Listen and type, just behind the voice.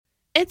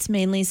It's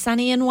mainly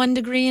sunny and 1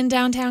 degree in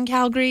downtown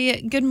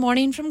Calgary. Good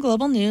morning from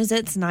Global News.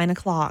 It's 9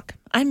 o'clock.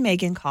 I'm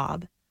Megan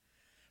Cobb.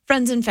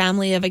 Friends and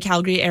family of a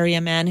Calgary area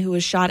man who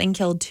was shot and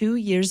killed 2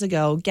 years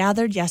ago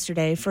gathered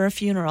yesterday for a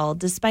funeral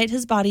despite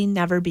his body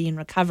never being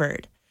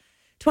recovered.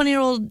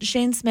 20-year-old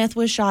Shane Smith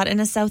was shot in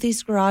a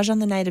southeast garage on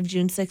the night of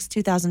June 6,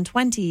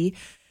 2020,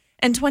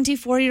 and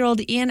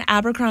 24-year-old Ian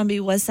Abercrombie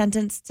was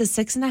sentenced to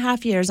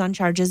 6.5 years on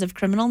charges of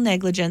criminal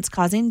negligence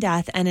causing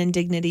death and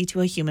indignity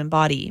to a human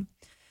body.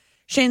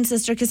 Shane's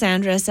sister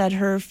Cassandra said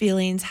her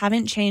feelings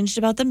haven't changed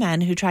about the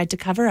men who tried to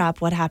cover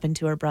up what happened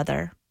to her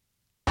brother.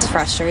 It's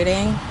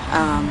frustrating.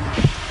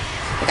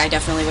 I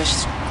definitely wish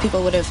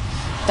people would have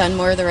done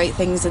more of the right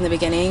things in the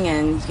beginning,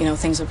 and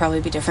things would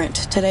probably be different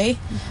today,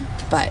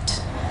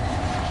 but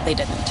they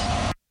didn't.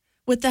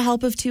 With the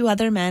help of 2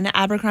 other men,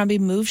 Abercrombie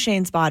moved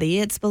Shane's body.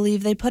 It's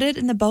believed they put it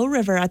in the Bow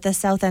River at the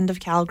south end of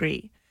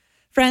Calgary.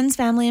 Friends,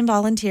 family, and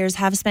volunteers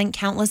have spent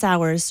countless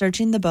hours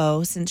searching the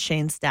Bow since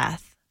Shane's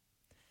death.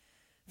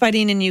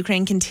 Fighting in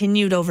Ukraine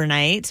continued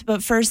overnight,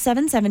 but first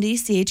 770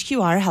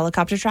 CHQR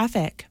helicopter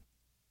traffic.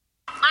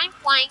 I'm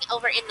flying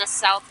over in the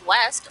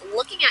southwest,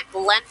 looking at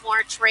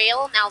Glenmore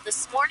Trail. Now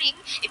this morning,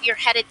 if you're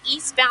headed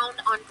eastbound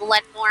on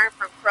Glenmore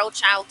from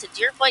Crowchild to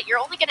Deerfoot, you're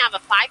only going to have a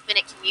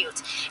 5-minute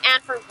commute.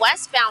 And for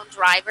westbound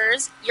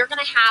drivers, you're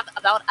going to have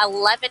about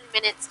 11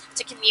 minutes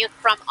to commute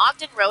from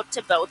Ogden Road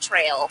to Bow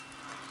Trail.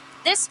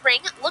 This spring,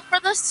 look for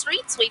the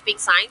street sweeping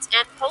signs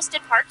and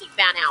posted parking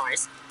ban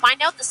hours.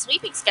 Find out the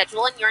sweeping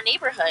schedule in your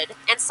neighborhood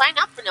and sign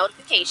up for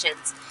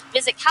notifications.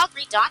 Visit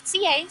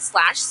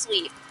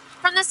calgary.ca/sweep.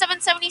 From the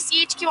 770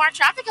 CHQR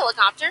traffic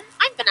helicopter,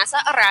 I'm Vanessa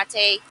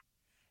Arate.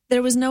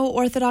 There was no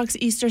Orthodox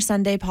Easter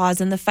Sunday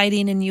pause in the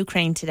fighting in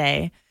Ukraine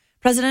today.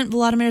 President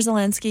Volodymyr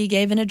Zelensky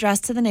gave an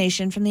address to the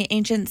nation from the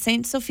ancient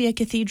St. Sophia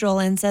Cathedral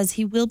and says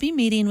he will be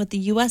meeting with the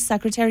U.S.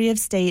 Secretary of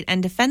State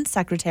and Defense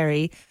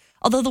Secretary,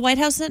 although the White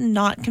House did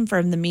not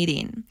confirm the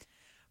meeting.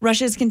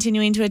 Russia is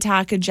continuing to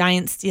attack a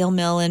giant steel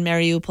mill in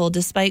Mariupol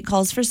despite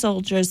calls for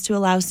soldiers to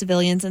allow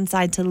civilians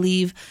inside to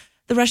leave.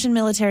 The Russian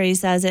military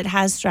says it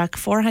has struck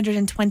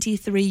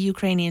 423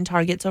 Ukrainian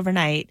targets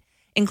overnight,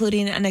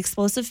 including an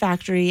explosive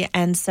factory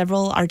and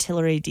several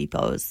artillery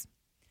depots.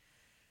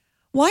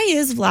 Why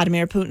is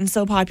Vladimir Putin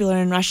so popular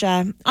in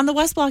Russia? On the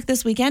West Block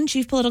this weekend,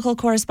 chief political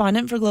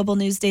correspondent for Global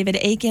News David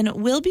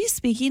Aiken will be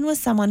speaking with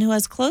someone who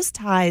has close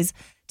ties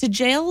to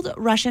jailed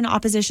Russian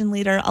opposition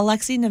leader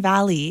Alexei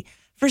Navalny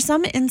for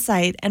some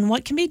insight and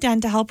what can be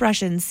done to help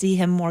Russians see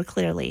him more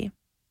clearly.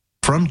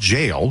 From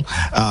jail,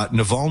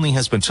 Navalny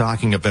has been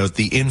talking about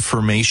the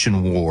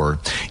information war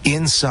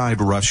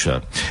inside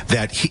Russia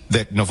that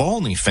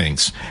Navalny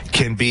thinks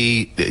can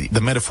be,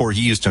 the metaphor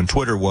he used on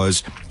Twitter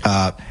was,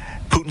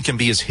 Putin can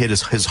be hit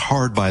as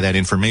hard by that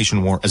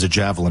information war as a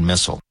javelin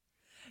missile.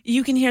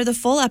 You can hear the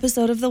full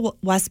episode of the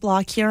West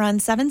Block here on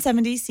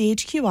 770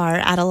 CHQR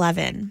at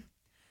 11.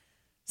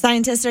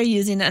 Scientists are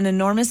using an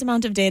enormous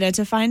amount of data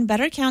to find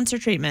better cancer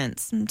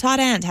treatments. Todd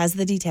Ant has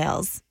the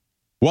details.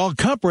 While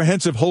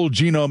comprehensive whole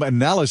genome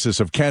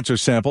analysis of cancer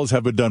samples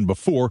have been done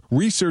before,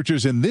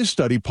 researchers in this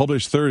study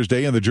published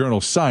Thursday in the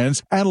journal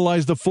Science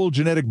analyzed the full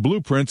genetic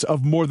blueprints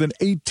of more than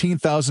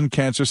 18,000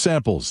 cancer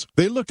samples.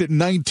 They looked at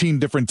 19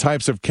 different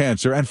types of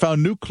cancer and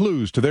found new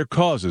clues to their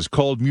causes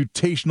called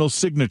mutational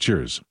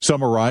signatures.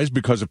 Some arise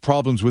because of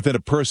problems within a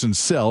person's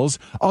cells.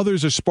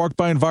 Others are sparked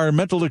by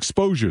environmental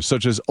exposures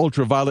such as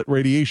ultraviolet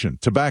radiation,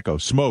 tobacco,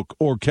 smoke,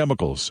 or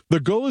chemicals.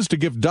 The goal is to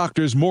give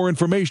doctors more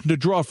information to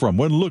draw from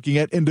when looking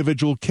at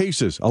individual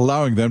cases,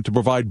 allowing them to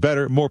provide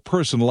better, more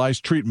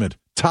personalized treatment.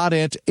 Todd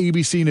Ant,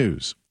 ABC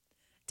News.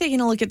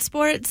 Taking a look at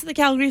sports, the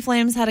Calgary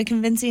Flames had a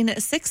convincing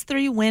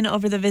 6-3 win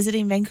over the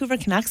visiting Vancouver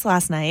Canucks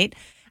last night,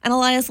 and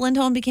Elias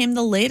Lindholm became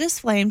the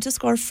latest Flame to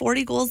score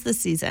 40 goals this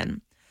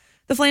season.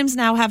 The Flames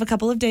now have a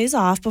couple of days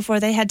off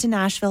before they head to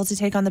Nashville to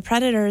take on the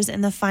Predators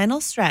in the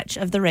final stretch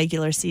of the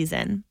regular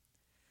season.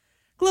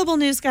 Global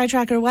News Sky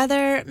Tracker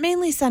weather,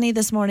 mainly sunny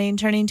this morning,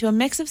 turning to a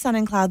mix of sun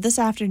and cloud this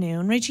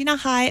afternoon, reaching a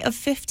high of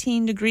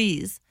 15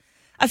 degrees.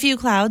 A few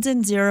clouds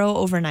and 0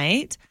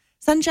 overnight.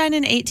 Sunshine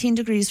and 18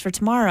 degrees for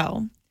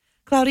tomorrow.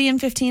 Cloudy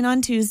and 15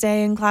 on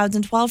Tuesday and clouds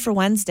and 12 for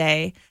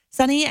Wednesday.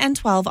 Sunny and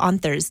 12 on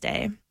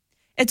Thursday.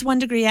 It's 1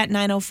 degree at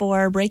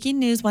 9:04. Breaking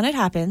news when it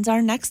happens.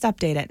 Our next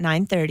update at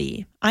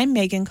 9:30. I'm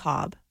Megan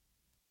Cobb.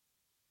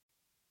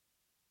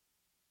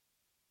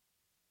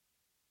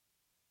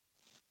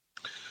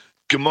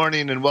 Good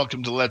morning and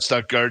welcome to Let's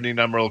Talk Gardening.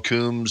 I'm Earl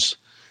Coombs,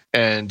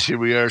 and here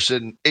we are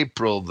sitting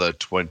April the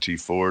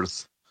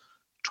 24th,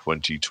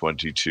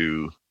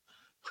 2022.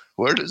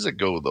 Where does it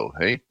go though?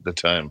 Hey, the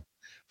time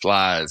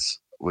flies,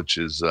 which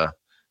is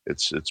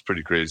it's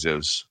pretty crazy. I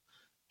was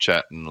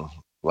chatting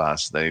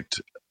last night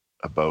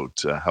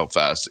about how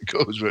fast it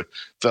goes. It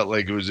felt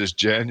like it was just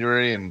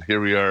January, and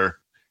here we are,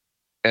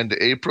 end of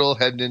April,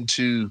 heading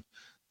into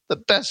the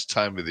best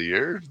time of the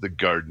year, the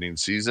gardening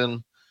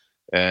season,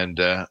 and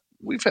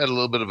we've had a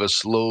little bit of a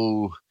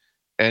slow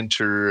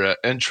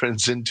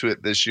entrance into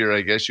it this year, I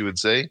guess you would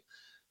say,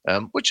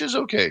 which is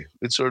okay.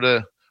 It's sort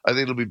of, I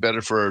think it'll be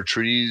better for our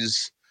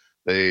trees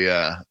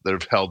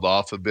they've held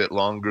off a bit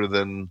longer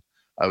than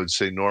I would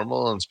say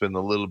normal, and it's been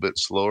a little bit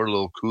slower, a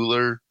little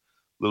cooler, a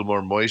little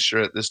more moisture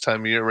at this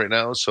time of year right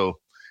now. So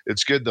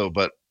it's good though.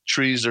 But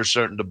trees are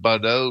starting to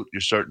bud out.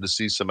 You're starting to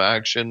see some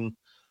action.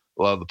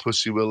 A lot of the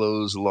pussy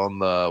willows along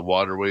the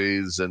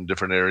waterways and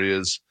different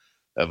areas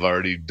have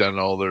already done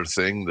all their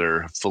thing.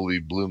 They're fully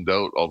bloomed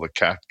out. All the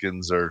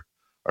catkins are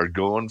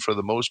going for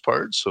the most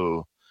part.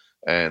 So,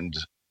 and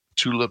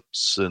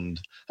tulips, and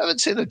I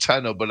haven't seen a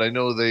ton of, but I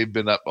know they've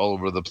been up all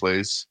over the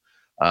place.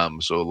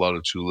 So a lot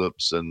of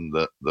tulips and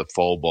the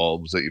fall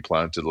bulbs that you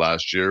planted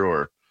last year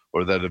or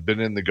that have been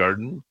in the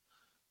garden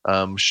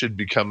should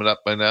be coming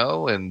up by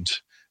now and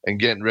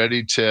getting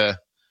ready to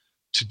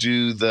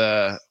do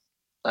the,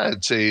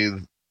 I'd say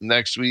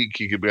next week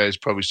you guys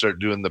probably start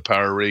doing the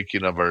power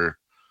raking of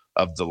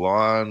the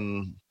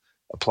lawn,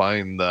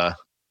 applying the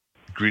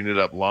green it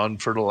up lawn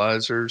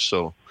fertilizer.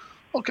 So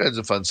all kinds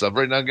of fun stuff.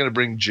 Right now I'm going to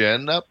bring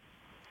Jen up.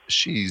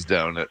 She's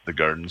down at the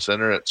garden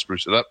center at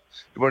Spruce It Up.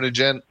 Good morning,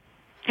 Jen.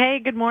 Hey,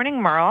 good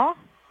morning, Merle.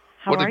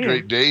 How are you? What a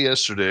great day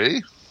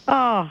yesterday.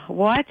 Oh,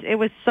 what? It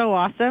was so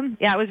awesome.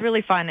 Yeah, it was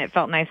really fun. It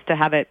felt nice to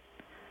have it,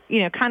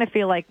 kind of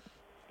feel like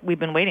we've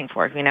been waiting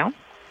for it,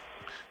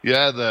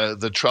 Yeah,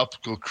 the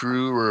tropical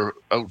crew were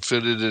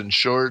outfitted in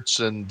shorts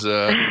and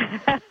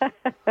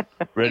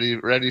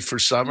ready for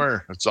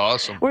summer. It's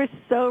awesome. We're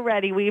so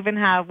ready. We even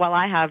have,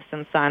 I have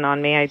some sun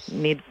on me. I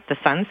need the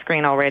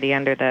sunscreen already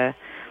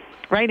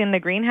right in the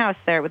greenhouse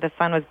there. The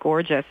sun was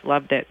gorgeous.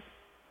 Loved it.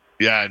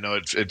 Yeah, I know.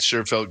 It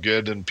sure felt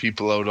good, and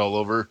people out all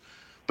over.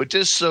 But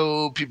just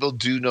so people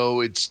do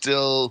know, it's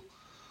still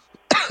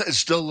a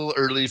little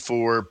early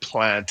for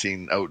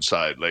planting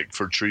outside, like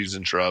for trees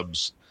and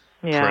shrubs,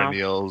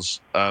 perennials.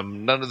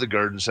 None of the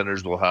garden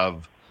centers will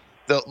have.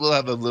 We'll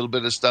have a little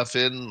bit of stuff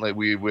in. Like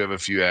we have a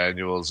few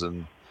annuals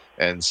and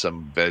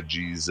some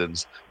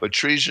veggies but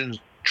trees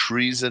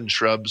and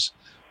shrubs.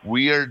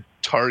 We are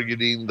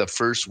targeting the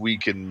first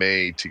week in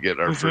May to get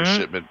our first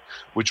shipment,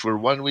 which we're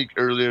 1 week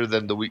earlier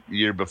than the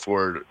year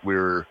before. We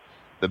were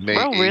the May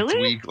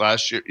 8th week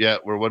last year. Yeah,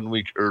 we're 1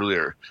 week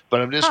earlier.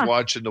 But I'm just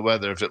watching the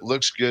weather. If it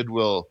looks good,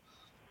 we're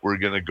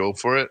going to go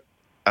for it.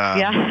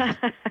 Yeah.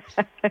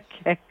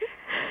 Okay.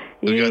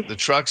 We got the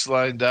trucks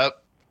lined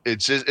up.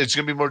 It's going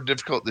to be more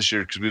difficult this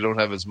year because we don't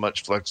have as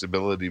much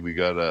flexibility. We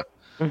got to,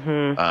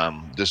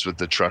 just with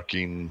the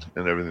trucking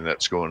and everything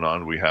that's going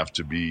on, we have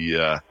to be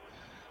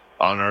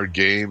on our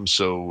game.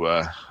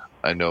 So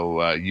I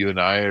know you and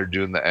I are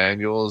doing the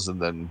annuals,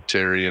 and then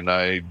Terry and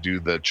I do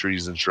the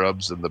trees and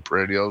shrubs and the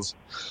perennials.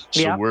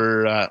 So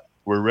we're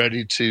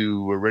ready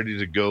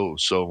to go.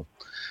 So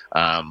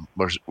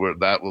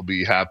that will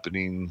be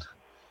happening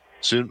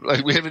soon.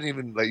 Like we haven't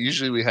even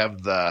usually we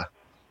have the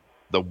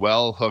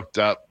well hooked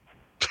up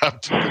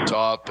to the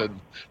top,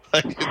 and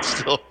it's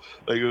still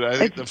I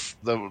think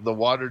the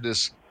water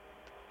just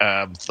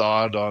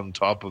thawed on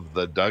top of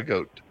the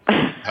dugout.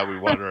 How we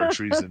water our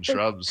trees and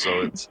shrubs.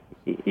 So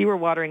you were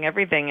watering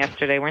everything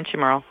yesterday, weren't you,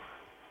 Merle?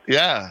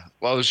 Yeah.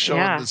 Well, I was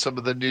showing some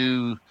of the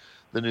new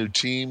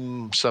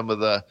team.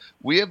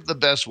 We have the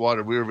best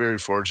water. We were very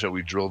fortunate.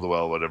 We drilled the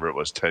well, whatever it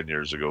was, 10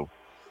 years ago.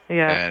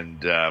 Yeah.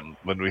 And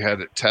when we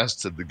had it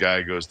tested, the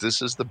guy goes,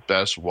 "This is the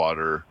best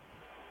water.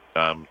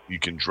 You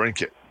can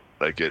drink it.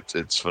 Like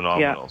it's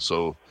phenomenal." Yeah.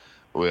 So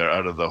we are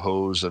out of the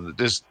hose, and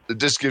it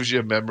just gives you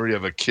a memory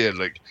of a kid.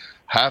 Like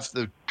half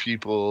the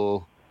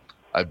people,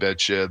 I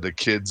bet you the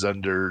kids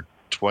under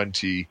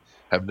 20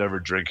 have never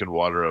drinking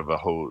water of a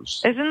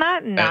hose. Isn't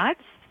that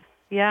nuts?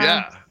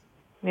 Yeah.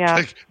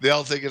 Like, they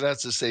all think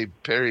that's to say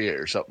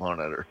Perrier or something on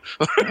it. Or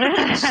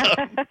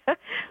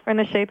in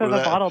the shape of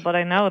a bottle, but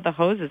I know the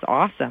hose is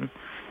awesome.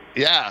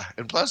 Yeah,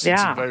 and plus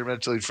it's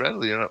environmentally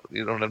friendly.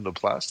 You don't have no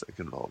plastic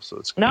involved, so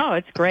it's great. No,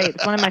 it's great.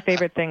 It's one of my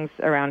favorite things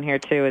around here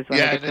too. Is when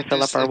we get to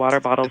fill up our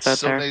water bottles out there.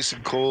 It's so nice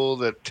and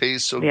cold. It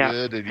tastes so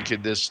good, and you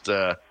can just.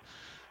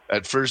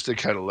 At first, they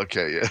kind of look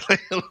at you.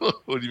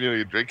 What do you mean?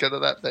 You drink out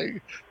of that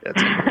thing?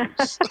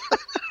 That's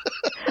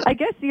I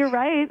guess you're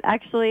right.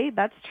 Actually,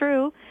 that's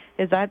true.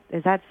 Is that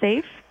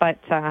safe? But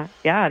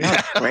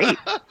it's great.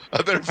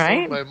 I better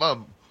phone my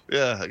mom.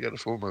 Yeah, I got to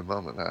phone my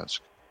mom and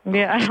ask.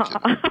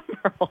 Yeah,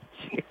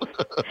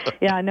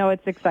 yeah. No,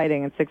 it's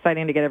exciting. It's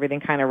exciting to get everything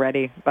kind of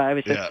ready. But I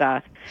was just,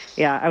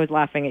 I was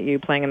laughing at you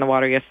playing in the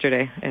water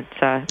yesterday.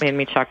 It made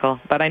me chuckle.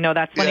 But I know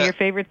that's one of your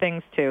favorite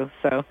things too.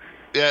 So.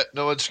 Yeah,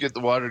 no, once you get the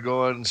water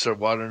going, start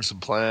watering some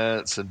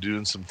plants and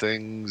doing some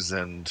things,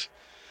 and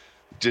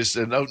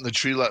out in the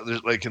tree lot,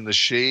 there's like in the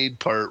shade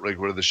part, like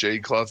where the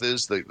shade cloth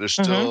is, like there's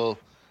still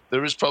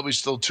there is probably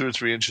still 2 or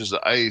 3 inches of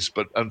ice,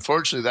 but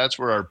unfortunately that's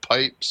where our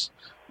pipes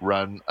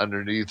run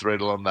underneath,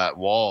 right along that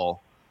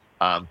wall,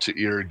 to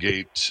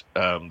irrigate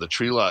the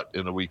tree lot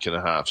in a week and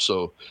a half.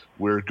 So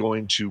we're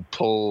going to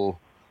pull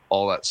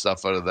all that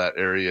stuff out of that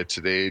area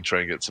today,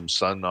 try and get some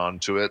sun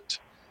onto it.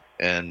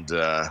 And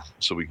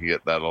so we can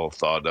get that all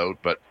thawed out.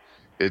 But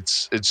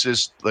it's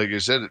just, like I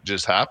said, it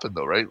just happened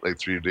though, right? Like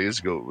 3 days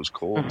ago it was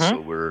cold. So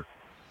we're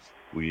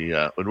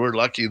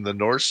lucky in the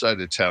north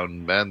side of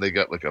town, man, they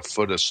got like a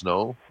foot of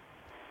snow.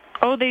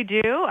 Oh, they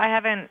do? I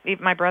haven't.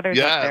 My brother's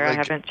up there. I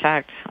haven't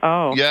checked.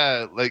 Oh.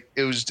 Yeah, like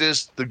it was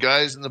just the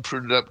guys in the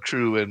Pruned Up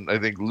crew, and I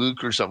think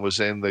Luke or something was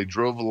saying they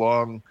drove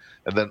along,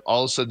 and then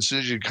all of a sudden, as soon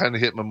as you kind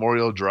of hit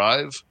Memorial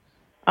Drive,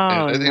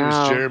 and I think it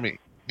was Jeremy.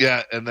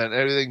 Yeah, and then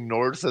everything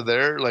north of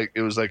there, like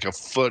it was like a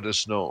foot of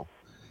snow.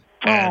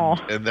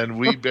 And then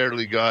we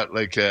barely got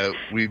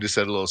we just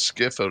had a little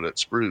skiff out at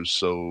Spruce,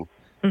 so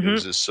it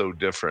was just so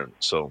different.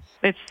 So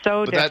it's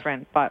so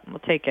different, but we'll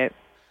take it.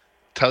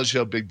 Tells you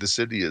how big the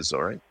city is,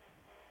 all right?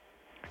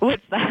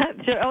 What's that?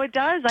 Oh, it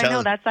does. I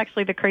know. That's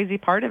actually the crazy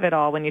part of it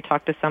all when you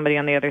talk to somebody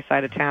on the other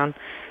side of town.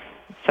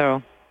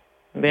 So,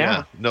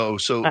 yeah. No,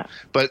 so,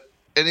 but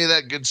any of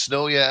that good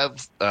snow you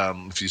have,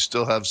 if you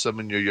still have some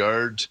in your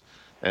yard,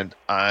 and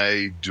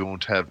I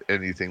don't have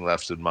anything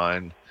left in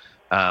mine,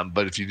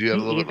 but if you do have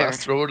a little bit left,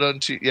 throw it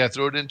into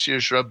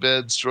your shrub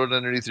beds, throw it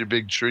underneath your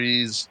big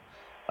trees.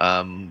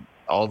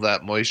 All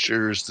that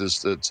moisture is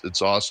just,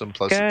 it's awesome.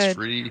 Plus it's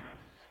free.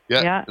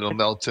 Yeah, it'll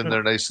melt in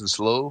there nice and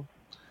slow.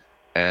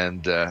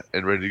 And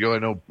ready to go. I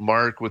know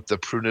Mark with the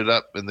Prune It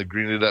Up and the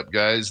Green It Up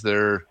guys,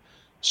 they're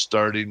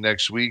starting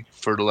next week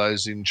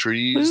fertilizing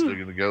trees. They're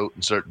going to go out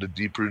and start the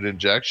deep root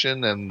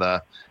injection and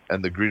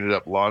the Green It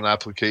Up lawn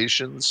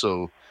application.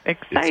 So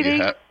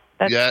exciting!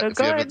 If you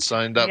haven't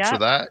signed up for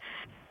that,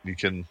 you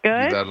can do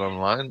that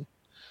online.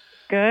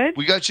 Good.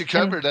 We got you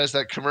covered, as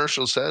that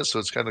commercial says, so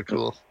it's kind of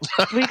cool.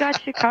 We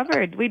got you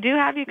covered. We do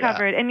have you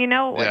covered. And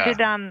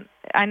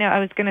I know I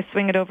was going to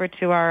swing it over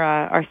to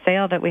our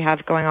sale that we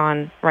have going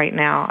on right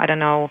now. I don't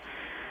know.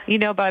 You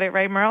know about it,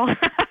 right, Merle?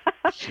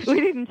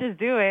 We didn't just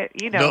do it.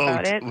 You know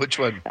about it. Which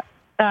one?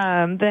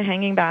 The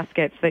hanging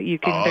baskets that you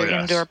can, they're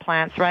indoor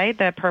plants, right?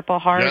 The purple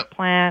heart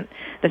plant,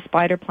 the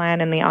spider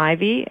plant, and the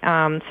ivy.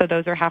 So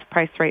those are half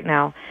price right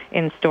now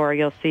in store.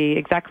 You'll see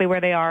exactly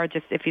where they are.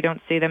 Just if you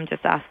don't see them,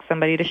 just ask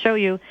somebody to show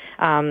you.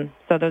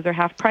 So those are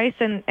half price,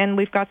 and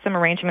we've got some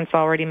arrangements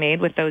already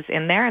made with those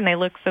in there, and they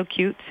look so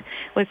cute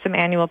with some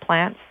annual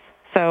plants.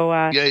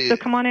 So so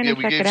come on in and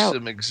check it out. We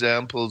gave some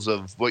examples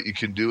of what you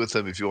can do with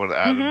them if you want to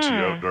add them to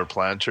your outdoor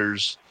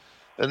planters.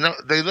 And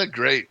they look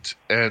great,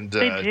 and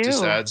it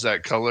just adds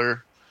that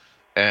color.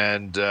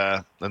 And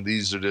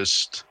these are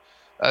just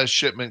a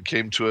shipment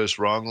came to us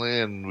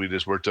wrongly, and we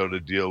just worked out a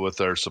deal with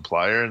our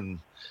supplier,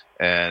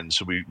 and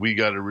so we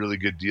got a really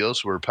good deal.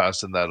 So we're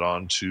passing that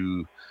on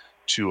to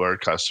our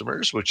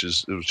customers, which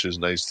is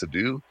nice to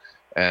do.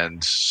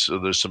 And so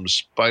there's some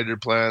spider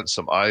plants,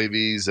 some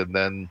ivies, and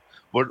then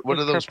what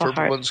are those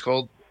purple ones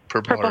called?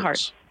 Purple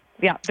hearts.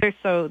 Yeah,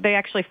 they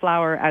actually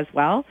flower as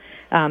well,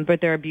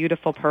 but they're a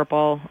beautiful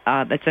purple.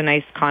 That's a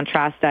nice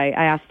contrast. I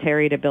asked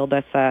Terry to build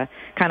us a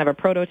kind of a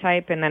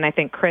prototype, and then I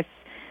think Chris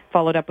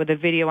followed up with a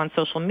video on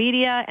social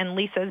media, and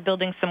Lisa's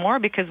building some more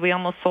because we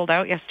almost sold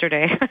out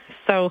yesterday.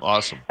 So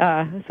awesome.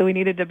 So we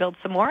needed to build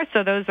some more.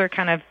 So those are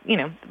kind of,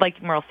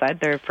 like Merle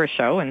said, they're for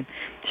show and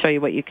show you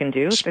what you can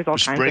do. There's all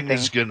kinds of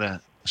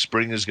things.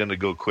 Spring is going to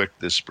go quick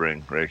this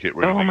spring, right?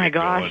 Oh my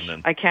gosh,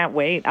 I can't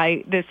wait.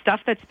 The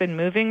stuff that's been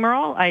moving,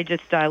 Merle,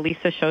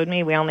 Lisa showed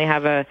me, we only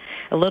have a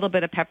little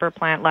bit of pepper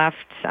plant left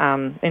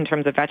in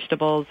terms of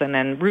vegetables, and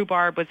then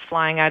rhubarb was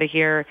flying out of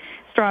here,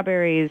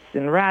 strawberries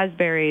and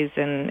raspberries,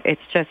 and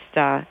it's just,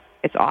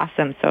 it's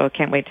awesome. So I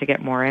can't wait to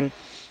get more in.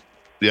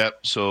 Yep.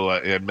 So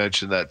I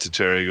mentioned that to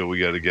Terry. We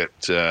got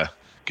to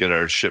get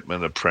our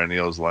shipment of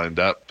perennials lined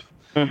up.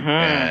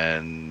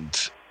 And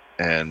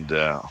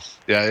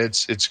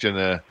it's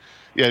gonna,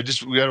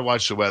 just we gotta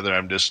watch the weather.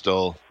 I'm just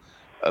still,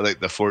 I think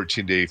the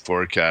 14-day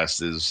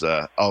forecast is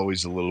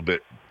always a little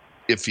bit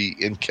iffy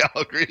in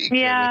Calgary.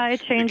 Yeah,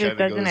 it changes,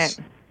 doesn't it?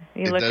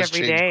 You look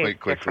every day, quite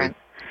quickly. Different.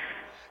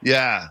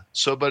 Yeah.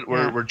 So, but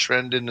we're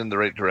trending in the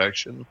right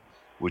direction,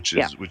 which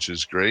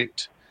is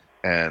great.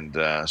 And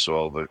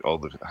so all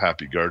the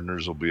happy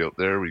gardeners will be out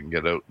there. We can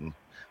get out and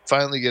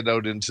finally get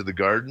out into the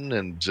garden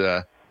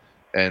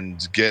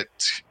and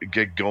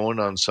get going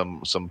on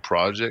some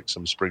projects,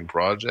 some spring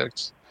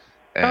projects.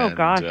 And,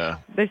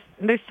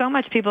 there's so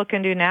much people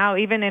can do now,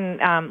 even in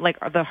like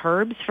the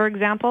herbs, for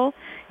example.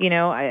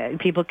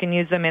 People can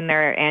use them in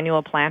their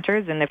annual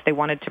planters, and if they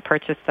wanted to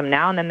purchase them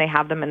now and then they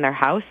have them in their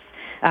house,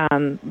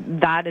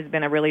 that has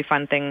been a really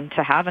fun thing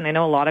to have. And I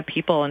know a lot of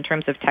people, in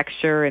terms of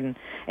texture and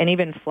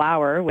even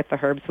flower with the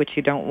herbs, which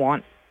you don't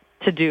want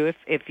to do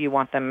if you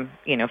want them,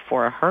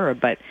 for a herb.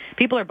 But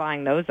people are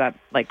buying those up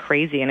like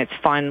crazy, and it's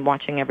fun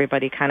watching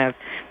everybody kind of,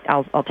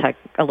 I'll take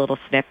a little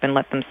snip and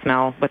let them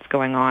smell what's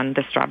going on.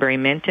 The strawberry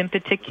mint in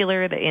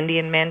particular, the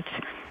Indian mint,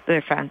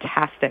 they're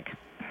fantastic.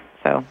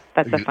 So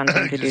that's a fun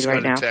thing to do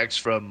right now. I just got a text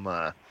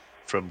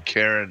from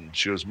Karen.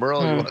 She goes,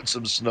 Merle, you want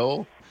some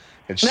snow?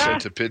 And she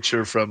sent a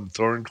picture from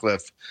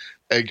Thorncliffe.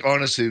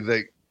 Honestly,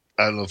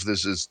 I don't know if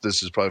this is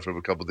probably from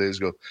a couple of days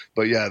ago,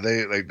 but yeah,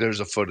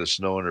 there's a foot of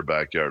snow in her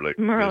backyard.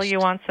 Merle, you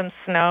want some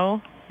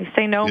snow? You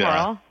say no,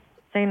 Merle.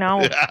 Say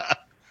no. Yeah.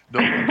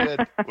 No, we're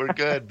good. We're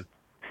good.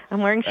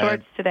 I'm wearing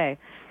shorts today.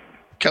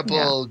 Got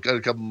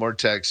a couple more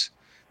texts.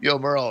 Yo,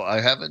 Merle,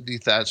 I haven't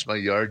dethatched my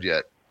yard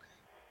yet,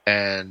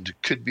 and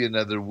could be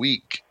another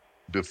week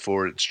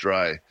before it's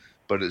dry.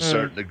 but it's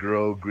starting to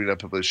grow, green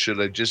up. But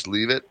should I just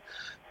leave it?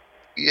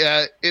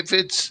 Yeah, if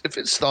it's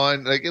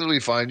thawing, like it'll be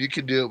fine. You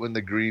can do it when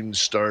the green's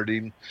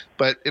starting.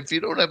 But if you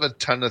don't have a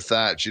ton of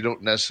thatch, you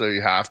don't necessarily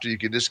have to. You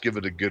can just give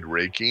it a good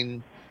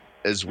raking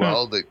as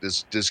well. Like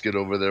just get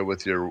over there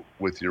with your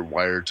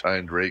wire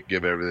tined rake,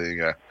 give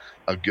everything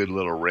a good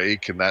little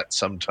rake, and that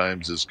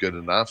sometimes is good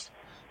enough.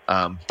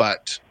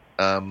 But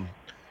the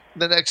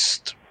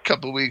next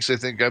couple of weeks, I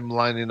think I'm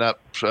lining up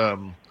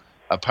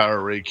a power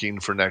raking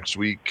for next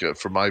week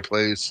for my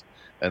place,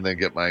 and then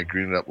get my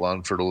Green It Up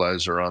lawn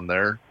fertilizer on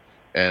there.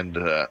 And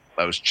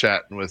I was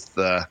chatting with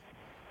the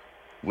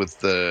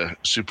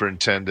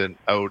superintendent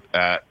out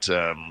at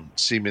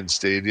Siemens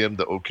Stadium,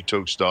 the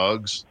Okotoks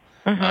Dogs.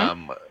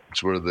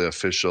 We're the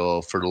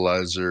official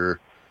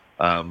fertilizer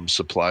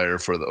supplier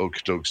for the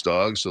Okotoks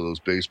Dogs. So those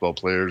baseball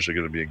players are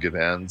going to be in good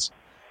hands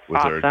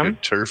with our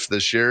good turf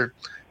this year.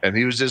 And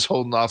he was just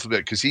holding off a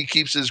bit because he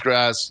keeps his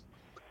grass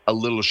a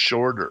little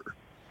shorter.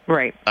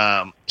 Right.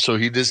 So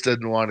he just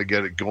didn't want to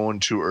get it going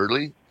too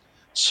early.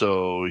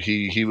 So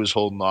he was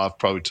holding off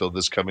probably till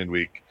this coming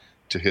week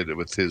to hit it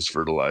with his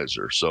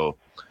fertilizer. So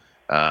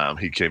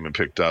he came and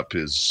picked up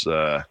his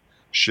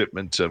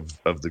shipment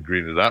of the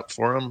Green It Up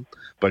for him.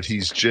 But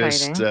he's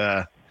just,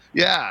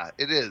 yeah,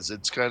 it is.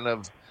 It's kind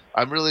of,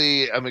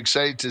 I'm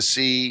excited to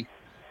see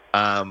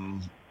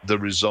the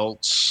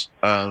results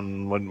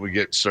when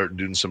we start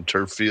doing some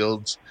turf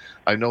fields.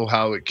 I know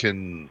how it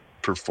can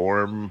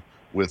perform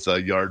with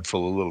a yard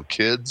full of little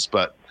kids,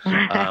 but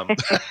and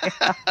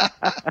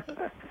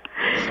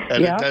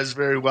it does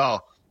very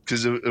well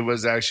because it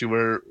was actually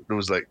where it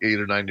was like 8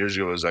 or 9 years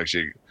ago. It was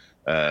actually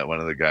one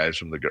of the guys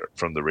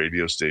from the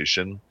radio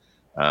station.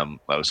 I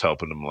was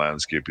helping him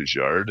landscape his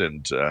yard,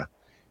 and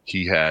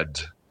he had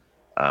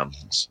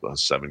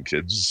 7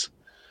 kids.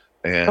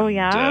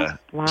 And,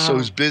 wow. So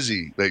he's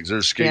busy. Like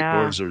there's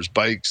skateboards, there's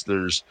bikes,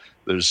 there's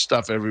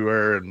stuff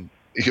everywhere. And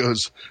he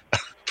goes,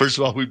 first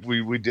of all,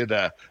 we did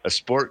a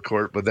sport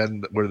court, but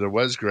then where there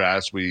was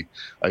grass,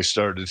 I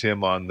started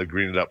him on the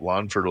Green It Up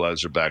lawn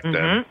fertilizer back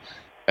then.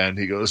 And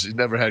he goes, he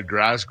never had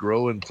grass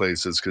grow in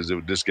places because it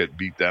would just get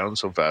beat down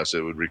so fast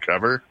it would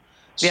recover.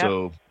 Yep.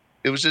 So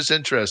it was just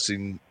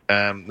interesting.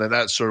 And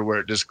that's sort of where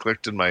it just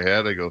clicked in my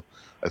head. I go,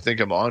 I think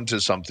I'm onto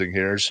something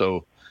here.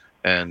 So,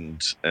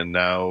 and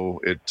now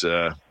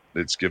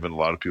it's given a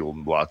lot of people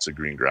lots of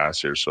green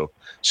grass here. So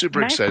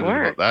super excited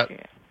about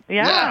that.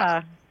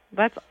 Yeah.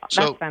 That's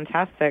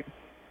fantastic.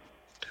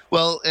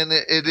 Well, and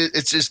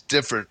it's just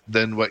different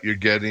than what you're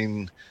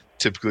getting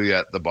typically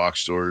at the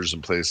box stores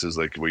and places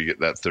like where you get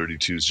that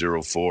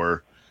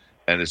 3204,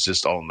 and it's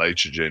just all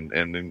nitrogen.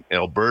 And in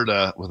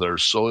Alberta, with our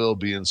soil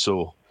being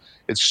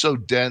it's so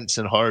dense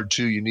and hard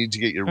too, you need to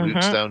get your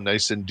roots down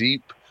nice and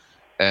deep.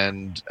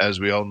 And as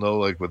we all know,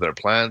 like with our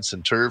plants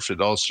and turf,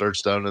 it all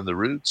starts down in the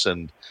roots.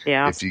 And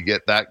if you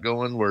get that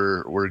going,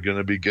 we're going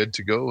to be good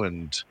to go.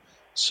 And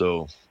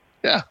so,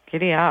 yeah.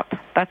 Giddy up.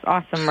 That's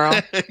awesome, Merle.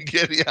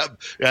 Giddy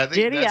up. Yeah, I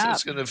think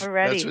that's what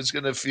it's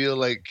going to feel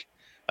like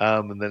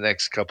in the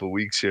next couple of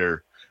weeks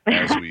here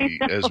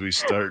as we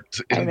start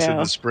into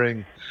the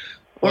spring.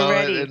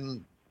 We're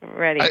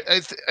ready.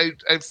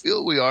 I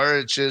feel we are.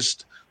 It's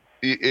just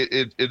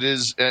it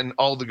is, and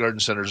all the garden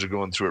centers are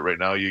going through it right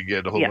now. You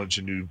get a whole bunch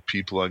of new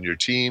people on your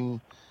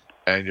team,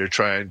 and you're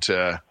trying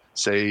to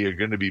say you're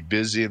going to be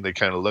busy, and they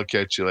kind of look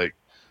at you like,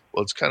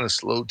 well, it's kind of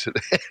slow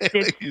today.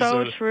 It's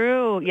so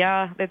true.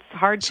 Yeah, it's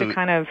hard to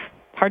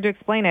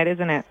explain it,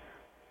 isn't it?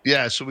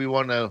 Yeah, so we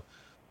want to,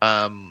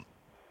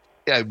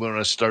 we want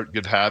to start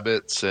good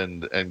habits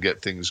and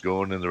get things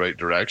going in the right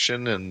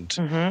direction, and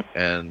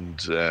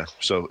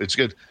so it's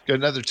good. Got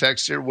another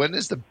text here. When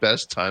is the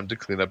best time to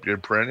clean up your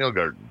perennial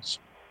gardens?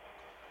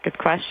 Good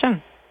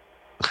question.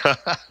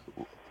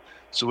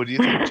 So what do you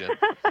think, Jen?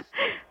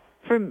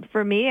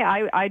 For me,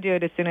 I do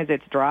it as soon as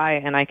it's dry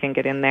and I can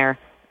get in there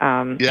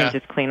and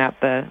just clean up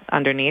the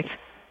underneath,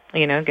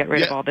 get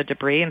rid of all the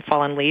debris and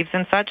fallen leaves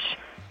and such.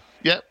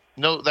 Yeah,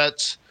 no,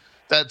 that's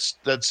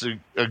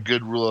a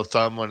good rule of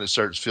thumb. When it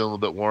starts feeling a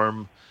bit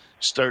warm,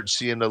 start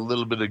seeing a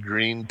little bit of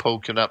green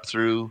poking up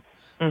through.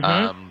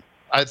 I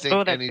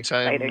think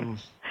anytime, exciting.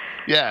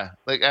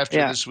 Like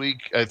after this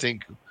week,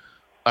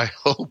 I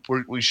hope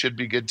we should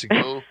be good to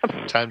go.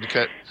 Time to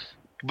cut.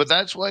 But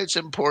that's why it's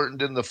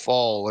important in the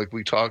fall, like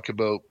we talk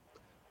about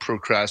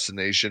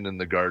procrastination in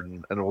the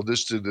garden, and we'll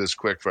just do this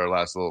quick for our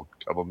last little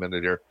couple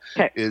minutes here.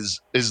 Okay.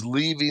 Is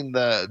leaving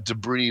the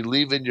debris,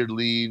 leaving your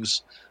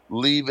leaves,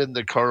 leaving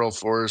the Carl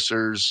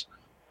Foresters,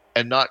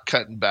 and not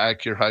cutting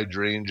back your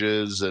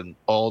hydrangeas and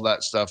all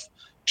that stuff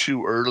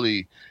too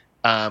early,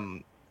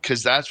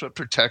 because that's what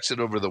protects it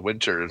over the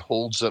winter. It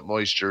holds that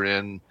moisture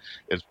in.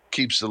 It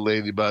keeps the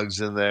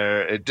ladybugs in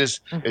there. It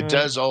just it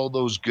does all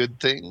those good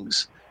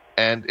things.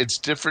 And it's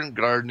different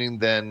gardening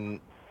than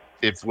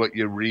if what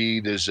you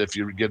read is if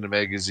you get a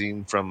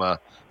magazine from a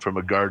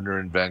gardener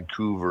in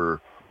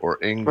Vancouver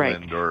or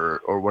England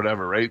or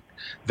whatever, right?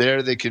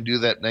 There they can do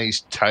that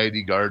nice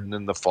tidy garden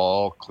in the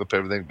fall, clip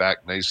everything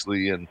back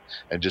nicely and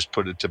just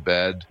put it to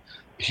bed.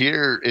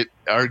 here,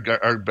 our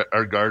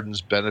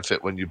gardens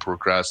benefit when you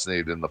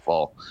procrastinate in the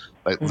fall.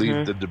 Like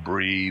leave the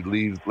debris,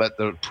 let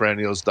the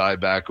perennials die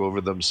back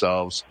over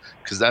themselves,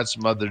 because that's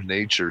Mother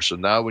Nature. So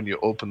now when you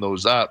open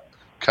those up,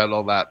 cut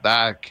all that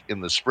back in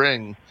the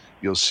spring,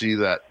 you'll see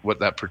that what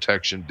that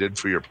protection did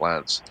for your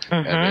plants,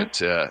 and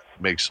it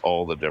makes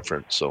all the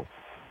difference. So,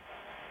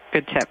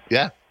 good tip.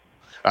 Yeah.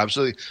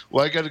 Absolutely.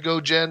 Well, I got to go,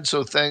 Jen.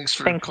 So thanks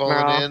for calling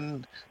Merle.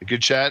 in.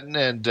 Good chatting.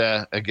 And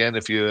again,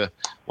 if you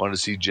want to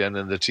see Jen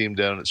and the team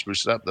down at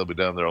Spruce It Up, they'll be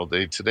down there all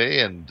day today.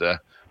 And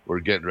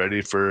we're getting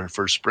ready for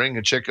spring.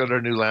 And check out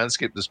our new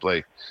landscape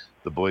display.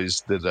 The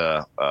boys did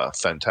a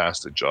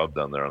fantastic job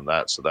down there on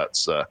that. So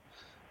that's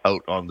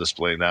out on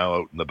display now,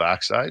 out in the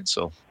backside.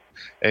 So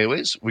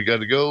anyways, we got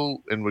to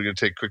go, and we're going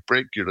to take a quick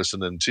break. You're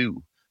listening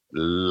to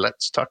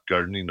Let's Talk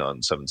Gardening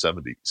on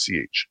 770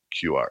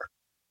 CHQR.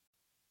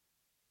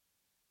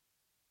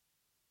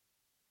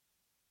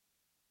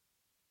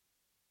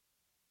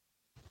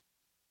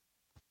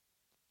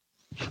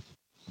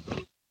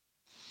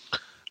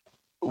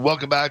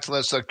 Welcome back to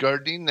Let's Talk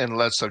Gardening, and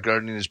Let's Talk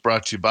Gardening is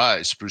brought to you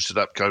by Spruce It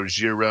Up,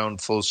 Calgary's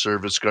year-round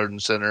full-service garden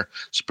center.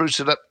 Spruce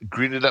it up,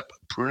 green it up,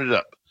 prune it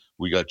up.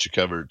 We got you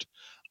covered.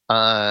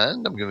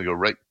 And I'm going to go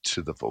right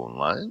to the phone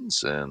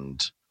lines,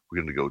 and we're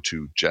going to go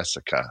to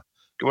Jessica.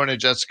 Good morning,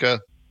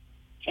 Jessica.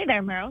 Hey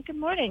there, Merle. Good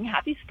morning.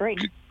 Happy spring.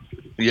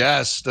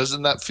 Yes,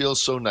 doesn't that feel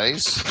so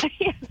nice?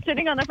 Yeah,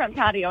 sitting on the front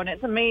patio, and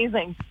it's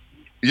amazing.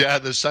 Yeah,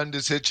 the sun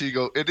just hits you. You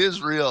go, it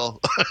is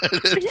real.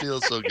 It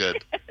feels so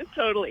good.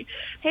 Totally.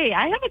 Hey,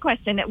 I have a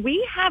question.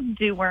 We have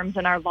dew worms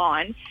in our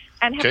lawn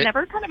and have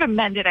never kind of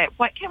amended it.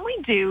 What can we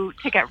do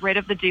to get rid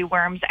of the dew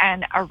worms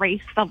and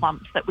erase the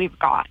lumps that we've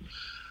got?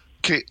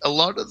 Okay, a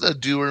lot of the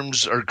dew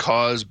worms are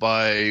caused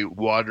by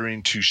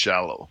watering too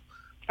shallow.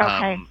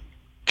 Okay.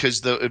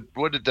 Because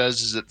what it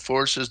does is it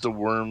forces the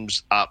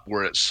worms up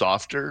where it's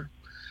softer.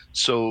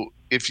 So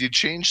if you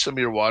change some of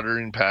your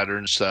watering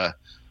patterns,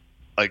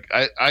 like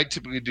I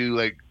typically do,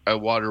 like I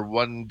water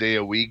 1 day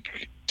a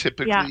week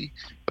typically,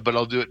 but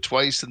I'll do it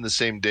twice in the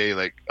same day.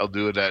 Like I'll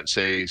do it at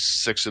say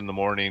 6 in the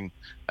morning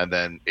and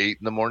then 8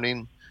 in the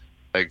morning,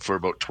 like for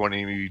about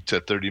 20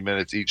 to 30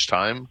 minutes each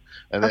time.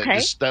 And then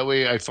just that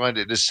way I find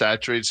it just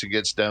saturates and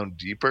gets down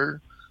deeper.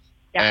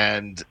 Yeah.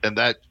 And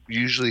that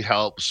usually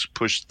helps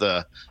push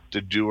the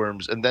dew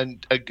worms. And then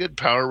a good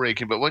power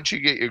raking. But once you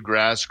get your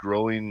grass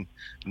growing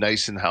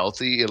nice and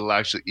healthy, it'll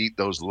actually eat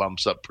those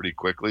lumps up pretty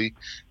quickly.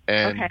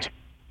 And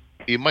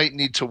you might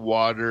need to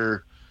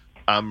water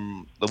a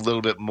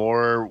little bit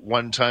more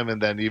one time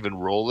and then even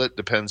roll it.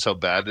 Depends how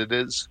bad it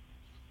is.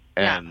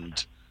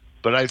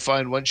 But I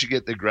find once you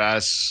get the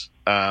grass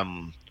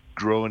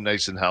growing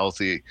nice and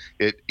healthy,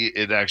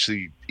 it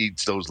actually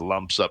eats those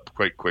lumps up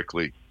quite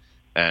quickly,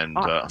 and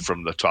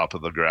from the top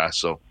of the grass.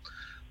 So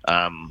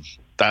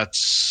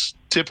that's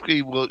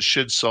typically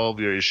should solve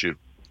your issue.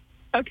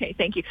 Okay,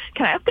 thank you.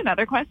 Can I ask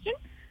another question?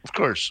 Of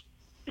course.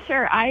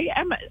 Sure.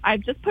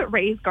 I've just put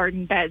raised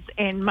garden beds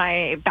in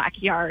my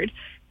backyard.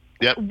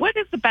 Yep. What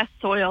is the best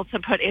soil to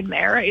put in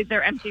there?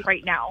 They're empty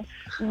right now.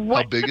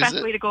 What's the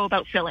best way to go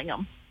about filling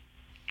them?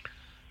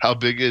 How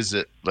big is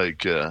it?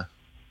 Like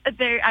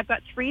I've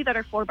got 3 that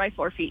are 4 by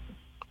 4 feet.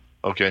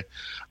 Okay.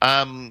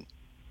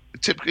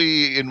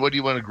 Typically, and what do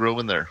you want to grow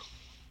in there?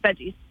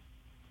 Veggies.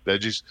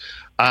 Veggies.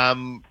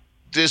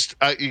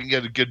 You can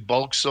get a good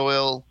bulk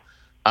soil.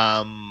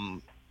 A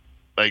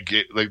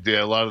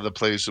lot of the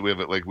places we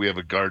have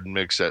a garden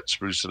mix at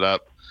Spruce It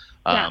Up,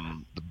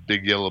 the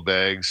big yellow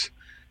bags.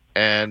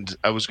 And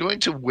I was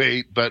going to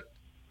wait, but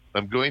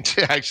I'm going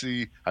to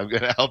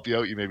help you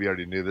out. You maybe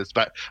already knew this,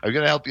 but I'm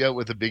going to help you out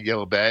with a big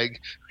yellow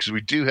bag, because we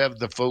do have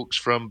the folks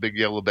from Big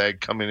Yellow Bag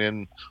coming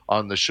in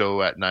on the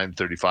show at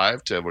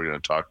 9:35. We're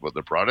going to talk about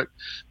their product,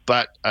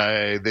 but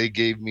they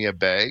gave me a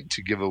bag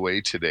to give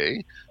away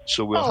today.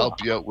 So we'll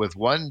help you out with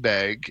 1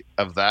 bag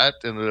of that,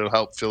 and it'll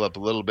help fill up a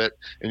little bit,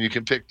 and you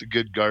can pick the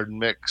good garden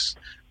mix.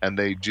 And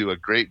they do a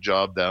great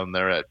job down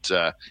there at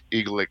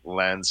Eagle Lake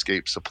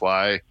Landscape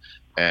Supply.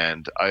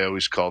 And I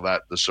always call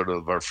that the sort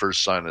of our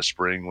first sign of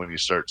spring, when you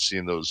start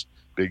seeing those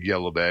big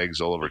yellow bags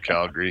all over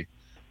Calgary.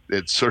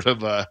 It's sort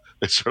of like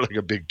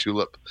a big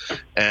tulip.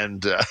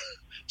 And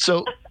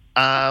so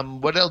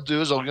what I'll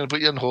do is I'm going to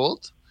put you on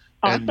hold.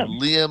 Awesome.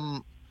 And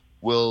Liam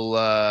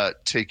will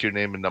take your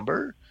name and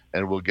number,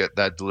 and we'll get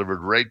that delivered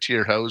right to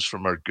your house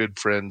from our good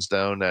friends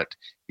down at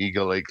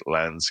Eagle Lake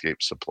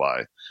Landscape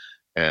Supply.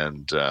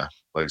 And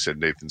like I said,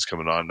 Nathan's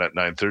coming on at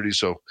 9:30.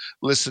 So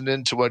listen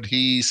in to what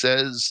he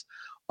says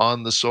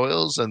on the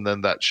soils, and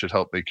then that should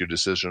help make your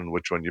decision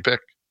which one you pick.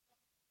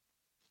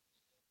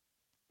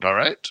 All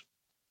right.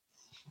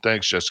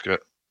 Thanks, Jessica.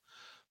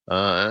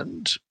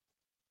 And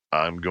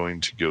I'm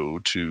going to go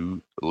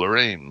to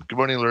Lorraine. Good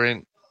morning,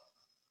 Lorraine.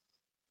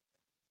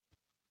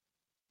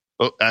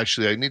 Oh,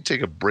 actually, I need to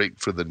take a break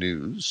for the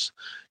news.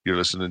 You're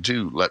listening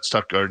to Let's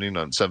Talk Gardening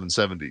on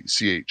 770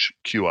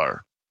 CHQR.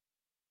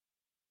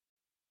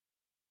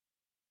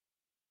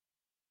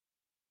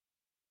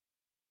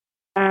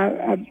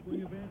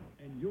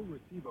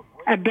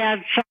 About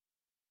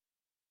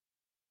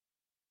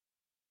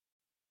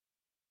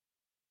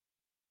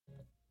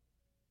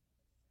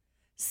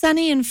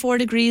Sunny and 4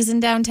 degrees in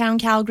downtown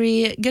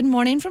Calgary. Good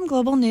morning from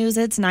Global News.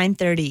 It's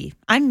 9:30.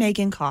 I'm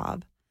Megan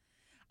Cobb.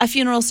 A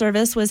funeral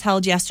service was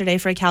held yesterday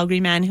for a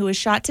Calgary man who was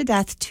shot to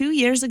death 2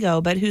 years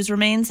ago, but whose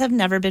remains have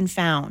never been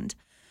found.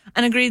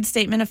 An agreed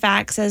statement of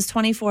facts says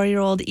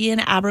 24-year-old Ian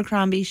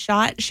Abercrombie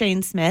shot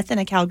Shane Smith in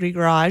a Calgary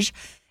garage.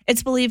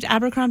 It's believed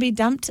Abercrombie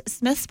dumped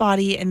Smith's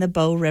body in the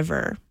Bow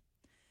River.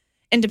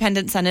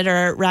 Independent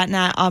Senator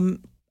Ratna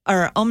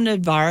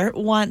Omnadvar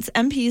wants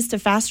MPs to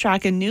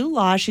fast-track a new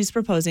law she's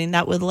proposing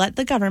that would let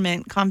the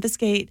government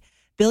confiscate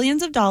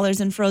billions of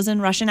dollars in frozen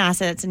Russian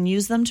assets and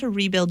use them to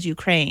rebuild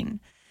Ukraine.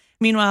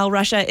 Meanwhile,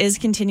 Russia is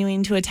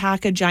continuing to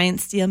attack a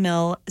giant steel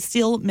mill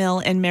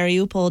in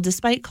Mariupol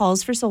despite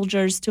calls for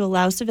soldiers to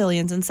allow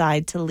civilians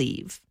inside to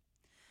leave.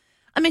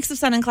 A mix of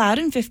sun and cloud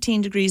and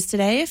 15 degrees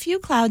today, a few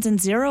clouds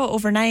and 0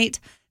 overnight,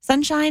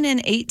 sunshine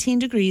and 18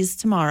 degrees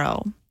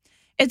tomorrow.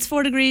 It's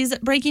 4 degrees.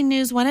 Breaking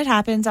news when it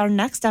happens. Our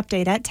next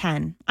update at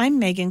 10. I'm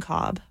Megan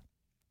Cobb.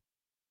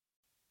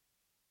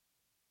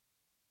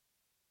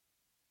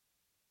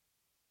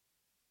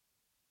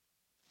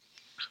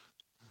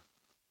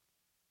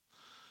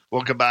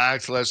 Welcome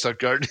back to Let's Talk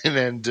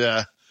Gardening.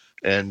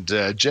 And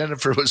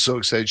Jennifer was so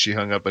excited she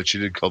hung up, but she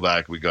did call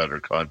back. We got her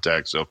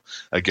contact. So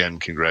again,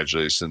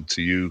 congratulations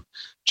to you,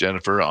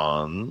 Jennifer,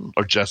 on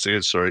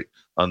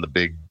the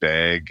big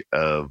bag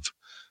of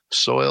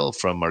soil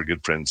from our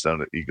good friends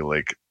down at Eagle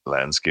Lake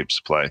Landscape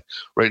Supply.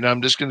 Right now,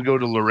 I'm just going to go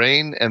to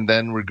Lorraine, and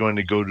then we're going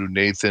to go to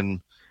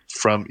Nathan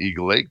from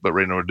Eagle Lake. But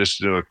right now, we're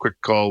just doing a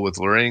quick call with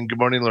Lorraine. Good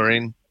morning,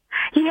 Lorraine.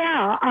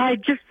 Yeah, I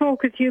just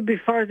spoke with you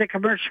before the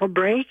commercial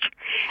break.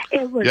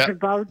 It was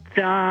about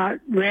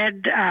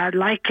red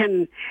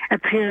lichen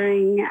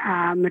appearing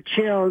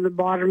material in the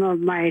bottom of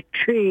my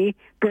tree,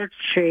 birch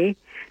tree.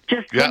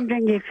 Just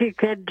wondering if you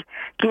could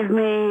give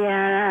me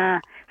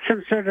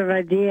some sort of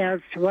idea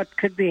as to what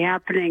could be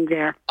happening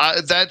there.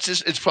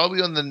 It's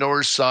probably on the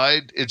north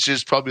side. It's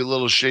just probably a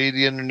little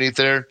shady underneath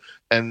there,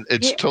 and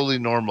it's totally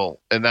normal.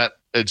 And that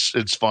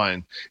it's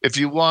fine. If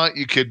you want,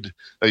 you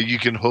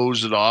can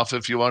hose it off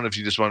if you want. If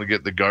you just want to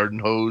get the garden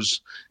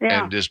hose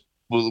and just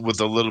with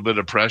a little bit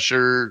of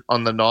pressure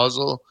on the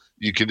nozzle,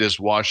 you can just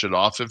wash it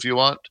off if you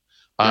want.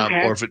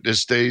 Or if it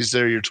just stays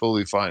there, you're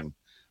totally fine.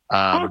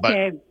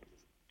 Okay.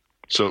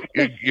 So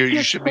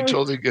you should be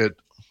totally good.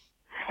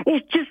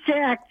 It's just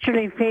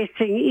actually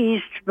facing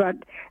east, but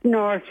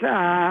north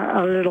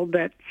a little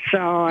bit. So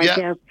I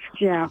guess,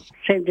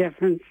 same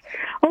difference.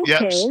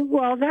 Okay,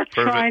 well, that's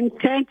fine.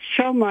 Thanks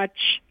so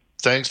much.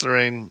 Thank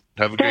Lorraine.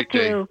 Have a great day.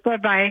 Thank you.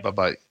 Bye-bye.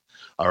 Bye-bye.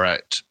 All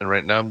right. And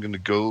right now I'm going to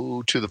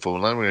go to the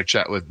phone line. We're going to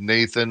chat with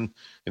Nathan,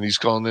 and he's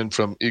calling in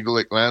from Eagle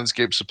Lake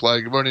Landscape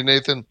Supply. Good morning,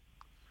 Nathan.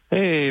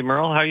 Hey,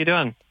 Merle. How you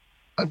doing?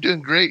 I'm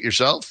doing great.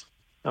 Yourself?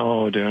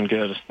 Oh, doing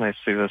good. It's nice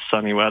to see this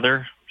sunny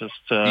weather.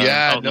 Just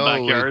out in the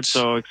backyard,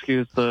 so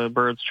excuse the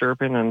birds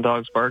chirping and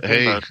dogs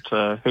barking,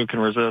 but who can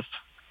resist?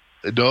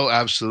 No,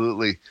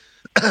 absolutely.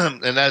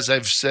 And as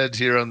I've said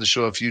here on the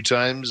show a few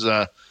times,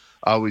 I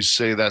always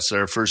say that's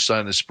our first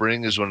sign of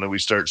spring is when we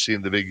start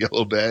seeing the big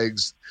yellow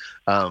bags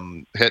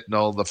hitting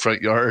all the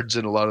front yards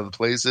in a lot of the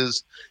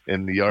places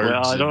in the yards.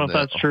 Well, I don't know if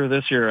that's true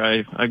this year.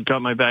 I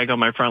got my bag on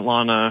my front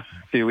lawn a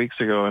few weeks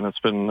ago, and it's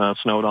been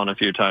snowed on a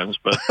few times.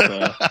 But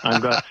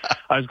I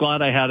was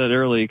glad I had it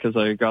early because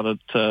I got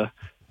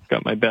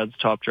my beds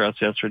top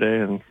dressed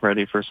yesterday and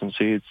ready for some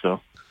seeds.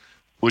 So,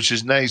 which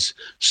is nice.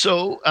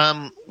 So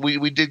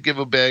we did give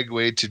a bag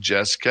away to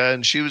Jessica,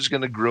 and she was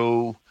going to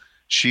grow.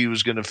 She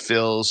was going to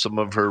fill some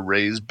of her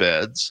raised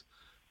beds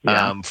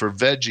for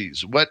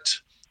veggies.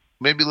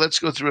 Maybe let's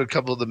go through a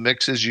couple of the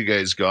mixes you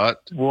guys got.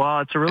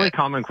 Well, it's a really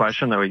common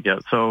question that we get.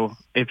 So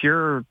if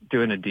you're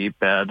doing a deep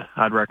bed,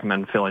 I'd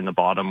recommend filling the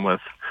bottom with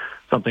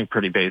something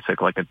pretty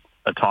basic like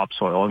a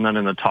topsoil. And then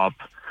in the top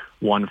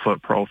 1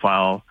 foot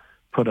profile,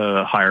 put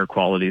a higher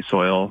quality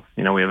soil.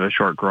 You know, we have a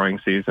short growing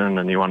season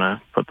and you want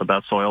to put the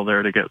best soil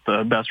there to get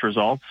the best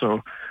results.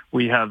 So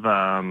we have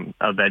a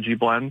veggie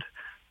blend,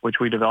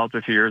 which we developed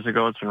a few years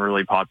ago. It's been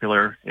really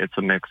popular. It's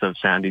a mix of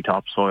sandy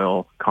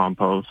topsoil,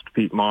 compost,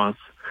 peat moss,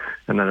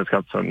 and then it's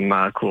got some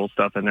cool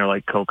stuff in there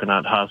like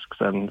coconut husks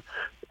and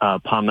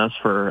pumice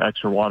for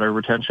extra water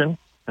retention.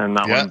 And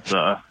that one's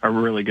a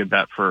really good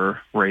bet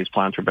for raised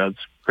planter beds.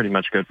 Pretty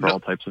much good for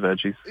all types of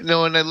veggies.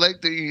 No, and I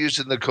like that you're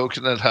using the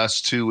coconut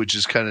husk too, which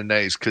is kind of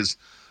nice because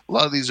a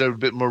lot of these are a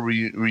bit more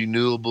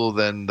renewable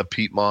than the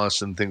peat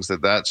moss and things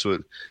like that. So,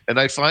 and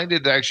I find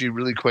it actually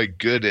really quite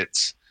good.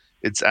 It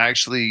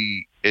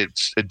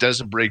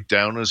doesn't break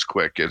down as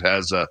quick. It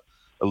has a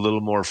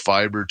little more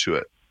fiber to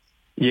it.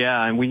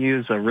 Yeah, and we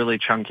use a really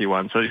chunky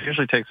one, so it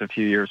usually takes a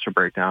few years to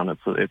break down.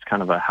 It's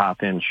kind of a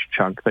half-inch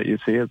chunk that you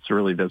see. It's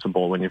really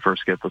visible when you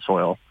first get the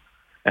soil.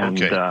 And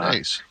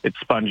nice. It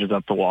sponges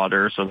up the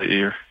water so that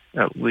you're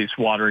at least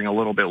watering a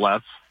little bit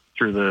less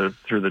through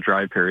the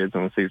dry periods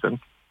in the season.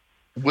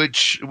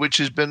 Which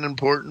has been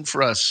important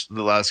for us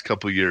the last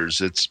couple of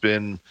years.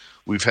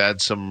 We've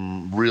had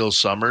some real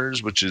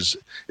summers,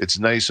 it's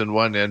nice on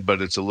one end,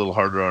 but it's a little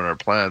harder on our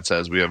plants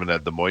as we haven't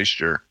had the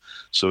moisture.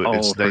 So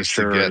it's nice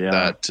to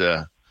get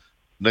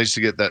nice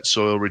to get that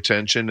soil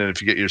retention. And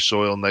if you get your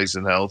soil nice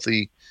and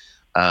healthy,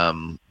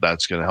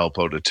 that's going to help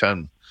out a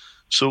ton.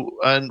 So,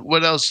 and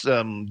what else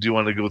do you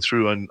want to go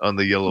through on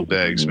the yellow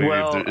bags? Maybe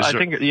I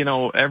think,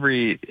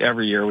 every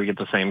year we get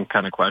the same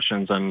kind of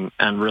questions,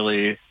 and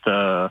really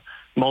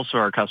most of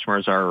our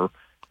customers are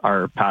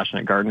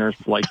passionate gardeners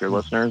like your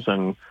listeners,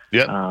 and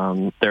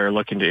they're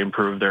looking to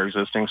improve their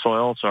existing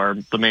soil. So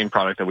the main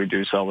product that we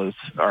do sell is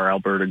our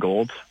Alberta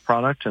Gold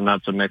product, and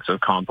that's a mix of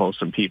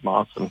compost and peat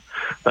moss, and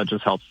that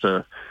just helps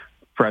to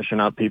freshen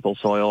up people's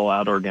soil,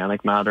 add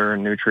organic matter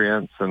and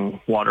nutrients, and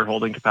water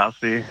holding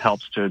capacity,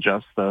 helps to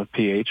adjust the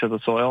pH of the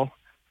soil.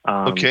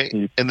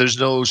 And there's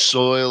no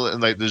soil,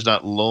 and there's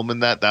not loam in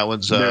that. That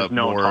one's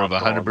more of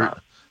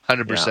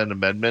 100%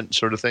 amendment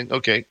sort of thing.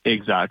 Okay.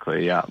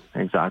 Exactly. Yeah.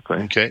 Exactly.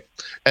 Okay.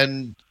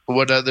 And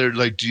what other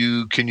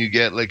can you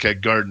get a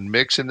garden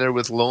mix in there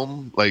with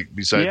loam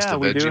besides the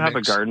veggie mix? Yeah, we do have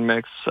a garden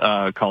mix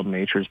called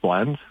Nature's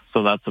Blend.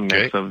 So that's a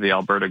mix of the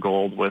Alberta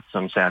Gold with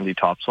some sandy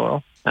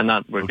topsoil, and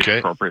that would be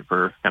appropriate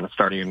for kind of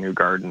starting a new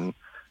garden,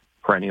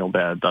 perennial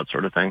bed, that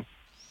sort of thing.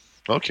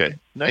 Okay,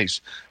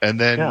 nice. And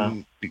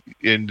then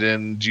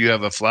do you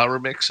have a flower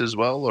mix as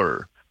well,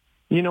 or?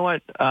 You know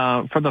what?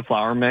 For the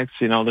flower mix,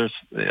 there's,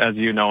 as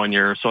you know, in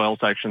your soil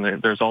section,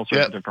 there's all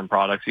sorts of different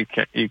products. You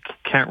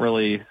can't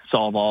really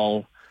solve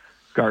all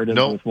gardens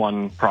with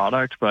one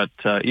product, but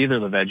either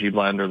the Veggie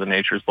Blend or the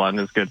Nature's Blend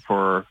is good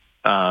for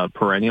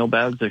perennial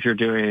beds. If you're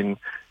doing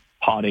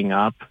potting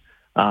up,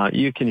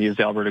 you can use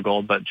the Alberta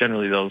Gold, but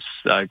generally those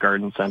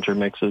garden center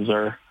mixes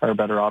are a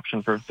better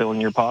option for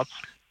filling your pots.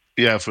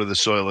 Yeah, for the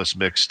soilless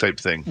mix type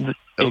thing.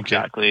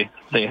 Exactly.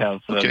 They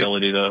have the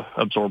ability to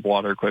absorb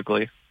water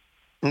quickly.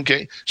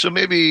 Okay, so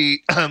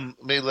maybe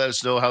let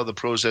us know how the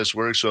process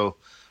works. So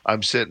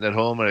I'm sitting at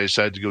home and I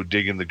decide to go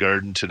dig in the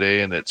garden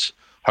today, and it's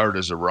hard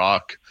as a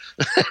rock.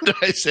 And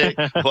I say,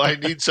 well, I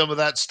need some of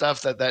that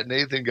stuff that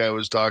Nathan guy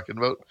was talking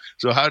about.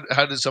 So how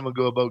does someone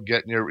go about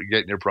getting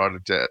your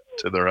product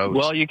to their house?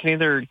 Well, you can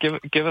either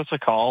give us a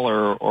call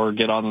or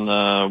get on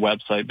the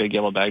website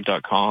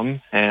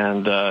bigyellowbag.com,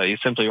 and you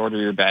simply order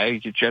your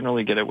bag. You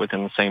generally get it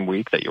within the same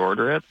week that you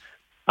order it.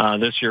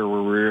 This year,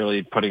 we're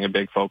really putting a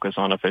big focus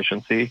on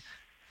efficiency.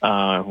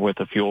 With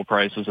the fuel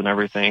prices and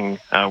everything,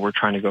 we're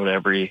trying to go to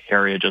every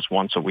area just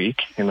once a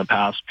week. In the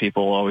past,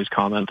 people always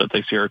comment that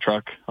they see our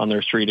truck on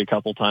their street a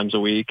couple times a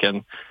week,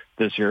 and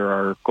this year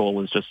our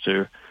goal is just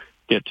to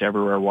get to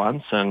everywhere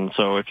once. And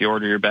so if you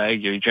order your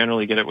bag, you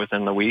generally get it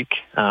within the week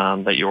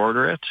that you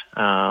order it.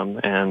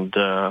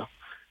 So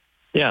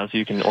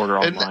you can order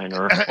online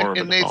or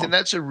and Nathan,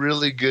 that's a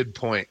really good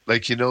point.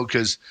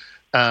 Because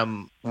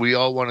we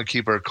all want to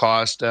keep our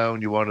costs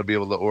down. You want to be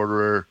able to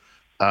order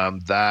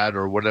that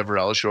or whatever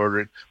else you're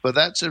ordering. But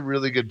that's a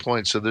really good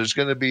point. So there's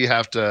going to be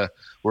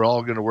we're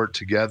all going to work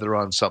together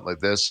on something like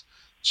this.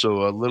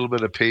 So a little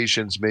bit of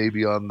patience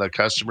maybe on the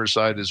customer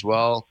side as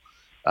well.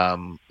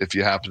 If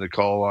you happen to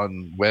call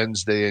on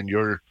Wednesday and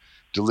your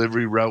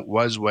delivery route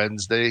was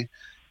Wednesday,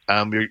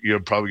 you're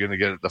probably going to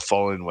get it the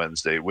following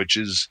Wednesday, which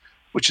is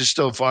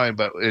still fine,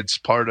 but it's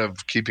part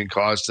of keeping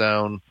costs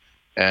down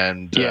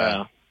and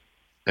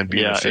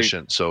being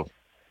efficient.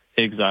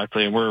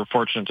 Exactly. And we're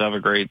fortunate to have a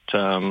great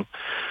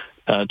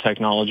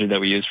technology that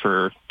we use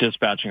for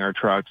dispatching our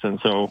trucks. And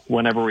so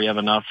whenever we have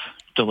enough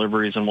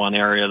deliveries in one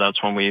area,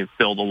 that's when we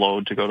build a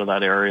load to go to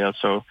that area.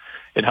 So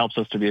it helps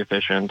us to be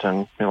efficient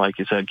and, like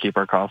you said, keep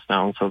our costs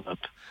down so that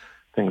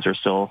things are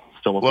still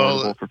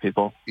affordable for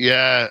people.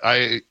 Yeah,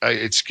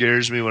 it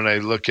scares me when I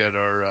look at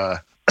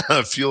our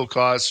fuel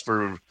costs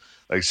for,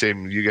 say,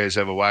 you guys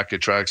have a whack of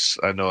trucks.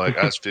 I know,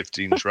 us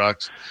 15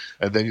 trucks,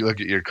 and then you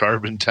look at your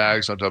carbon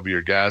tax on top of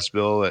your gas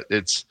bill.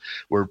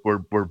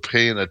 We're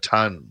paying a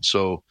ton.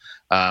 So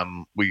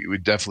we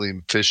definitely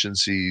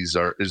efficiencies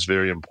is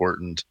very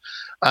important.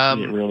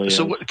 It really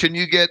is. Can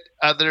you get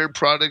other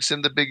products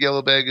in the Big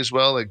Yellow Bag as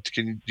well? Do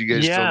you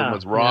guys fill them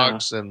with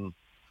rocks and?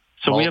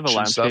 So we have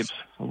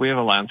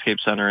a landscape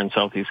center in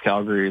Southeast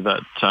Calgary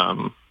that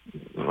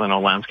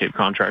landscape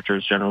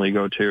contractors generally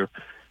go to.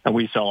 And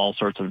we sell all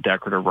sorts of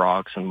decorative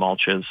rocks and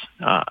mulches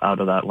out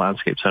of that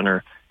landscape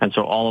center. And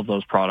so all of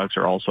those products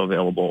are also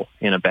available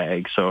in a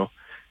bag. So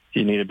if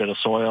you need a bit of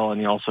soil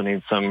and you also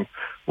need some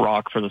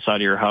rock for the side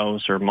of your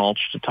house or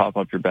mulch to top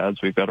up your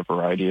beds, we've got a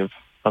variety of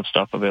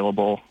stuff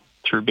available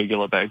through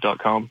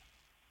bigyellowbag.com.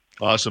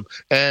 Awesome.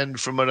 And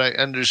from what I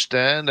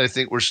understand, I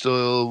think we're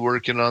still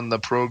working on the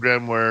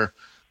program where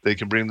they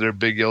can bring their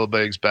Big Yellow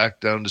Bags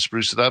back down to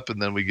spruce it up,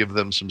 and then we give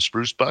them some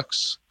spruce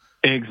bucks.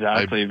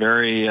 Exactly.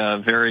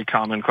 Very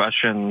common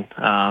question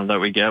that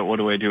we get. What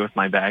do I do with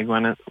my bag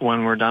when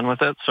we're done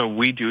with it? So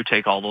we do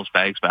take all those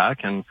bags back,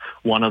 and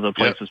one of the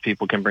places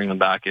people can bring them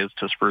back is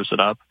to spruce it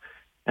up.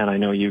 And I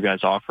know you guys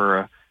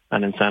offer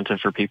an incentive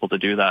for people to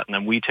do that, and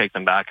then we take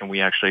them back and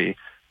we actually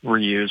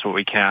reuse what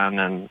we can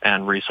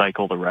and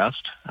recycle the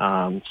rest.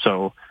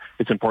 So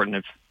it's important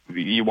if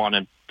you want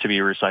it to be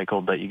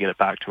recycled that you get it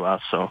back to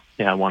us. So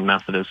yeah, one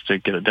method is to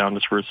get it down to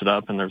spruce it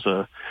up, and there's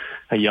a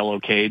yellow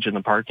cage in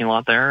the parking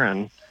lot there,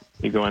 and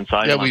you go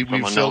inside. Yeah, we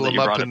fill them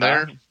up in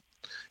there.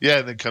 Yeah,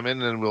 and then come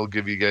in and we'll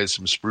give you guys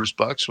some spruce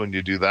bucks when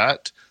you do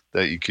that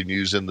you can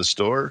use in the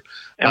store.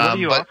 And what are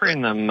you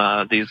offering them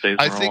these days?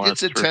 I think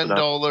it's a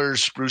 $10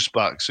 spruce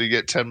buck, so you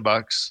get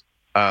 $10.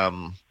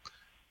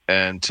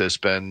 And to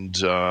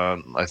spend,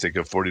 I think,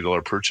 a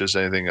 $40 purchase,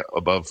 anything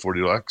above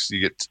 $40,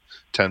 you get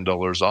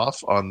 $10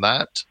 off on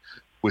that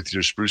with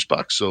your spruce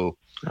buck. So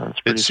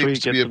it seems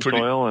to be a pretty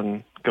soil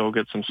and go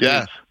get some seeds.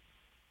 Yeah,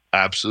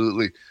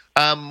 absolutely.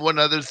 One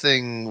other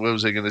thing, what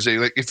was I going to say?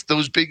 Like, if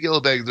those big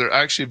yellow bags, they're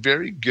actually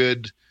very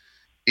good,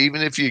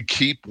 even if you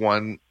keep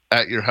one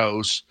at your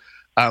house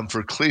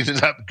for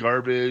cleaning up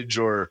garbage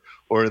or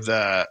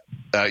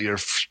your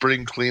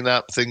spring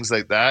cleanup, things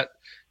like that.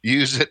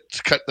 Use it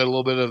to cut a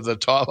little bit of the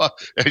top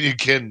off, and you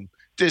can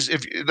just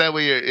that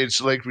way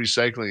it's like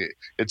recycling it.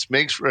 It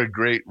makes for a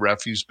great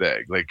refuse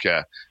bag,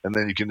 and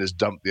then you can just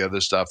dump the other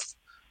stuff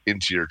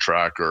into your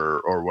truck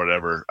or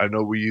whatever. I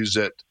know we use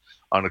it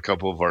on a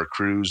couple of our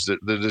crews.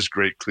 They're just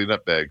great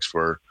cleanup bags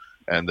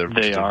and they're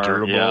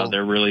durable. Yeah,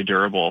 they're really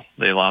durable.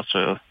 They last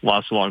a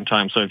long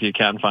time. So if you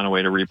can find a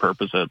way to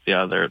repurpose it,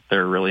 yeah,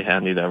 they're really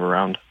handy to have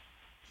around.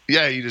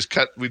 Yeah, we just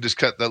cut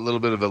that little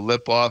bit of a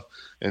lip off,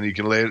 and you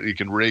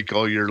can rake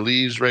all your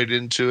leaves right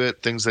into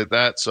it, things like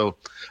that. So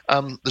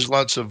there's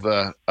lots of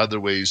other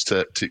ways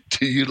to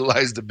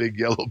utilize the big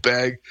yellow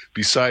bag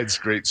besides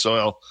great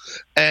soil.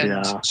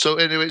 And so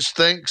anyways,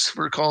 thanks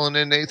for calling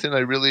in, Nathan. I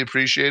really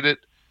appreciate it.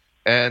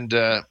 And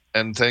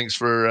thanks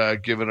for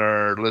giving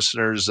our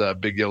listeners a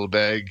big yellow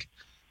bag.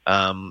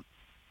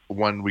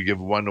 We give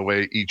one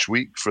away each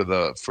week for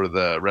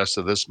the rest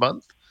of this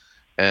month.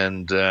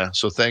 And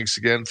so thanks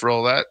again for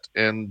all that.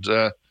 And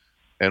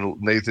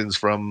Nathan's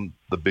from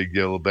the Big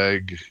Yellow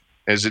Bag.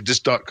 Is it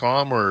just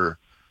 .com or?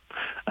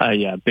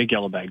 Yeah,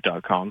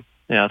 bigyellowbag.com.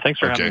 Yeah, thanks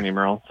for having me,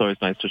 Merle. It's always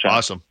nice to chat.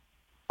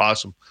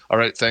 Awesome. All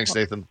right, thanks,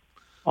 Nathan.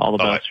 All the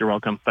best. You're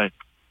welcome. Bye.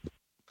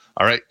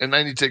 All right, and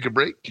I need to take a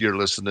break. You're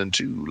listening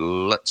to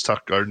Let's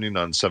Talk Gardening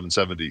on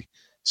 770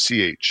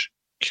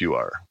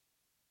 CHQR.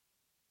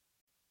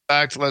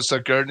 Back to Let's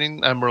Talk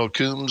Gardening. I'm Merle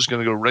Coombs. Going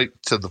to go right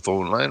to the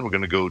phone line. We're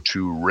going to go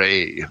to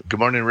Ray. Good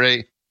morning,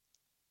 Ray.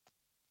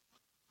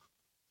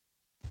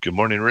 Good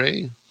morning,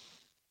 Ray.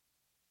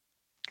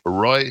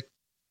 Roy.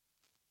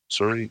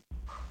 Sorry,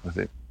 I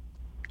think.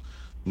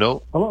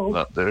 No. Hello.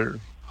 Not there.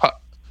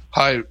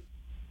 Hi.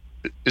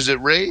 Is it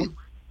Ray?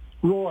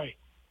 Roy,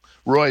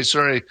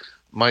 sorry.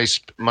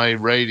 My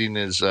writing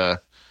is I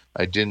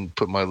didn't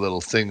put my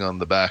little thing on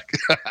the back.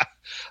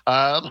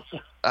 How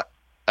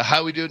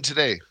are we doing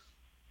today?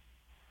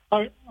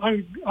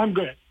 I'm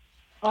good.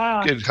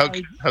 Good. How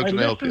can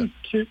I help you?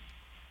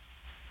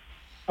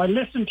 I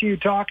listened to you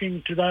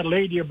talking to that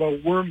lady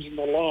about worms in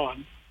the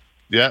lawn.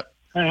 Yeah.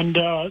 And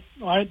that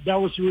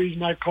was the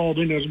reason I called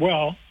in as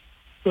well.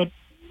 But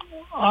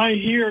I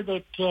hear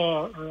that,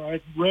 or I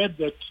read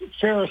that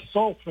ferrous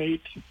sulfate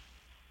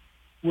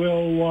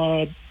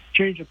will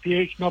change the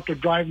pH enough to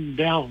drive them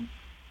down.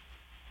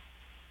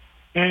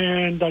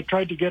 And I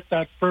tried to get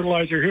that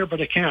fertilizer here, but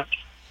I can't.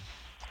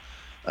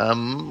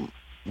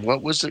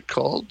 What was it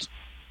called?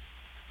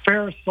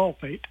 Ferrous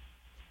sulfate.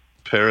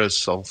 Ferrous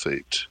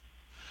sulfate.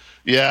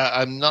 Yeah,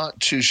 I'm not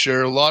too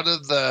sure. A lot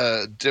of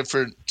the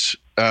different,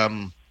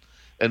 and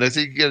I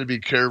think you got to be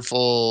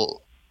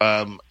careful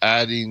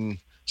adding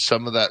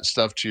some of that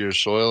stuff to your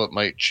soil. It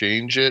might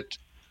change it,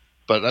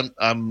 but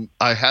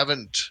I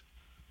haven't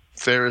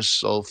ferrous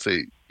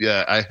sulfate.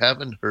 Yeah, I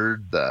haven't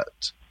heard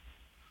that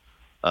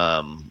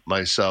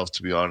myself,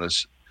 to be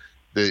honest.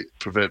 They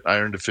prevent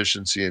iron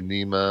deficiency,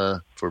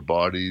 anemia for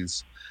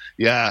bodies.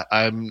 Yeah,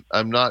 I'm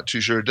not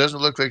too sure. It doesn't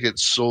look like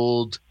it's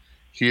sold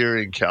here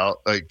in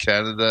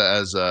Canada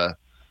as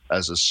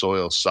a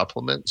soil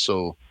supplement,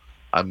 so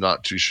I'm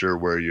not too sure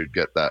where you'd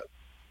get that.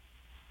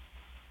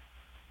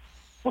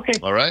 Okay.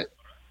 All right.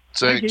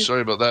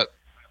 Sorry about that.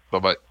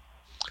 Bye-bye.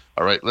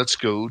 All right, let's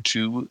go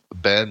to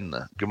Ben.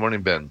 Good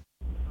morning, Ben.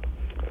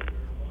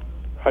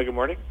 Hi, good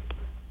morning.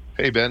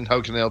 Hey, Ben.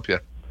 How can I help you?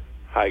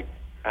 Hi.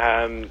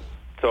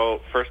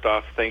 So first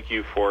off, thank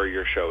you for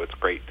your show. It's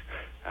great.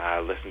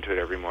 Listen to it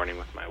every morning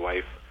with my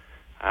wife.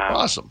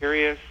 Awesome.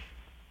 Curious.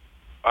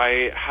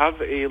 I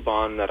have a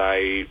lawn that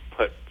I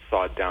put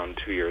sod down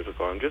 2 years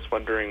ago. I'm just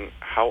wondering,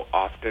 how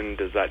often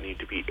does that need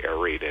to be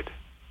aerated?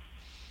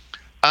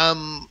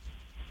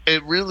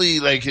 It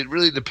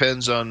really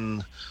depends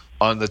on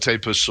the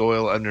type of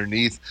soil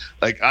underneath.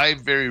 Like, I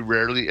very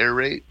rarely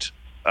aerate.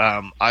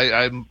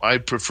 I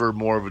prefer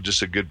more of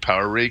just a good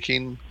power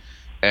raking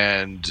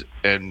and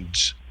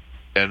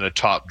a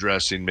top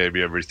dressing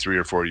maybe every 3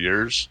 or 4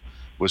 years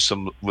with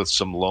some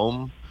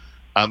loam.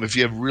 If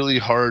you have really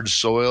hard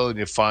soil and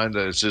you find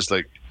that it's just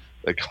like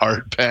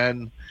hard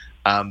pan,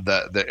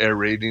 the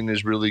aerating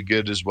is really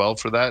good as well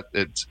for that.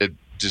 It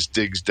just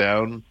digs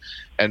down.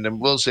 And then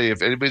we'll say,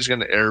 if anybody's going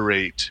to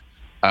aerate,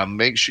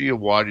 make sure you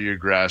water your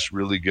grass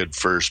really good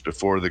first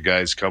before the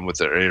guys come with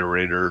their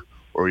aerator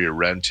or you're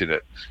renting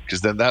it.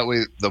 Because then that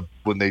way,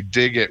 when they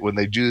dig it, when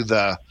they do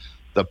the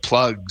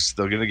plugs,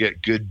 they're going to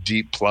get good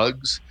deep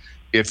plugs.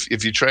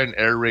 if you try and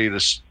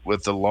aerate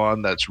with the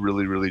lawn that's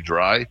really, really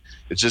dry,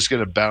 it's just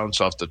going to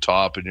bounce off the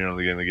top, and you're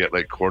only going to get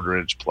like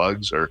 1/4-inch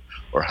plugs or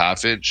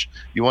half inch.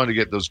 You want to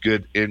get those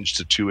good 1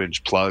 to 2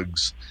 inch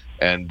plugs.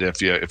 And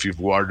if you've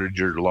watered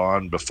your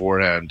lawn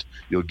beforehand,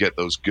 you'll get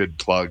those good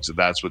plugs, and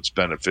that's what's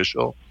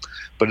beneficial.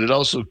 But it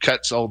also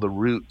cuts all the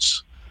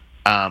roots,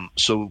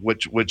 so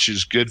which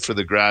is good for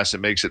the grass.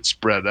 It makes it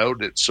spread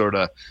out. It's sort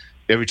of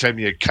every time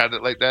you cut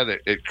it like that,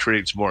 it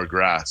creates more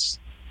grass.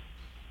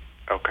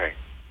 Okay.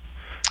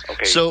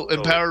 So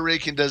power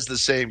raking does the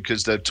same,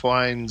 because the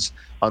twines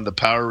on the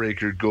power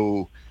raker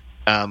go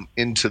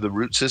into the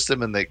root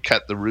system, and they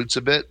cut the roots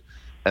a bit,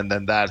 and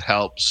then that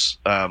helps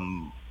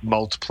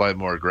multiply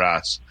more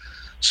grass.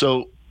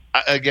 So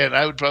again,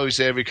 I would probably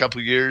say every couple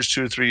of years,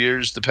 2 or 3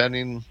 years,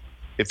 depending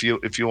if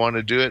you want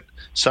to do it.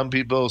 Some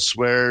people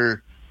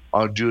swear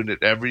on doing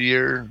it every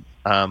year.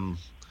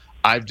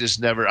 I've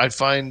just never. I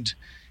find,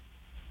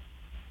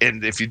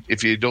 and if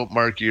you don't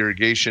mark your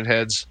irrigation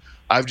heads,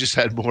 I've just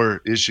had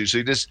more issues.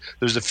 So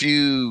there's a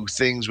few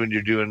things when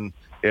you're doing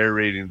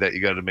aerating that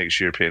you got to make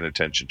sure you're paying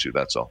attention to.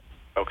 That's all.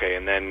 Okay,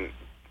 and then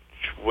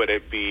would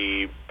it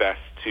be best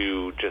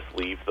to just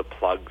leave the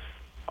plugs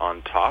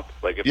on top,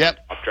 like if I'm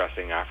top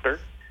dressing after?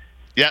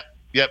 Yep,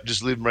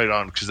 just leave them right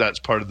on, because that's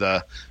part of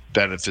the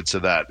benefits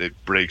of that. It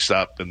breaks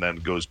up and then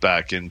goes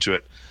back into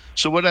it.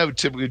 So what I would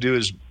typically do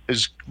is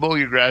mow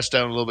your grass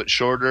down a little bit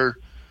shorter,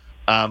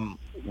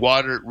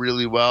 water it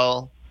really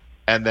well,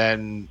 and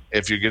then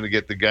if you're going to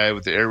get the guy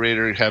with the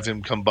aerator, have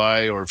him come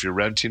by, or if you're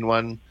renting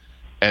one,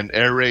 and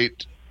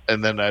aerate,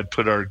 and then I'd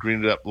put our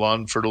Green It Up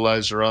lawn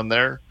fertilizer on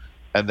there,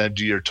 and then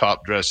do your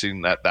top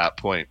dressing at that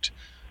point.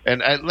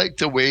 And I'd like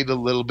to wait a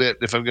little bit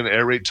if I'm going to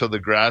aerate till the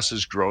grass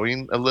is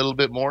growing a little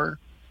bit more,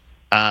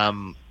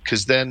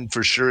 because then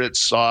for sure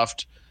it's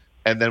soft.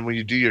 And then when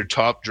you do your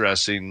top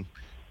dressing,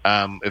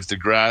 if the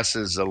grass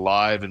is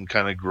alive and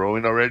kind of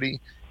growing already,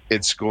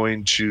 it's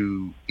going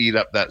to eat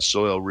up that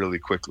soil really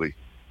quickly.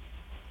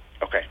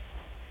 Okay.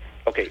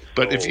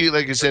 But if you,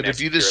 like I said, if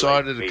you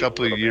decided a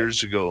couple of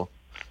years ago,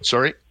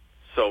 sorry?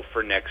 So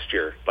for next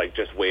year, like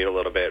just wait a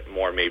little bit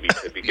more, maybe to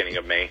the beginning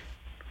of May.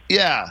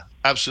 Yeah,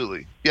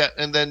 absolutely. Yeah,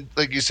 and then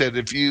like you said,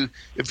 if you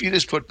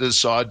just put the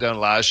sod down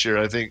last year,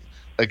 I think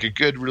like a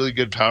really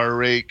good power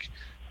rake,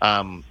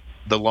 the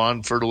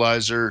lawn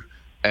fertilizer,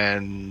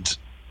 and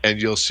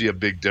you'll see a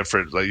big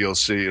difference. Like you'll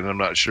see, and I'm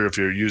not sure if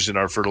you're using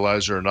our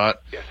fertilizer or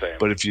not. Yes, I am.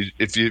 But if you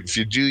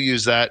do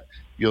use that,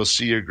 you'll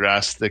see your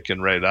grass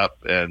thicken right up,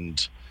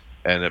 and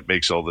it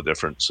makes all the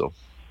difference. So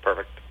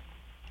perfect.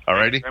 All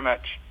righty. Thank you very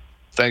much.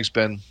 Thanks,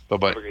 Ben.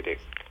 Bye-bye. Have a great day.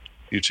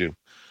 You too.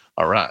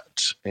 All right.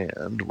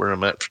 And where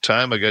I'm at for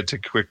time, I got to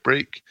take a quick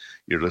break.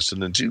 You're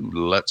listening to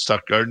Let's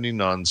Talk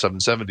Gardening on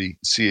 770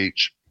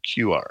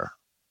 CHQR.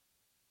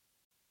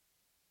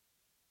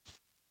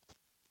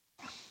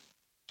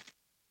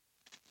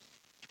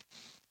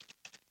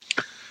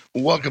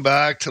 Welcome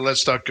back to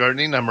Let's Talk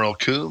Gardening. I'm Earl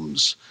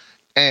Coombs.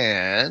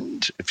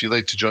 And if you'd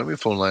like to join me,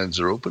 phone lines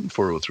are open,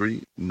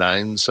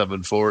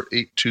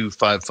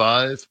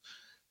 403-974-8255.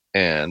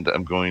 And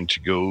I'm going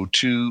to go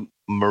to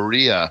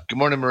Maria. Good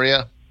morning,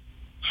 Maria.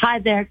 Hi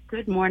there.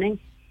 Good morning.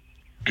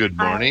 Good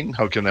morning.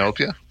 How can I help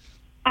you?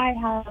 I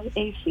have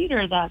a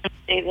cedar that's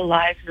stayed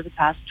alive for the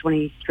past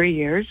 23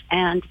 years,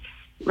 and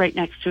right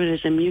next to it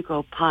is a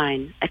mugo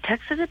pine. I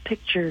texted a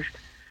picture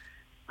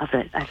of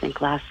it, I think,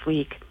 last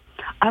week.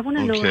 I want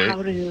to know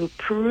how to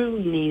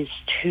prune these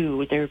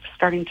two. They're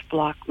starting to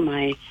block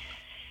my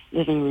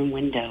living room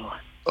window.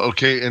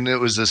 Okay, and it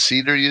was a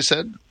cedar, you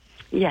said?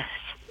 Yes.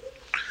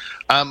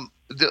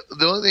 The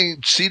only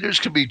thing, cedars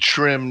can be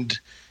trimmed.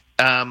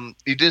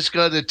 You just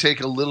got to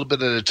take a little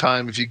bit at a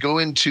time. If you go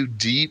in too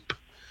deep,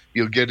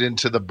 you'll get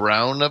into the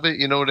brown of it.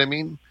 You know what I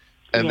mean?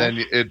 And then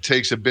it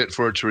takes a bit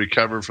for it to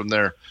recover from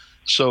there.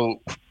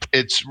 So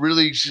it's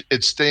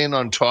staying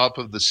on top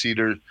of the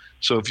cedar.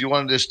 So if you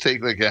want to just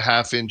take like a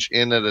 ½ inch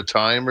in at a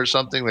time or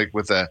something, like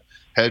with a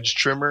hedge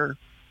trimmer,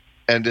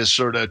 and just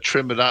sort of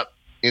trim it up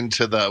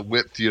into the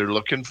width you're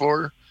looking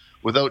for,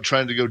 without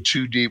trying to go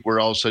too deep where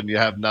all of a sudden you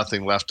have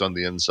nothing left on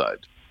the inside.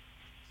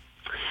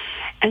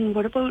 And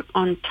what about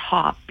on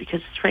top?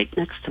 Because it's right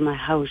next to my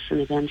house, and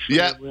eventually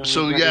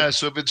so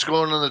if it's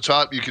going on the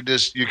top, you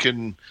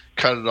can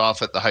cut it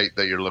off at the height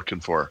that you're looking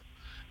for.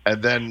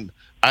 And then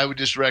I would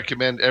just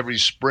recommend every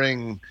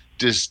spring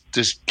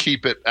just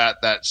keep it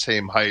at that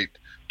same height.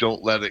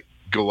 Don't let it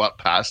go up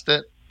past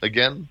it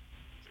again.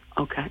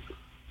 Okay.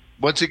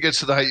 Once it gets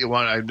to the height you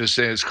want, I'm just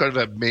saying it's kind of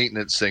a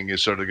maintenance thing. You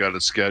sort of got to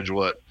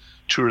schedule it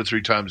 2 or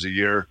 3 times a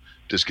year.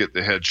 Just get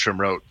the hedge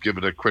trimmer out, give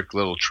it a quick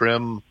little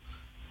trim,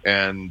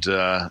 and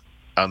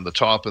on the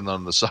top and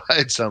on the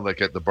side, sound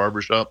like at the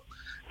barbershop,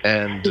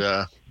 and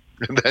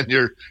then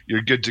you're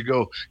good to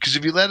go. Because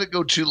if you let it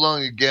go too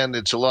long, again,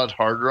 it's a lot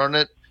harder on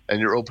it, and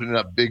you're opening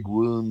up big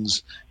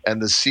wounds,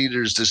 and the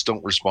cedars just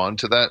don't respond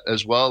to that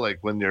as well. Like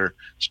when you're,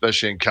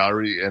 especially in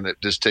Calgary, and it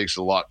just takes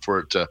a lot for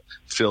it to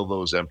fill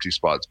those empty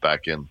spots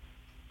back in.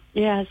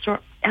 Yeah. So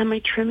am I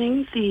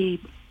trimming the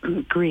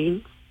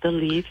green, the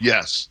leaves?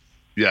 Yes.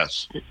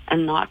 Yes.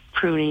 And not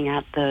pruning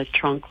at the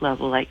trunk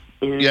level, like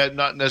in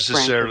not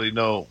necessarily.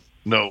 branches.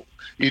 No.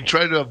 You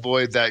try to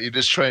avoid that.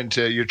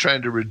 You're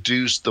trying to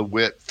reduce the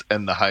width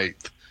and the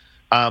height.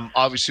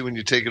 Obviously, when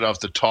you take it off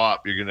the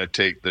top, you're going to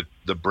take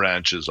the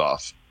branches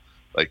off,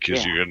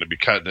 because you're going to be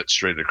cutting it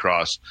straight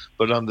across.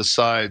 But on the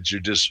sides,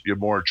 you're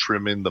more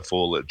trimming the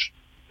foliage.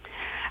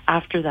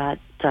 After that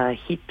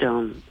heat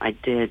dome, I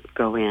did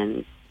go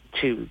in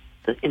to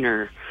the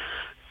inner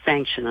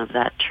sanction of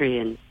that tree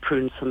and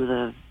prune some of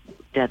the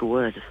dead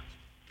wood.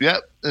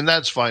 Yep, and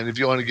that's fine. If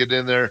you want to get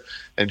in there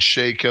and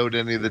shake out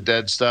any of the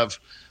dead stuff,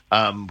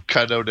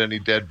 cut out any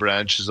dead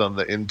branches on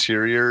the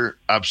interior,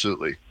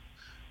 absolutely.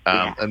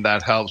 And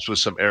that helps with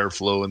some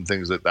airflow and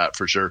things like that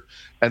for sure.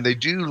 And they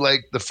do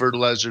like the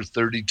fertilizer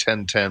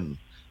 30-10-10.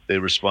 They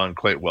respond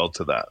quite well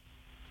to that.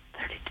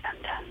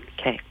 30-10-10.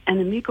 Okay. And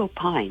the Amigo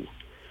pine.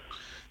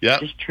 Yeah.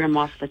 Just trim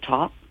off the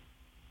top?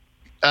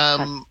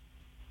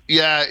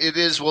 Yeah, it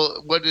is.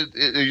 Well, are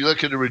you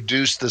looking to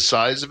reduce the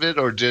size of it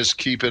or just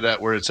keep it at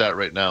where it's at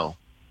right now?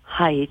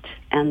 Height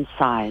and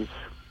size.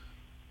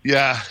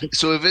 Yeah.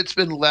 So if it's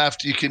been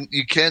left, you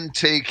can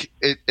take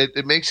it.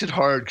 It makes it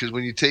hard because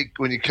when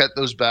you cut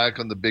those back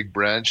on the big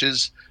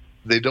branches,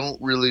 they don't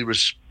really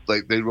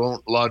they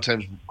won't a lot of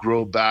times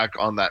grow back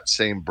on that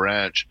same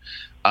branch.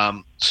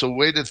 So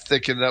way to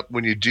thicken it up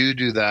when you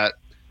do that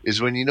is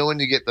when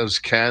you get those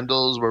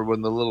candles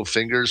when the little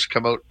fingers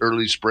come out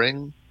early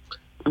spring.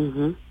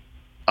 Mm-hmm.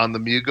 On the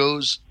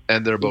Mugos,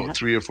 and they're about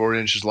 3 or 4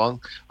 inches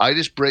long. I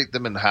just break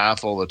them in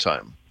half all the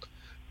time,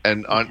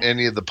 and on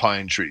any of the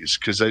pine trees,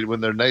 because when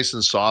they're nice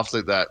and soft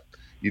like that,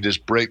 you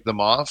just break them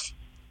off,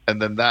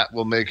 and then that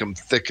will make them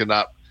thicken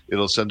up.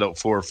 It'll send out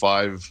 4 or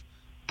 5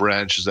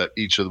 branches at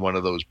each of one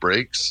of those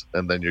breaks,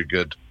 and then you're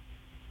good.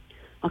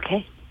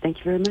 Okay, thank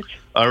you very much.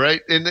 All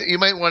right, and you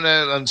might want to,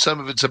 on some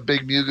of it's a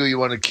big Mugo you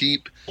want to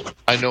keep.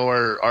 I know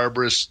our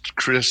arborist,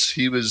 Chris,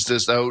 he was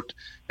just out,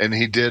 and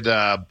he did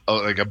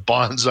like a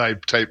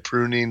bonsai type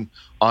pruning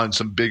on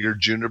some bigger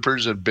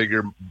junipers and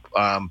bigger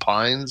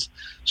pines.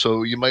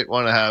 So you might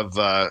want to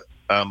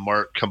have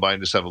Mark come by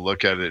and just have a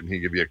look at it, and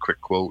he'll give you a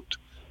quick quote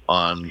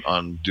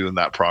on doing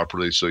that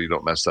properly so you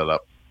don't mess that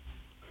up.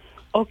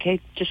 Okay,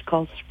 just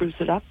call Spruce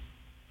It Up.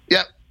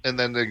 Yep, and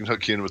then they can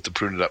hook you in with the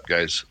Prune It Up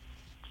guys.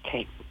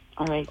 Okay,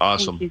 all right.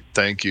 Awesome.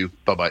 Thank you.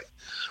 Bye-bye.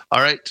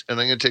 All right, and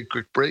I'm going to take a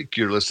quick break.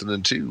 You're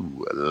listening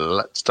to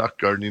Let's Talk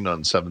Gardening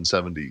on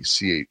 770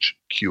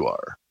 CHQR.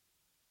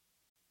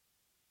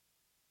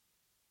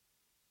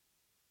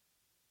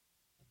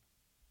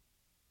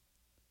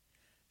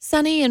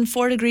 Sunny and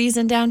 4 degrees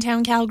in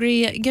downtown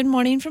Calgary. Good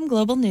morning from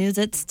Global News.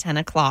 It's 10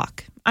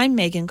 o'clock. I'm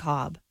Megan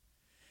Cobb.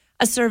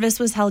 A service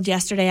was held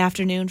yesterday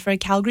afternoon for a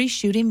Calgary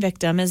shooting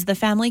victim as the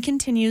family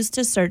continues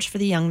to search for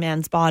the young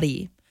man's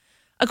body.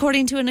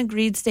 According to an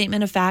agreed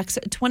statement of facts,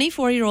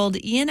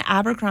 24-year-old Ian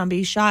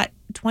Abercrombie shot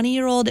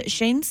 20-year-old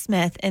Shane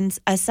Smith in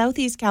a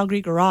southeast Calgary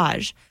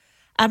garage.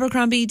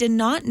 Abercrombie did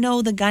not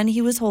know the gun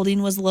he was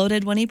holding was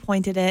loaded when he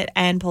pointed it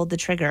and pulled the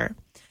trigger.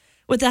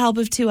 With the help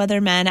of 2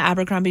 other men,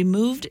 Abercrombie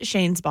moved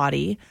Shane's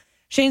body.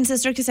 Shane's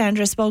sister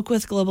Cassandra spoke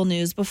with Global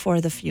News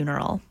before the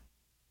funeral.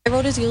 I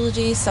wrote his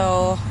eulogy,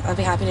 so I'll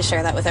be happy to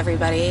share that with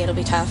everybody. It'll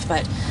be tough,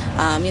 but,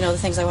 the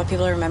things I want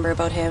people to remember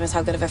about him is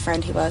how good of a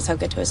friend he was, how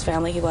good to his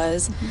family he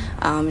was,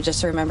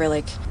 just to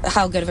remember,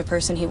 how good of a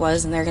person he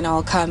was, and they're going to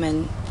all come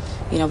and,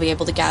 be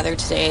able to gather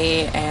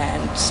today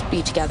and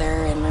be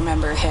together and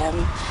remember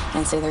him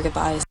and say their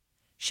goodbyes.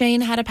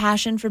 Shane had a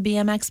passion for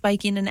BMX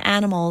biking and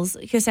animals.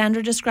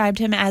 Cassandra described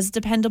him as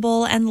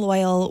dependable and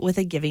loyal with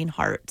a giving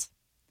heart.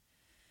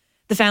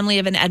 The family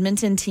of an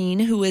Edmonton teen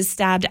who was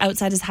stabbed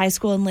outside his high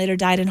school and later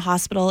died in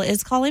hospital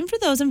is calling for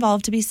those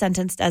involved to be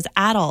sentenced as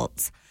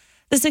adults.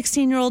 The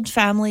 16-year-old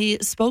family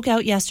spoke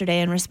out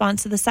yesterday in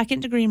response to the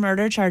second-degree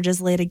murder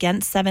charges laid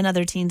against 7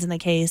 other teens in the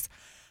case.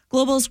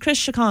 Global's Chris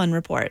Chacon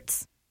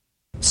reports.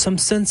 Some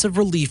sense of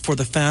relief for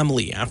the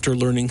family after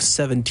learning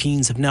 7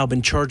 teens have now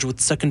been charged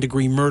with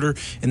second-degree murder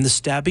in the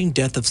stabbing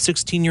death of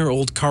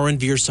 16-year-old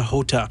Karanvir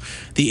Sahota.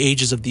 The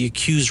ages of the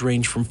accused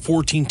range from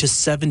 14 to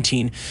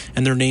 17,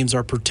 and their names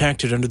are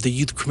protected under the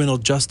Youth Criminal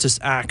Justice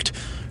Act.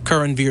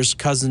 Karanvir's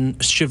cousin,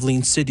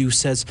 Shivleen Sidhu,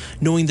 says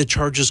knowing the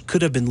charges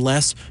could have been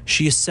less,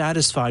 she is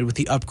satisfied with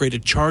the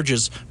upgraded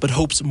charges, but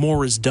hopes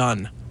more is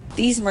done.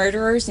 These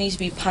murderers need to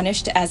be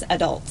punished as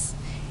adults.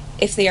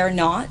 If they are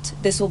not,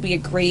 this will be a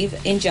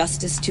grave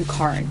injustice to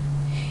Karan.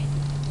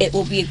 It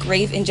will be a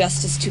grave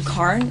injustice to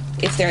Karan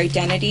if their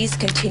identities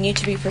continue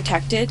to be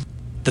protected.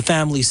 The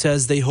family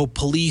says they hope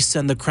police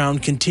and the Crown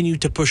continue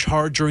to push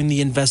hard during the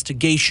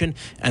investigation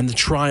and the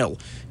trial.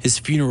 His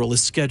funeral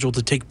is scheduled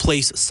to take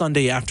place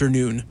Sunday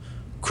afternoon.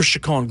 Chris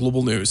Chacon,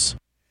 Global News.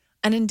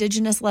 An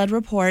Indigenous-led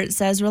report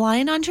says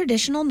relying on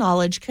traditional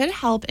knowledge could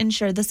help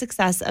ensure the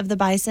success of the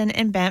bison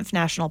in Banff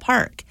National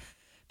Park.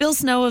 Bill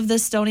Snow of the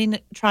Stoney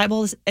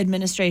Tribal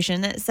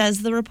Administration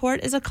says the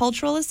report is a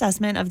cultural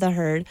assessment of the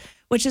herd,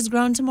 which has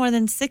grown to more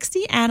than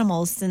 60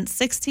 animals since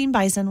 16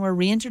 bison were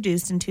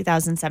reintroduced in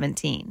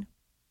 2017.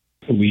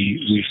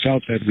 We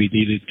felt that we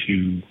needed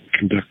to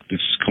conduct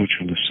this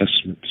cultural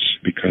assessment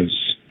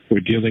because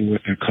we're dealing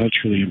with a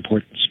culturally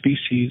important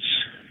species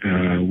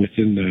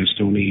within the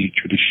Stoney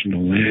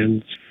traditional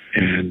lands,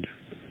 and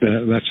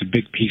that's a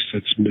big piece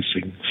that's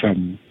missing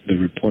from the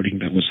reporting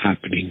that was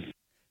happening.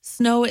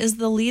 Snow is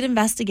the lead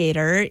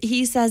investigator.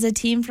 He says a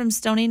team from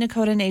Stoney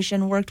Nakoda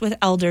Nation worked with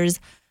elders,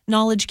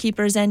 knowledge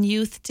keepers, and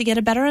youth to get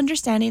a better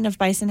understanding of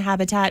bison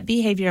habitat,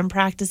 behavior, and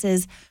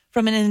practices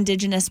from an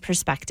Indigenous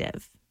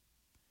perspective.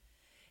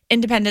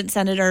 Independent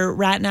Senator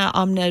Ratna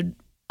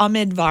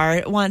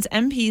Amidvar wants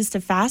MPs to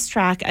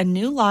fast-track a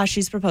new law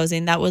she's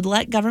proposing that would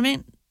let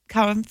government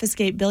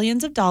confiscate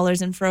billions of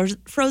dollars in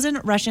frozen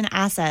Russian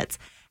assets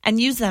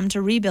and use them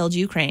to rebuild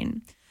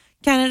Ukraine.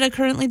 Canada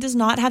currently does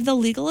not have the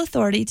legal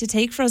authority to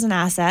take frozen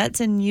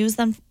assets and use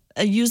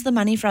the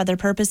money for other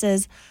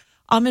purposes.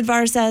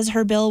 Amidvar says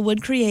her bill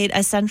would create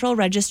a central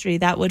registry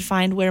that would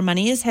find where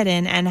money is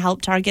hidden and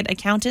help target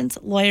accountants,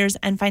 lawyers,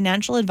 and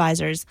financial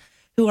advisors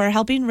who are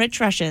helping rich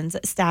Russians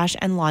stash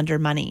and launder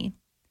money.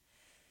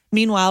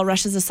 Meanwhile,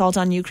 Russia's assault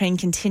on Ukraine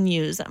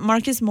continues.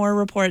 Marcus Moore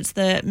reports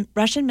the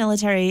Russian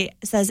military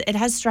says it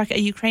has struck a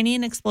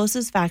Ukrainian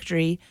explosives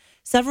factory,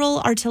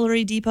 several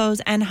artillery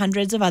depots, and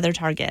hundreds of other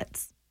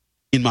targets.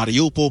 In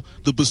Mariupol,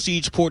 the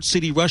besieged port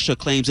city Russia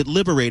claims it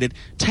liberated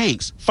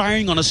tanks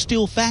firing on a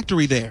steel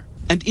factory there.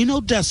 And in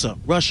Odessa,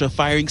 Russia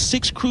firing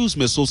 6 cruise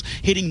missiles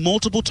hitting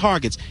multiple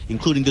targets,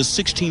 including the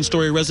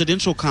 16-story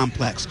residential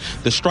complex.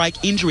 The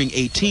strike injuring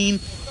 18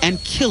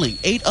 and killing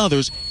 8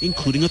 others,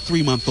 including a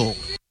 3-month-old.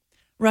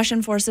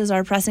 Russian forces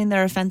are pressing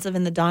their offensive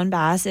in the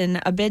Donbass in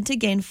a bid to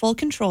gain full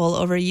control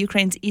over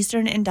Ukraine's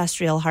eastern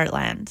industrial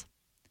heartland.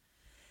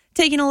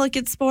 Taking a look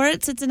at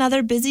sports, it's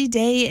another busy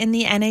day in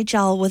the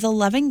NHL with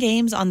 11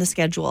 games on the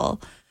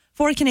schedule.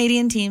 4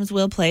 Canadian teams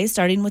will play,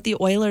 starting with the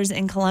Oilers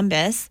in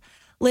Columbus.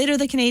 Later,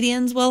 the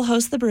Canadiens will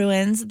host the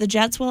Bruins, the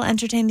Jets will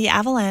entertain the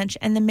Avalanche,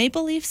 and the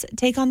Maple Leafs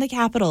take on the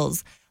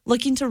Capitals,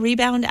 looking to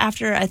rebound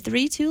after a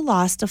 3-2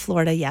 loss to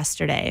Florida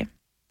yesterday.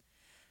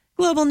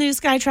 Global News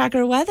Sky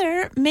Tracker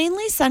weather,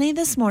 mainly sunny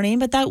this morning,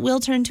 but that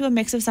will turn to a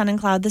mix of sun and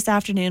cloud this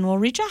afternoon. Will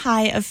reach a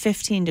high of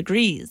 15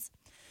 degrees.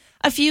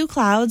 A few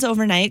clouds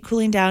overnight,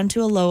 cooling down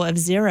to a low of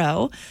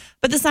 0,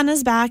 but the sun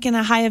is back and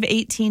a high of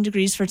 18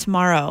 degrees for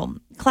tomorrow.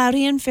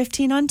 Cloudy and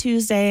 15 on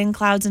Tuesday and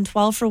clouds and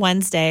 12 for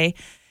Wednesday.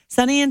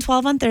 Sunny and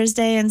 12 on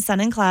Thursday and sun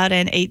and cloud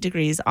and 8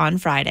 degrees on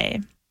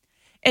Friday.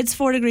 It's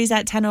 4 degrees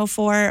at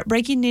 10:04.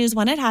 Breaking news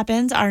when it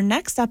happens. Our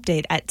next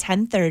update at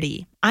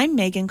 10:30. I'm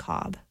Megan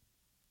Cobb.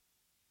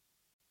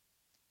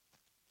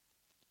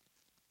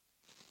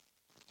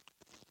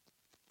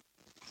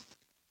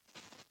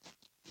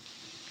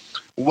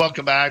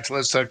 Welcome back to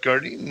Let's Talk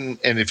Gardening.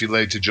 And if you'd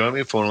like to join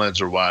me, phone lines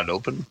are wide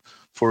open.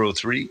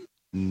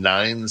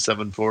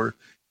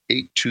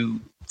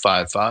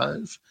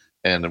 403-974-8255.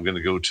 And I'm going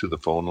to go to the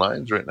phone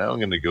lines right now. I'm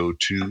going to go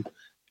to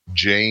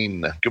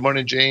Jane. Good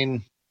morning,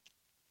 Jane.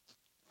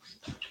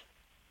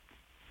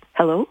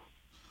 Hello.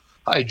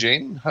 Hi,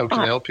 Jane. How can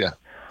I help you?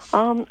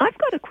 I've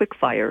got a quick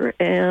fire,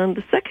 and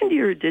the second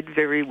year did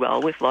very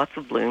well with lots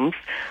of blooms.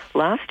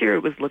 Last year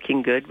it was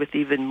looking good with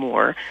even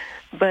more,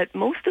 but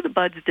most of the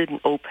buds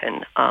didn't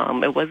open.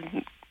 It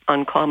wasn't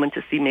uncommon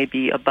to see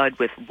maybe a bud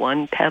with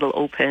one petal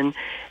open,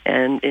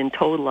 and in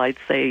total I'd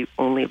say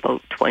only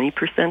about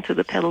 20% of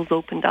the petals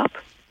opened up.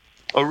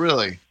 Oh,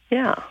 really?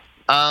 Yeah.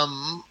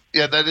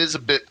 Yeah, that is a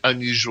bit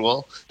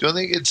unusual. The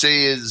only thing I'd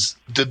say is,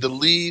 did the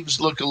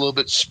leaves look a little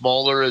bit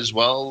smaller as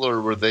well,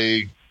 or were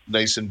they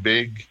nice and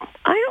big?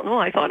 I don't know.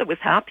 I thought it was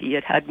happy.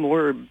 It had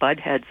more bud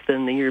heads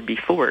than the year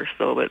before,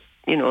 so it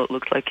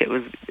looked like it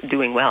was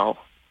doing well.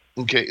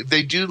 Okay,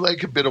 they do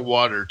like a bit of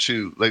water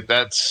too. Like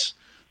that's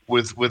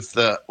with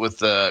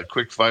the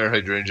quick fire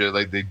hydrangea.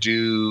 Like they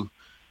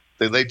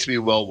like to be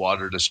well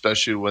watered,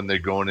 especially when they're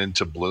going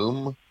into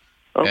bloom.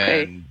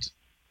 Okay. And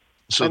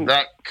so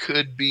that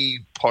could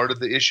be part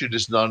of the issue,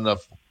 just not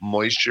enough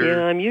moisture.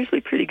 Yeah, I'm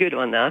usually pretty good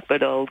on that,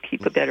 but I'll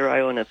keep a better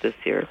eye on it this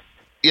year.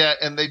 Yeah,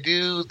 and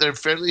they're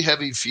fairly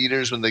heavy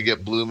feeders when they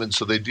get blooming,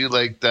 so they do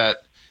like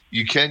that.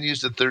 You can use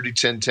the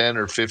 30-10-10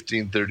 or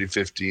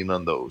 15-30-15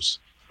 on those.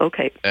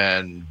 Okay.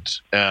 And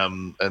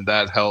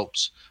that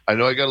helps. I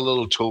know I got a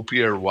little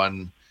topia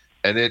one,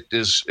 and it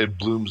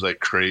blooms like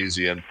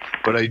crazy.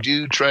 But I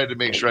do try to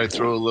make sure I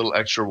throw a little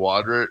extra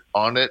water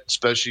on it,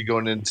 especially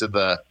going into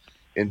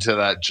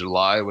that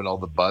July when all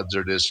the buds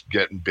are just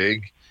getting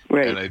big.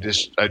 Right. And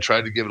I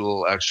try to give it a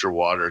little extra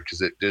water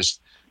because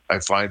I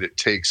find it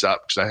takes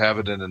up because I have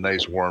it in a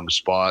nice warm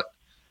spot,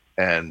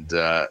 and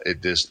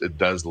it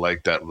does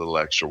like that little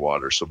extra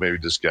water. So maybe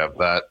just get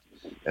that,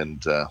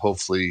 and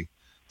hopefully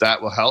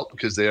that will help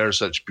because they are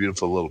such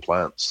beautiful little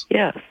plants.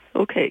 Yes.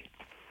 Okay.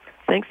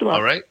 Thanks a lot.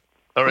 All right.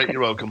 Okay.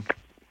 You're welcome.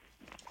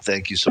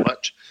 Thank you so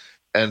much.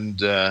 And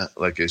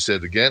like I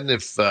said again,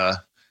 if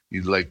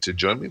you'd like to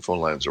join me, phone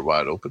lines are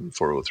wide open.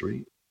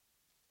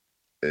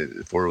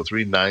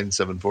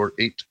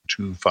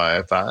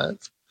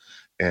 403-974-8255.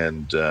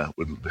 And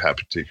would be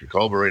happy to take your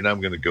call. But right now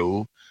I'm going to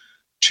go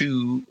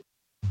to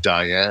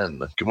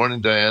Diane. Good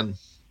morning, Diane.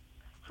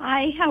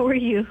 Hi, how are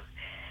you?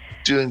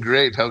 Doing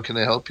great. How can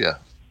I help you?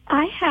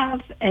 I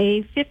have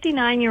a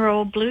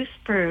 59-year-old blue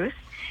spruce,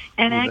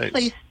 and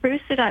actually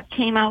Spruce It Up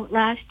came out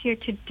last year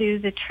to do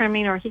the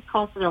trimming, or he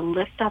calls it a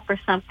lift up or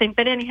something.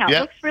 But anyhow, It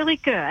looks really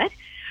good.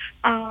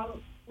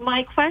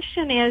 My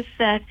question is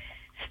that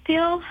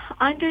still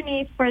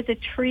underneath where the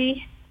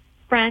tree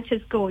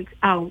branches go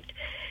out,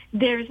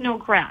 there's no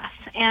grass.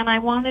 And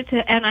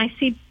I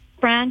see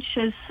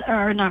branches,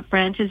 or not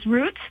branches,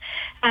 roots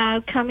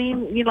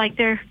coming, like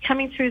they're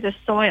coming through the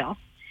soil.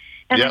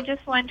 And I'm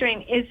just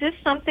wondering, is this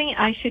something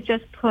I should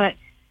just put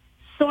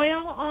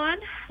soil on,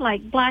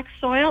 like black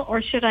soil,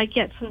 or should I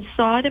get some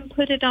sod and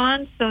put it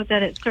on so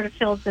that it sort of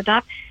fills it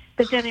up?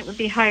 But then it would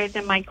be higher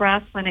than my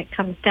grass when it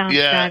comes down to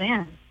that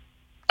end.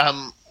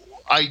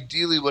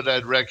 Ideally, what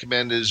I'd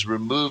recommend is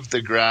remove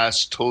the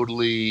grass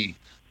totally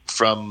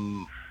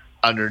from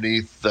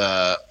underneath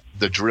the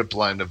drip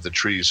line of the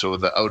tree, so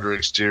the outer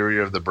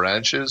exterior of the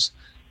branches,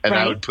 and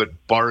I would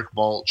put bark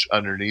mulch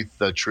underneath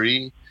the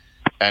tree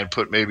and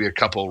put maybe a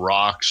couple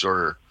rocks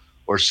or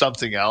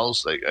something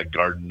else, like a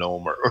garden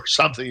gnome or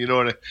something, you know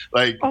what I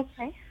like.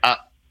 Okay.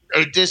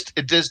 It just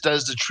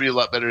does the tree a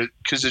lot better,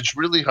 because it's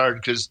really hard,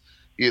 because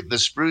the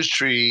spruce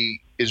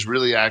tree is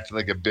really acting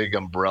like a big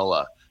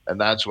umbrella, and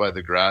that's why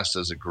the grass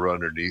doesn't grow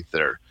underneath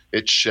there.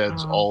 It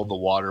sheds all the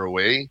water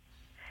away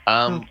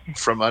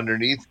from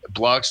underneath,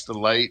 blocks the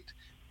light,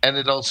 and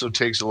it also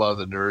takes a lot of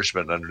the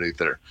nourishment underneath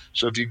there.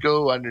 So if you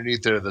go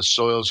underneath there, the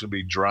soil's going to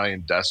be dry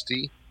and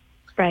dusty.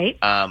 Right.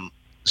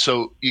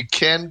 So you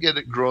can get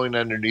it growing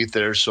underneath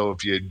there. So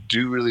if you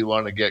do really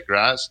want to get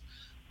grass,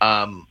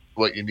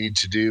 what you need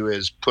to do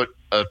is put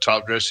a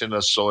top dress in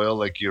a soil,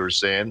 like you were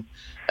saying,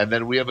 and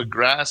then we have a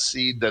grass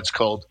seed that's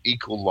called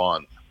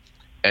Ecolon,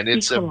 and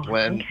it's a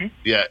blend. Okay.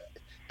 Yeah,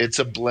 it's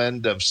a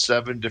blend of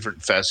 7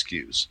 different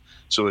fescues.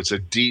 So it's a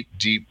deep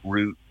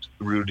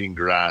rooting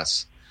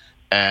grass,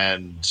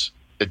 and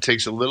it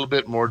takes a little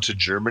bit more to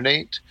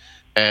germinate.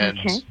 And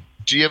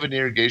do you have an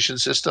irrigation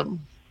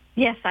system?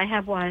 Yes, I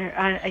have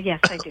water. Yes,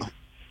 I do.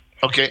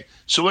 Okay.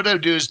 So what I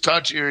would do is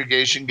talk to your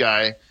irrigation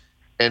guy,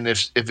 and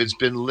if it's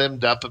been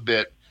limbed up a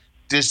bit,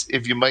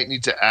 if you might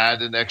need to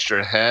add an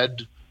extra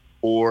head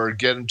or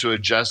get him to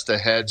adjust the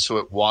head so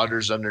it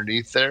waters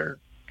underneath there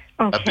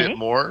a bit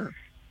more.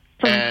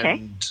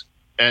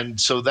 And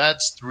so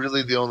that's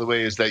really the only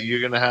way, is that you're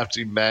going to have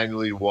to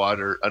manually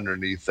water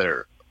underneath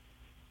there.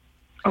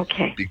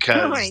 Okay.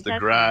 Because the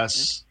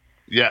grass,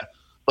 like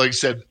I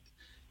said,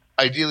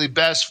 ideally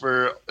best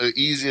for the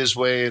easiest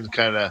way and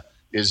kind of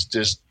is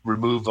just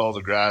remove all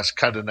the grass,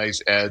 cut a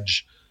nice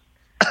edge,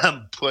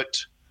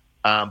 put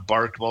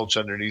bark mulch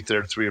underneath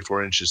there 3 or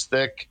 4 inches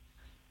thick.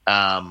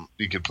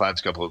 You can plant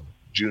a couple of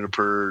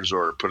junipers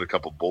or put a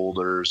couple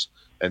boulders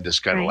and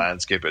just kind of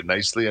landscape it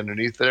nicely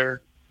underneath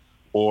there.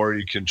 Or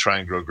you can try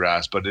and grow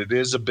grass, but it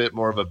is a bit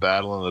more of a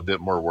battle and a bit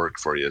more work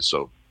for you.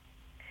 So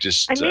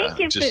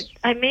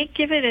I may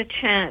give it a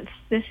chance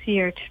this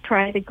year to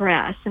try the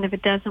grass, and if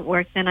it doesn't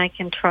work, then I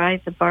can try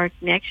the bark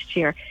next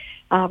year.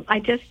 I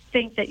just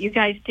think that you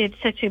guys did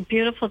such a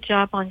beautiful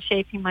job on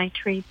shaping my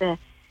tree.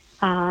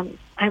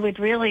 I would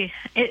really,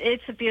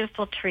 it's a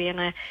beautiful tree,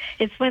 and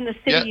it's when the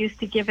city used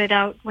to give it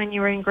out when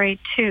you were in grade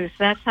 2, so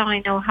that's how I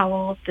know how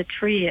old the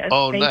tree is.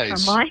 Oh,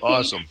 nice.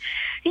 Awesome.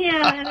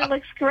 Yeah, and it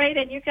looks great,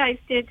 and you guys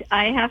did,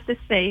 I have to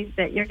say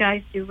that you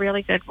guys do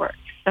really good work.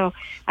 So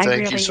I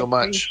really Thank you so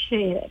much.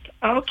 appreciate it.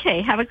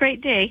 Okay, have a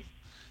great day.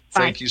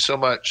 Thank you so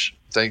much.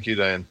 Thank you,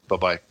 Diane.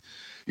 Bye-bye.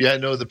 Yeah,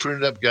 no, the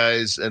Prune It Up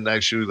guys, and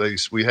actually, like,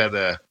 we had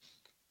a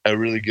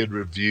really good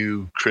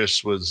review.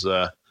 Chris was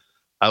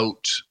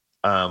out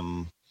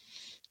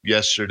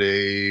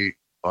yesterday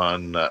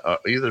on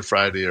either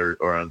Friday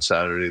or on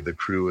Saturday. The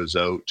crew was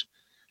out,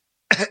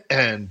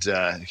 and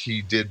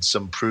he did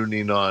some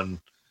pruning on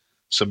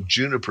some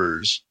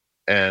junipers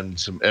and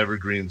some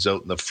evergreens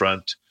out in the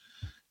front.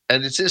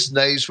 And it's just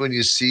nice when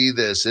you see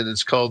this, and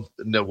it's called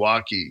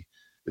Nawaki.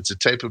 It's a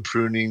type of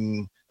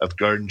pruning of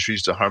garden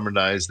trees to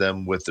harmonize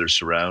them with their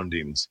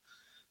surroundings.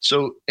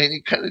 So, and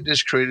he kind of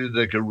just created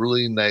like a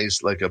really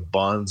nice, like a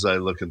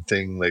bonsai looking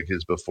thing, like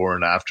his before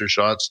and after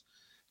shots.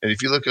 And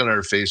if you look on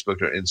our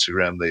Facebook or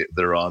Instagram,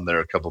 they're on there,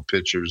 a couple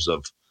pictures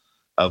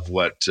of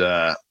what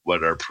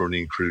our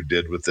pruning crew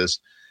did with this.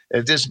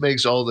 And it just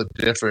makes all the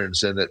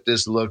difference, and it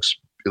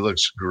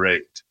looks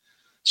great.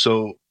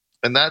 So,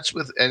 and that's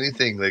with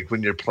anything, like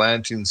when you're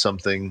planting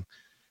something,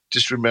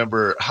 just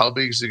remember, how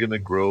big is it going to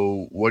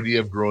grow? What do you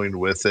have growing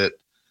with it?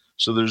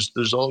 So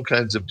there's all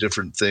kinds of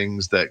different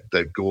things that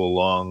go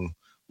along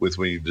with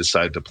when you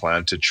decide to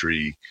plant a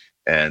tree,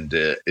 and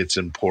it's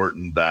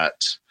important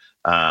that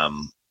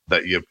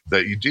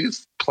you do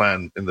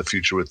plan in the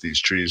future with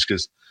these trees,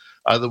 because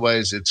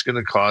otherwise it's going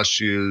to cost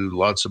you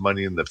lots of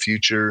money in the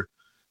future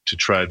to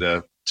try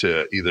to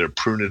either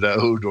prune it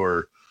out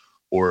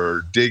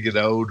or dig it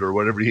out or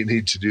whatever you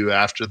need to do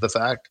after the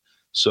fact.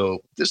 So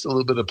just a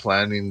little bit of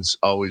planning is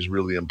always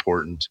really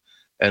important.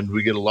 And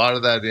we get a lot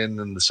of that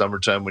in the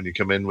summertime when you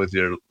come in with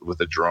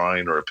a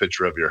drawing or a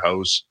picture of your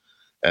house,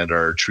 and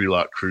our tree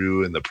lot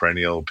crew and the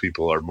perennial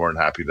people are more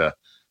than happy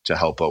to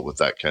help out with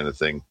that kind of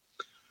thing.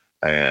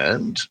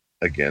 And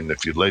again,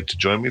 if you'd like to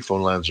join me,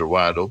 phone lines are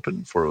wide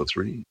open,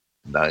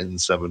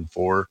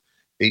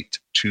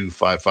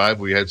 403-974-8255.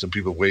 We had some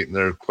people waiting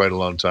there quite a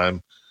long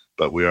time,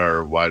 but we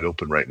are wide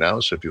open right now.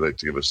 So if you'd like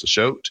to give us a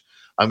shout,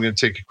 I'm going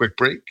to take a quick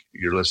break.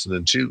 You're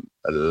listening to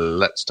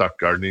Let's Talk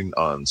Gardening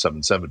on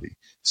 770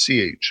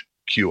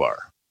 CHQR.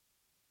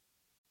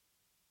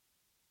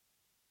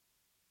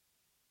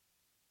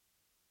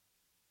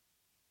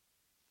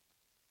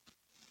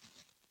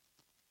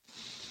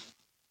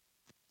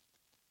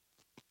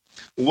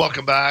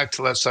 Welcome back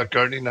to Let's Talk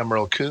Gardening. I'm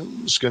Earl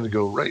Coombs. Going to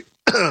go right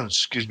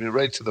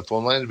to the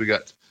phone line. We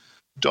got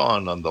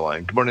Dawn on the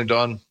line. Good morning,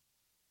 Dawn.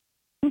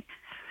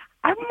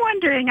 I'm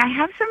wondering, I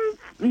have some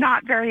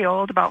not very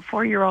old, about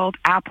 4-year-old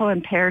apple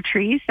and pear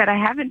trees that I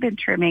haven't been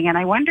trimming, and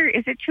I wonder,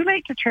 is it too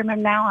late to trim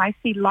them now? I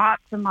see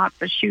lots and lots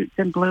of shoots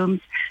and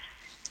blooms.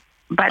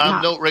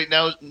 But no, right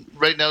now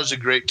is a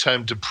great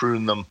time to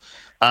prune them.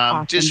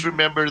 Awesome. Just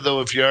remember,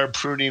 though, if you are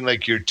pruning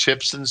like your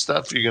tips and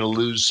stuff, you're going to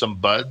lose some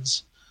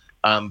buds.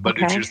 But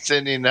if you're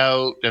thinning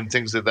out and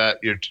things like that,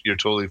 you're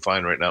totally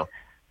fine right now.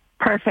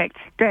 Perfect.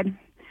 Good.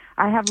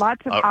 I have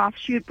lots of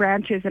offshoot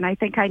branches, and I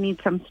think I need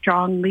some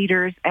strong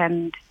leaders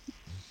and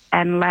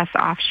less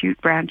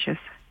offshoot branches.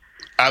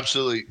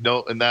 Absolutely.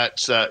 No, and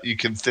that's you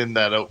can thin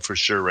that out for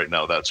sure right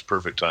now. That's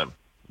perfect time.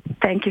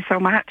 Thank you so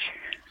much.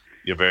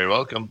 You're very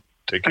welcome.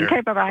 Take care.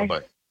 Okay, bye-bye.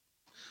 Bye-bye.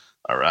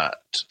 All right.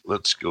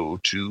 Let's go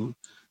to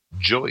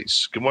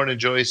Joyce. Good morning,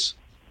 Joyce.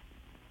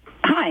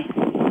 Hi.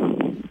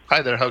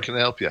 Hi there. How can I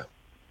help you?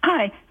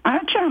 Hi.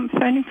 Actually, I'm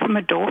phoning for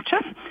my daughter.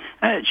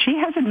 She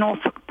has a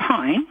Norfolk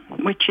pine,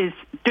 which is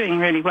doing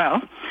really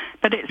well,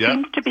 but it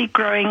seems to be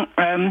growing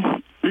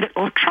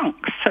little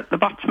trunks at the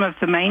bottom of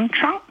the main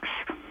trunk.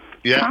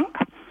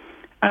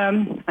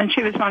 And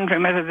she was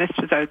wondering whether this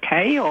was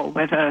okay or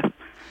whether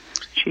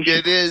she should...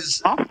 It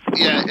is.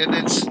 Yeah, and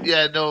it's...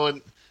 Yeah, no,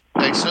 and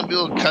like some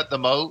people cut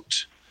them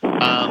out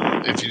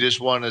if you just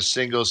want a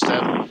single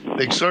stem.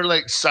 They sort of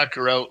like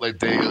sucker out, like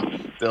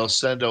they'll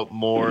send out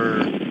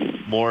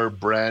more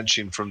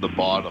branching from the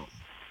bottom.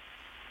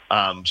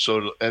 So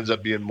it ends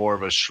up being more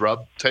of a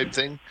shrub type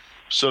thing.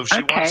 So if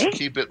she wants to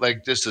keep it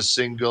like just a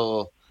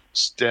single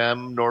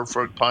stem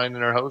Norfolk pine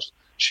in her house,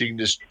 she can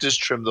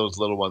just trim those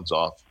little ones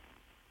off.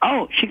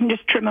 Oh, she can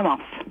just trim them off.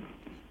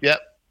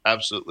 Yep,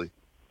 absolutely.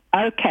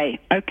 Okay.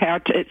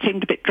 It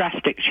seemed a bit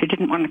drastic. She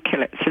didn't want to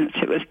kill it since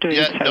it was doing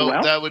so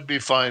well. That would be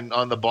fine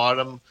on the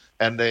bottom.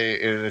 And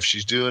if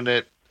she's doing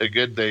it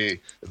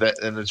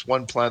and it's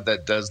one plant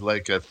that does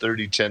like a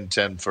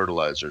 30-10-10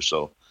 fertilizer.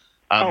 So,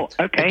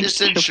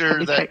 just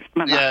ensure that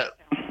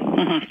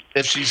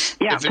if she's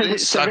if it is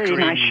it's suckering, a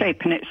really nice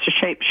shape, and it's the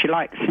shape she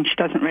likes, and she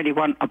doesn't really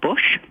want a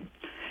bush.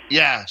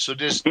 Yeah, so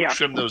just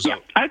trim those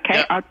out.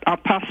 Okay, I'll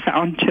pass that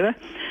on to her.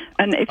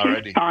 And if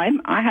it's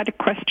time, I had a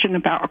question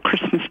about a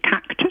Christmas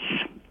cactus.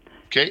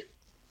 Okay.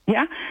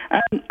 Yeah,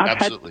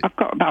 absolutely. I've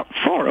got about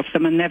 4 of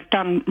them, and they've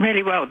done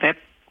really well. They're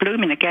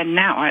blooming again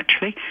now,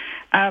 actually,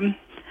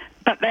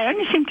 but they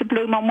only seem to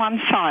bloom on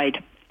one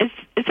side.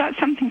 Is that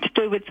something to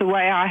do with the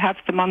way I have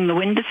them on the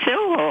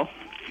windowsill, or?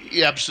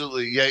 Yeah,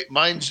 absolutely. Yeah,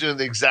 mine's doing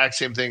the exact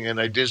same thing, and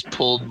I just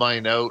pulled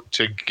mine out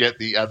to get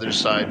the other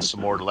side some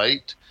more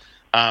light.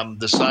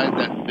 The side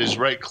that is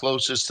right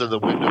closest to the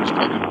window is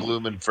probably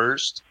blooming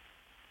first.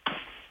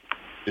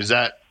 Is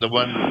that the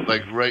one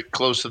like right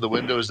close to the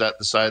window? Is that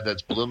the side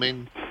that's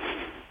blooming?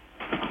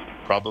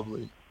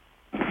 Probably.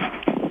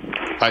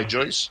 Hi,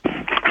 Joyce.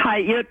 Hi,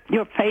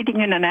 you're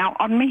fading in and out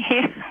on me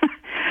here.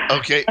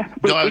 Okay.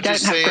 We don't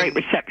have great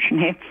reception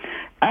here.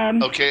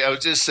 Okay, I was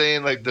just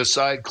saying, like the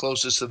side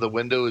closest to the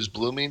window is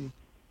blooming.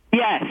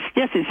 Yes,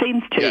 it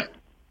seems to.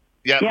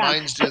 Yeah,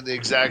 mine's doing the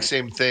exact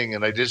same thing,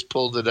 and I just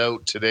pulled it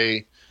out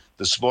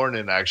this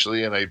morning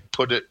actually, and I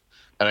put it,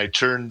 and I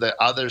turned the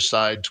other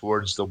side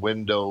towards the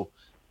window.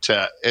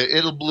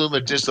 It'll bloom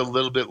just a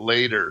little bit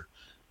later.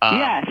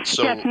 Yes,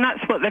 and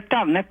that's what they've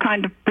done. They've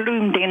kind of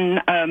bloomed in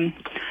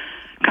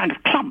kind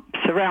of clumps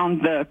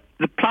around the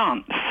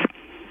plants.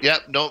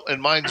 Yep, no,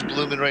 and mine's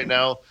blooming right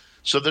now.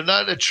 So they're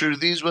not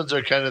these ones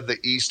are kind of the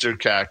Easter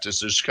cactus.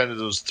 There's kind of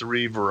those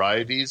 3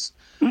 varieties.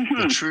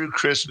 Mm-hmm. The true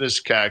Christmas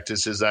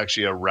cactus is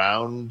actually a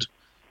round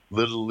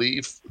little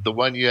leaf. The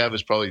one you have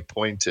is probably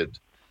pointed,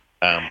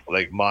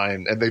 like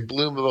mine, and they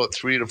bloom about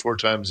 3 to 4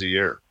 times a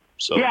year.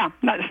 So yeah,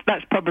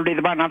 that's probably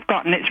the one I've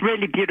got, and it's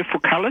really beautiful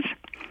colours.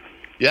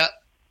 Yeah.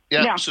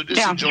 So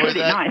just enjoy it's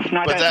really that. Nice, and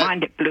I don't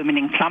mind it blooming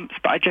in clumps,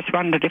 but I just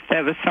wondered if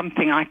there was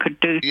something I could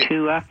do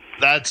to.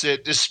 That's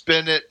it. Just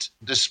spin it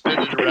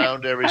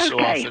around every so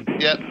often.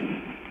 Yep.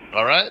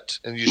 All right,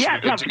 and you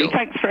should be good to go.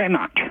 Thanks very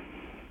much.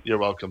 You're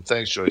welcome.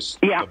 Thanks, Joyce.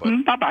 Yeah.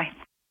 Bye-bye.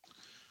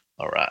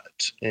 All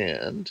right,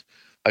 and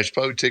I should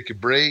probably take a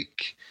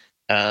break.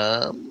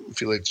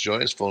 If you'd like to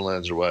join us, phone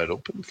lines are wide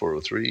open.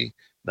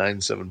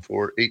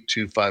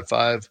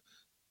 403-974-8255.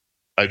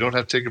 I don't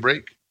have to take a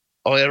break.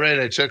 Oh, yeah, right.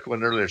 I took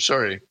one earlier.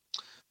 Sorry.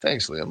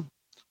 Thanks, Liam.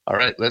 All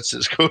right, let's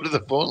just go to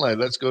the phone line.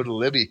 Let's go to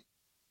Libby.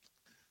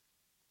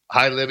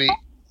 Hi, Libby.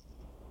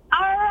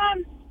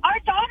 Our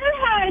daughter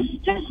has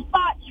just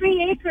bought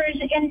 3 acres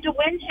in De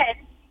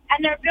Winton, and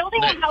and they're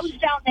building a house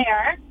down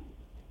there.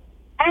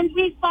 And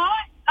we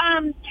bought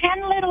 10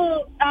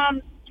 little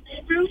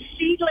spruce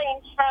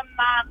seedlings from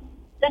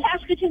the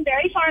Saskatoon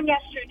Berry Farm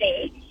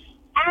yesterday,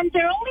 and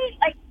they're only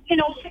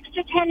 6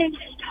 to 10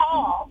 inches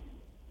tall.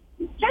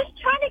 Just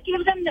trying to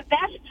give them the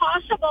best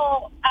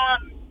possible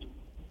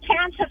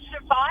chance of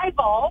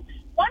survival.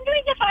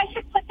 Wondering if I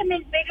should put them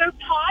in bigger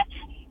pots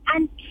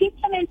and keep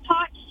them in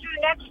pots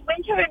through next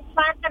winter and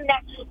plant them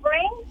next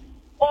spring,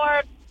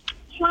 or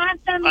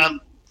plant them...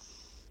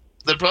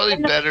 they're probably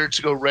better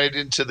to go right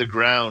into the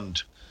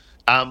ground.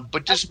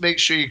 But just make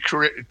sure you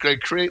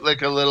create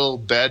like a little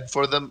bed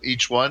for them,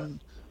 each one.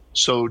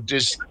 So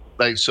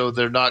so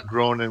they're not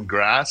grown in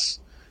grass.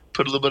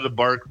 Put a little bit of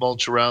bark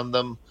mulch around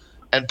them,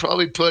 and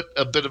probably put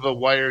a bit of a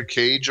wire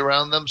cage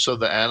around them so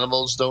the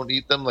animals don't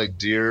eat them, like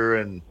deer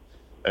and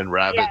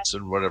rabbits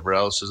and whatever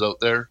else is out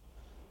there.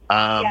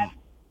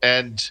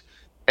 And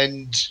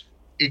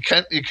you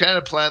kind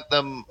of plant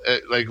them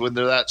like when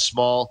they're that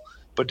small,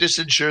 but just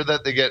ensure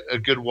that they get a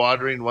good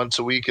watering once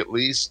a week at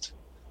least,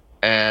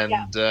 and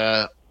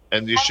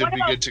you should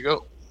be good to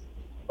go.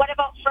 What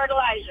about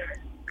fertilizer?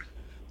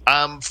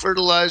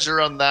 Fertilizer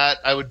on that,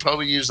 I would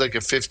probably use like a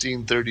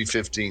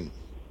 15-30-15.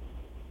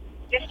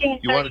 15,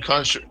 you want to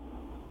concentrate.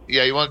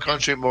 Yeah, you want to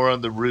concentrate more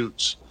on the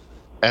roots,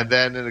 and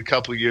then in a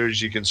couple of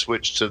years you can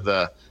switch to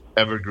the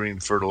evergreen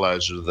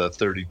fertilizer, the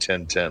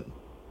 30-10-10.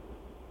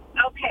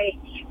 Okay,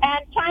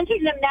 and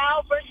planting them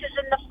now versus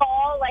in the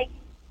fall, I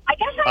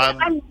guess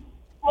I'm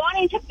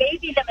wanting to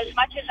baby them as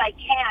much as I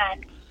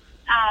can.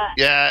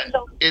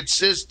 It's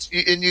just,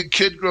 and you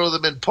could grow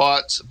them in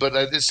pots, but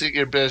I just think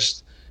you're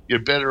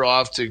better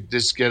off to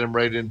just get them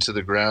right into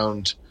the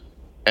ground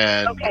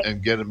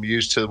and get them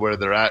used to where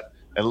they're at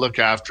and look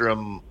after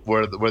them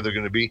where they're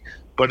going to be.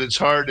 But it's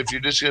hard if you're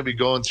just going to be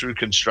going through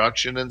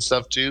construction and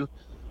stuff too.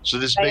 So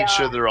just make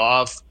sure they're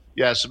off.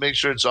 Yeah, so make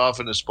sure it's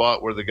off in a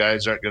spot where the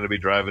guys aren't going to be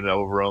driving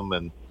over them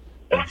and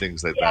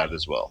things like that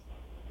as well.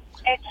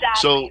 Exactly.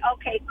 So,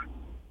 okay.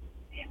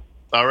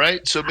 All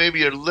right. So maybe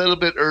you're a little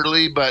bit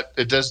early, but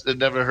it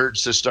never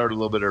hurts to start a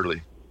little bit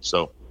early.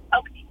 So.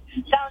 Okay.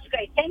 Sounds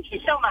great. Thank you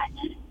so much.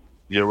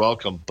 You're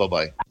welcome.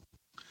 Bye-bye.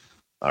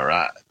 All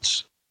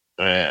right.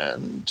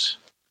 And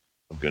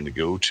I'm going to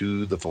go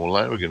to the phone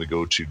line. We're going to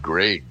go to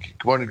Greg.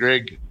 Good morning,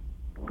 Greg.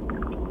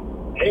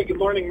 Hey, good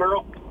morning,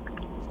 Merle.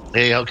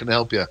 Hey, how can I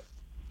help you?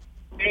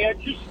 Hey, I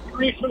just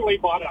recently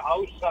bought a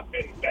house up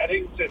in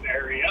Beddington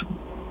area.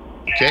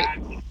 Okay.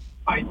 And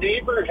my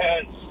neighbor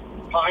has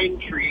pine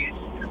trees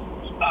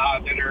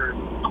that are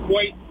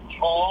quite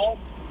tall,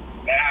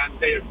 and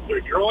they're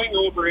growing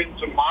over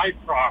into my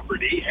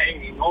property,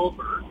 hanging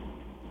over.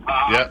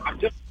 I'm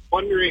just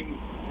wondering,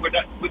 would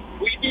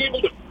we be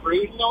able to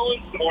prune those,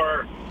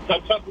 or is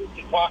that something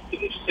to talk to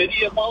the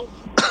city about?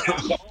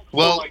 And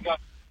also, I got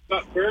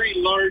very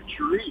large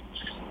roots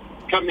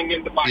coming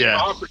into my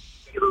property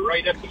that are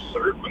right at the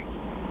surface.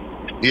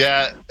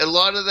 Yeah, a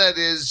lot of that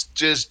is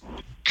just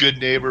good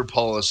neighbor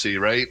policy,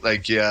 right?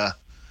 The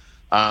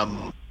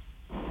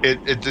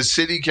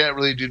city can't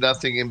really do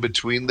nothing in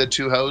between the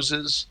two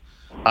houses,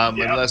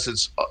 unless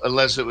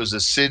it was a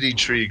city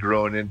tree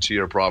growing into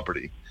your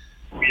property.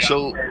 Yeah.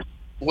 So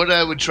what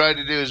I would try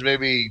to do is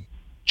maybe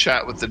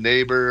chat with the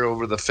neighbor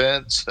over the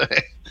fence, grab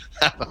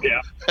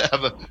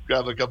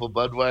a couple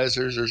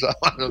Budweisers or something,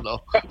 I don't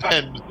know,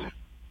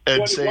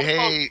 and say,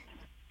 hey,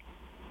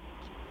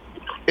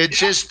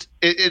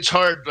 it's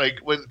hard,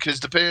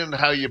 because depending on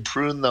how you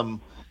prune them,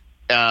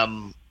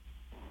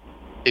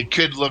 it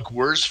could look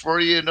worse for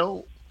you,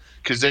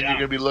 because then you're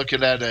going to be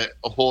looking at a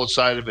whole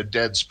side of a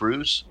dead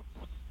spruce.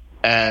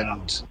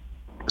 And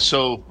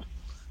so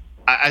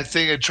I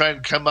think I'd try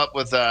and come up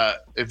with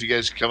if you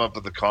guys come up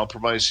with a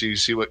compromise, so you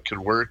see what could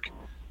work.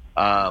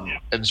 And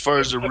as far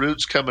as the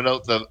roots coming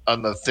out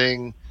on the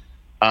thing,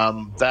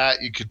 that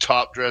you could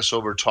top dress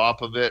over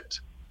top of it.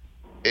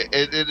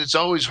 It's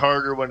always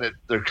harder when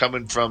they're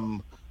coming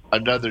from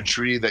another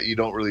tree that you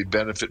don't really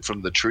benefit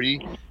from the tree.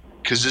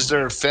 Because is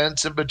there a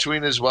fence in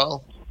between as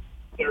well?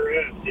 There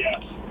is,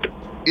 yes.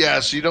 Yeah,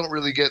 so you don't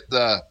really get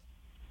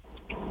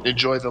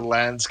enjoy the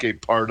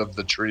landscape part of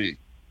the tree.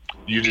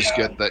 You just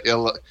get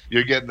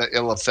you're getting the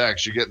ill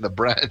effects. You're getting the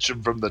branch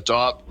from the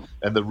top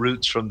and the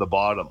roots from the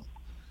bottom.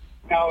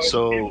 Now,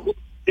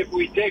 if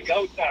we dig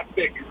out that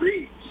big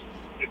roots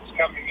that's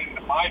coming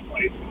into my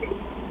place,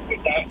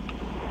 would that...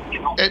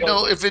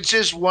 No, if it's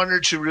just one or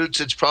two roots,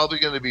 it's probably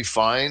going to be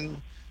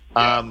fine.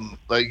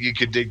 You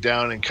could dig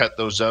down and cut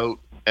those out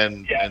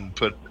and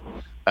put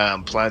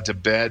plant a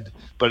bed.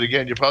 But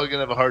again, you're probably going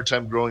to have a hard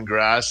time growing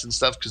grass and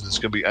stuff because it's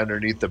going to be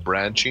underneath the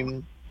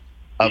branching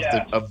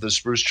of the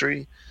spruce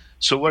tree.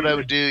 So what I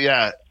would do,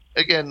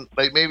 again,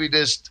 maybe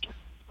just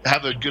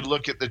have a good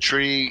look at the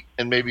tree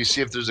and maybe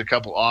see if there's a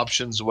couple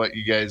options of what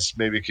you guys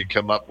maybe could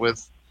come up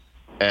with.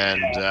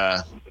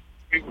 And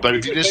but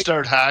if you just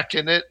start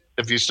hacking it,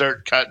 if you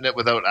start cutting it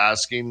without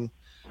asking,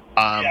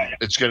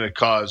 it's going to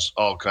cause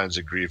all kinds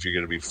of grief. You're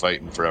going to be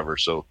fighting forever.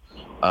 So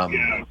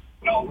we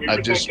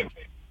were just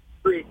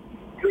prune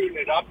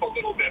it up a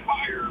little bit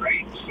higher,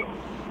 right? So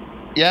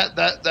Yeah,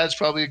 that's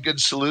probably a good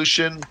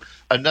solution.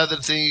 Another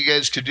thing you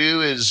guys could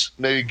do is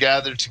maybe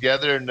gather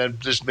together and then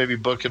just maybe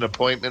book an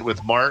appointment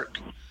with Mark,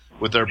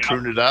 with our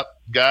Prune It Up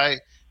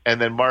guy,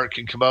 and then Mark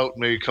can come out and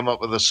maybe come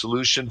up with a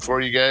solution for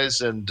you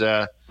guys and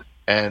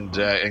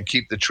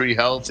keep the tree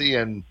healthy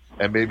and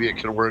maybe it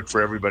can work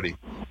for everybody.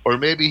 Or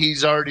maybe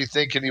he's already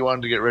thinking he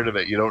wanted to get rid of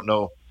it. You don't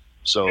know.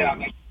 So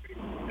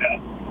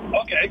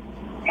Okay.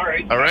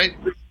 All right.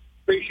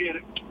 Appreciate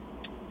it.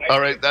 All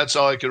right, that's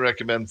all I can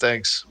recommend.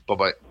 Thanks.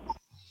 Bye-bye.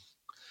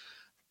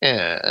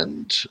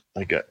 And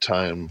I got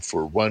time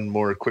for one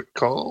more quick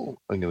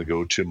call. I'm going to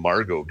go to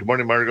Margot. Good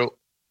morning, Margot.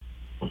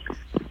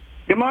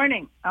 Good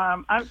morning.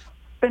 I've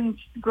been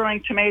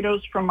growing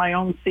tomatoes from my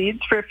own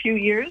seeds for a few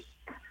years.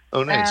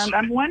 Oh, nice. And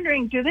I'm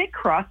wondering, do they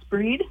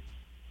crossbreed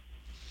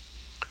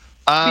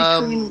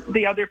between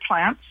the other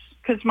plants?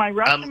 Because my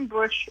Russian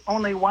bush,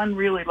 only one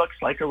really looks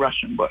like a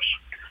Russian bush.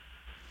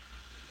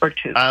 Or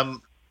two.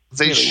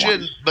 They really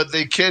shouldn't, but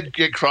they could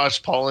get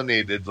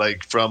cross-pollinated,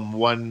 like from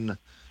one...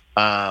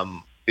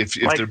 If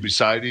they're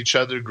beside each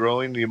other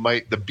growing,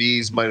 the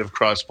bees might have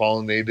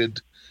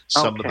cross-pollinated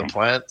some of the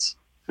plants.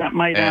 That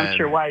might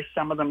answer why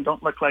some of them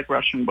don't look like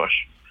Russian bush.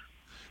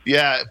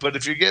 Yeah, but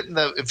if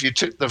you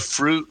took the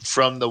fruit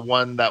from the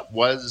one that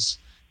was,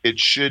 it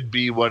should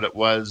be what it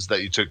was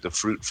that you took the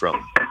fruit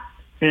from.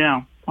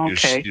 Yeah.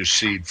 Okay. Your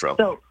seed from.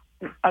 So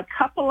a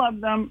couple of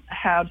them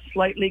have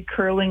slightly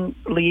curling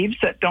leaves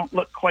that don't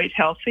look quite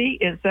healthy.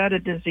 Is that a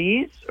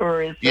disease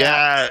or is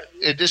that...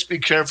 Yeah, just be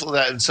careful of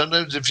that. And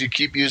sometimes if you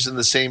keep using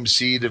the same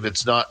seed, if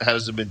it's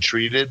hasn't been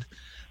treated,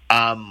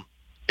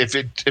 if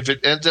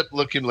it ends up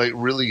looking like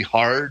really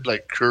hard,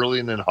 like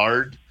curling and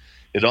hard,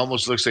 it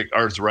almost looks like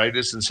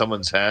arthritis in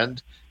someone's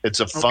hand. It's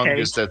a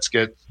fungus that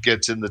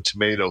gets in the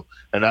tomato,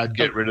 and I'd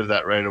get rid of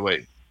that right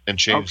away and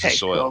change the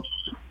soil.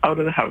 So out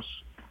of the house.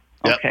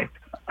 Yep. Okay.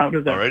 Out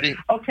of there. Alrighty.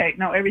 Okay.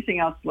 No, everything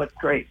else looked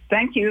great.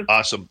 Thank you.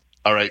 Awesome.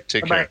 All right.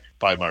 Take Bye-bye. care.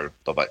 Bye, Mark.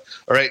 Bye-bye.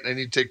 All right. I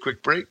need to take a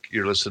quick break.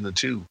 You're listening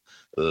to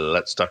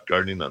Let's Talk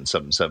Gardening on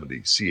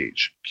 770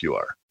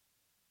 CHQR.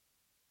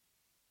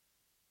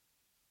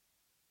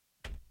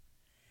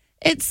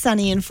 It's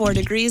sunny and 4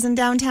 degrees in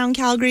downtown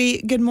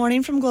Calgary. Good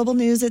morning from Global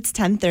News. It's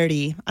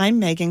 10:30. I'm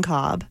Megan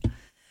Cobb.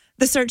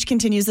 The search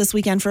continues this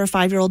weekend for a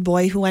 5-year-old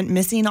boy who went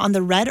missing on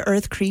the Red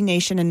Earth Cree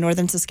Nation in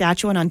northern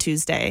Saskatchewan on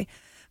Tuesday.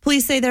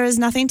 Police say there is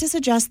nothing to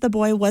suggest the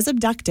boy was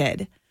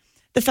abducted.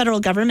 The federal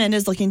government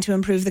is looking to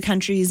improve the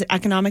country's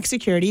economic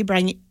security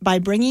by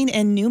bringing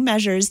in new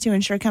measures to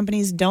ensure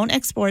companies don't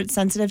export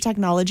sensitive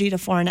technology to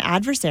foreign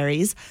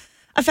adversaries.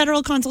 A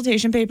federal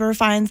consultation paper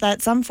finds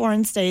that some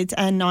foreign states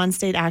and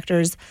non-state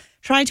actors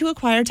try to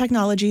acquire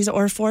technologies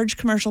or forge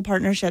commercial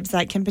partnerships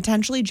that can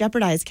potentially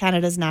jeopardize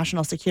Canada's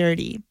national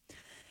security.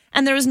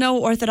 And there was no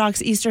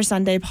Orthodox Easter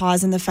Sunday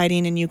pause in the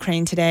fighting in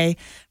Ukraine today.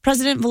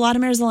 President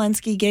Volodymyr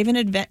Zelensky gave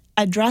an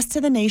address to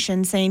the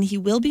nation saying he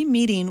will be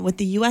meeting with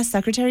the U.S.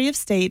 Secretary of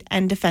State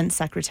and Defense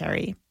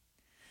Secretary.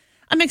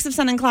 A mix of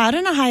sun and cloud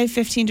and a high of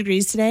 15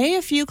 degrees today,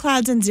 a few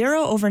clouds and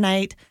 0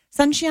 overnight,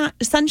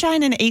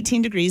 sunshine and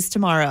 18 degrees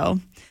tomorrow.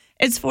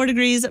 It's 4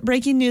 degrees.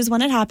 Breaking news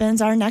when it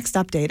happens. Our next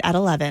update at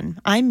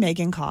 11. I'm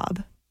Megan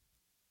Cobb.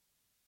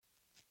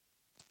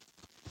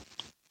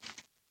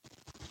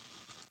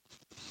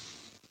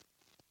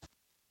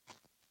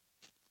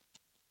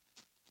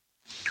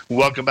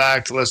 Welcome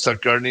back to Let's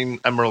Talk Gardening.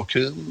 I'm Earl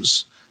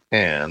Coombs,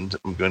 and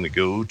I'm going to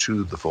go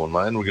to the phone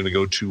line. We're going to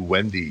go to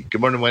Wendy. Good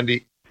morning,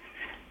 Wendy.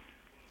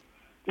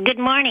 Good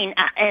morning.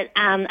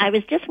 I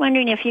was just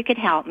wondering if you could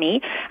help me.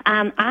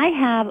 I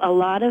have a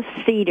lot of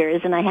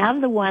cedars, and I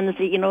have the ones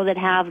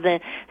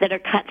that that are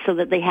cut so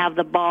that they have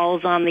the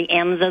balls on the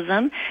ends of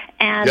them,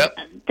 and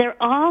they're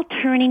all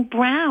turning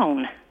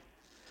brown.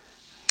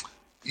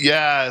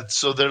 Yeah,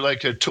 so they're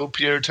like a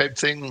topiary type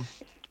thing.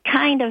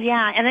 Kind of,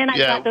 yeah. And then I've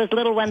got those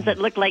little ones that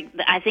look like,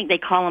 I think they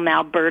call them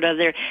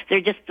Alberta.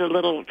 They're just a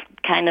little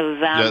kind of...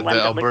 the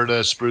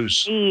Alberta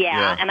spruce.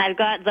 Yeah, and I've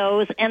got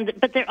those,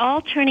 but they're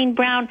all turning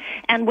brown.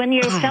 And when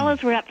your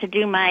fellows were up to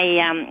do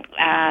my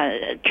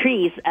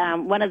trees,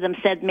 one of them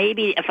said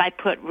maybe if I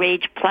put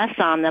Rage Plus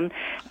on them,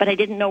 but I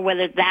didn't know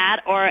whether that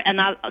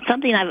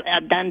something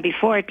I've done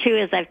before, too,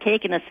 is I've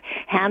taken a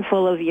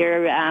handful of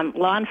your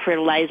lawn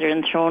fertilizer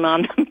and thrown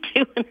on them,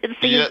 too, and it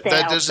seems to that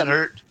help doesn't them.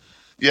 hurt.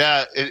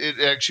 Yeah, it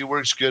actually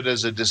works good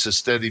as just a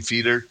steady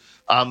feeder.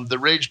 The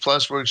Rage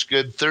Plus works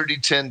good.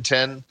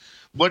 30-10-10.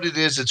 What it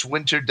is, it's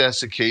winter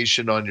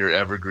desiccation on your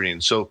evergreen.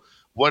 So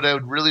what I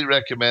would really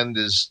recommend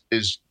is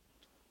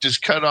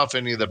just cut off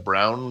any of the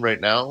brown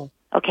right now.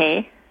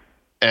 Okay.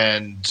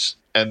 And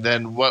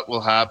then what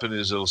will happen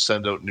is it'll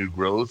send out new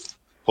growth,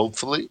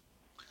 hopefully.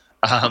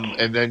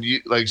 And then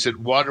you, like I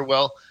said, water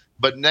well.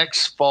 But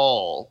next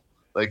fall,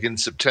 like in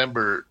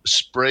September,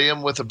 spray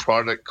them with a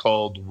product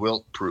called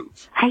Wilt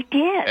Proof. I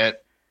did.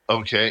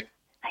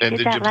 And did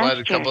you apply it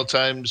a couple of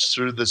times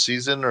through the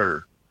season,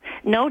 or?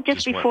 No,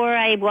 just before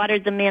I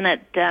watered them in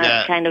at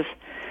when it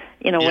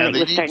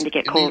was starting to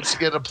get cold. It needs to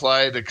get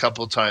applied a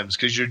couple of times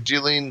because you're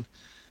dealing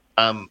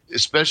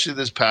especially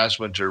this past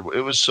winter,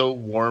 it was so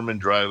warm and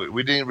dry.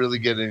 We didn't really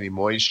get any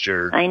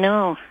moisture. I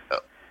know.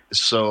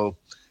 So,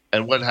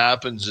 and what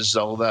happens is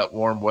all that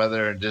warm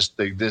weather and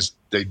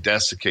they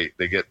desiccate.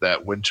 They get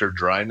that winter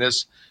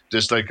dryness,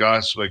 just like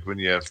us. Like when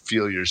you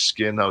feel your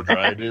skin how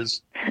dry it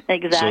is.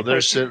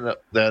 Exactly. So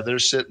they're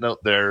sitting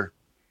out there,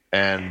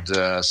 and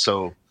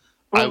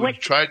I would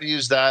try to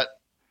use that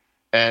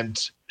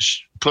and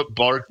put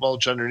bark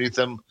mulch underneath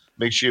them.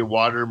 Make sure you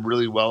water them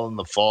really well in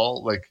the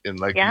fall, like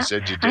you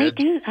said you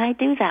did. I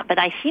do that, but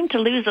I seem to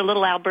lose the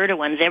little Alberta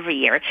ones every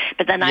year.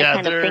 But then I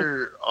kind of think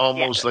they're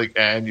almost like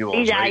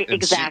annuals, right?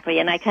 Exactly,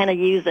 and I kind of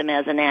use them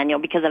as an annual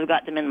because I've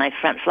got them in my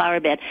front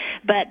flower bed.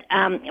 But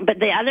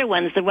the other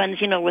ones, the ones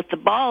with the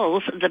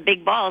balls, the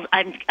big balls,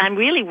 I'm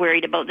really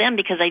worried about them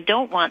because I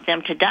don't want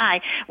them to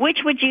die. Which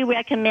would you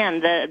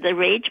recommend, the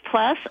Rage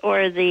Plus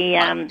or the?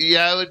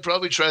 I would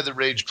probably try the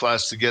Rage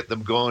Plus to get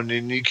them going,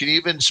 and you can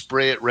even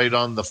spray it right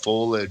on the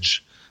foliage.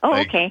 Oh,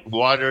 okay.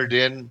 Water it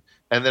in,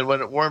 and then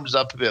when it warms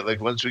up a bit,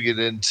 like once we get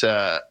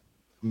into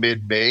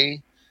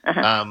mid-May,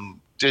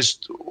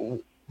 just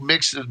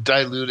mix it,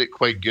 dilute it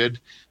quite good,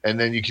 and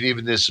then you can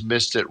even just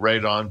mist it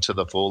right onto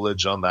the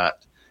foliage on that,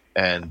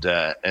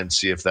 and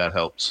see if that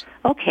helps.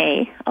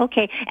 Okay.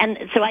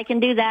 And so I can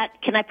do that.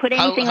 Can I put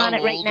anything on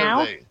it right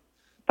now?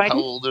 Pardon?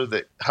 How old are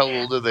they?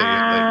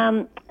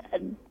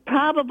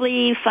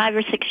 Probably 5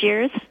 or 6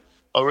 years.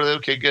 Oh, really?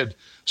 Okay, good.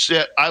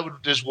 So I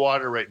would just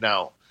water right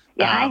now.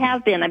 Yeah, I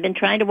have been. I've been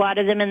trying to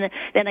water them, and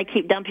then I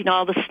keep dumping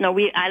all the snow.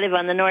 I live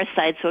on the north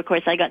side, so of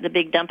course I got the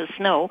big dump of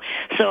snow.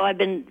 So I've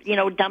been,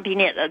 dumping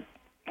it,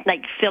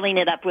 like filling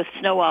it up with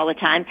snow all the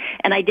time.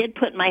 And I did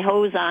put my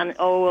hose on,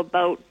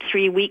 about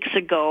 3 weeks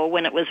ago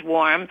when it was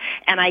warm,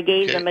 and I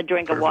gave them a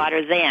drink of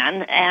water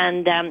then.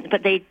 And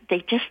but they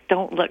just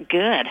don't look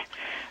good.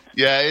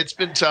 Yeah, it's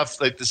been tough.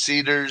 Like the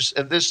cedars,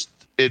 and this,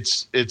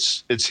 it's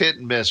hit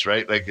and miss,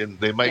 right? Like, and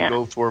they might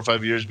go 4 or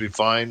 5 years, be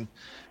fine.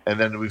 And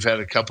then we've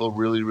had a couple of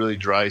really, really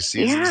dry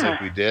seasons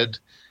like we did.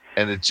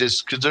 And it's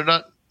just because they're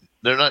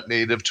not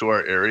native to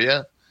our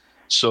area.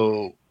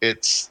 So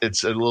it's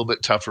a little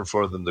bit tougher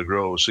for them to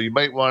grow. So you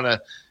might want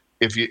to,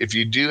 if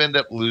you do end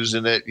up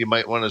losing it, you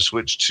might want to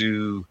switch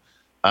to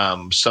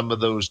some of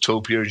those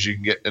topiaries you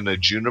can get in a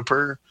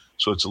juniper.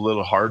 So it's a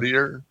little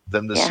hardier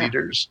than the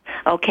cedars.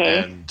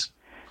 Okay.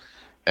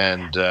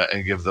 And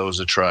give those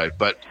a try.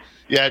 But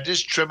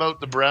just trim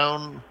out the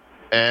brown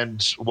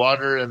and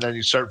water, and then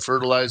you start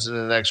fertilizing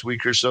in the next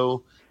week or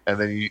so, and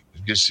then you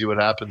just see what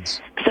happens.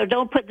 So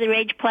don't put the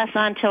Rage Plus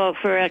on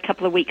for a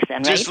couple of weeks then,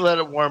 right? Just let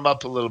it warm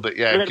up a little bit,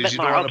 because you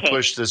don't want to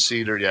push the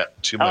cedar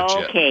too much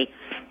yet. Okay.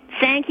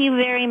 Thank you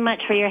very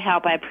much for your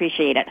help. I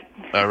appreciate it.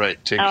 All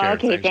right. Take care.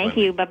 Okay. Thank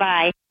you.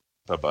 Bye-bye.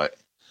 Bye-bye.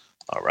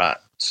 All right.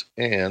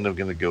 And I'm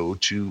going to go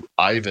to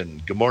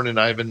Ivan. Good morning,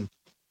 Ivan.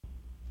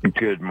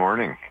 Good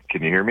morning.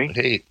 Can you hear me?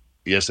 Hey.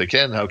 Yes, I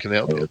can. How can I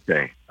help you?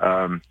 Okay.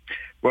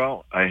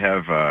 Well, I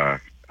have a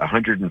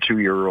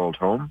 102-year-old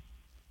home,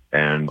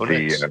 and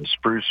the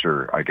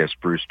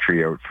spruce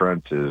tree out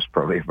front is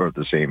probably about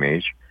the same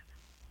age.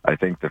 I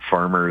think the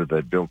farmer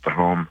that built the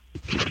home,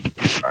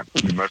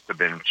 he must have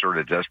been sort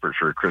of desperate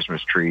for a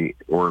Christmas tree,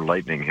 or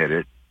lightning hit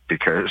it,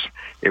 because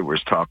it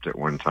was topped at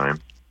one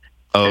time.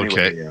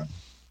 Okay.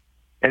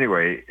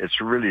 Anyway, it's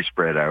really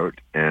spread out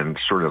and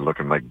sort of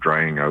looking like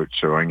drying out,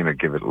 so I'm going to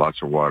give it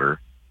lots of water.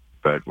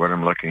 But what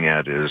I'm looking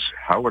at is,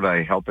 how would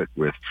I help it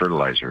with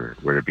fertilizer?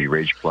 Would it be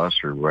Rage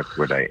Plus, or what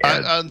would I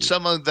add? On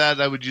some of that,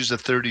 I would use a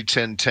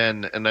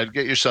 30-10-10, and I'd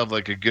get yourself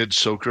like a good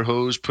soaker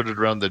hose, put it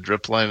around the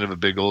drip line of a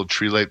big old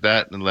tree like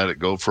that, and let it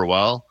go for a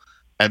while.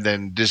 And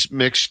then just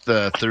mix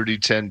the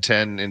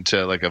 30-10-10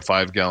 into like a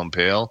 5-gallon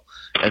pail,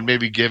 and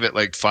maybe give it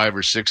like 5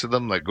 or 6 of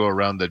them, like go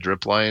around the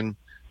drip line,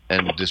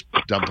 and just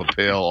dump a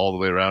pail all the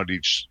way around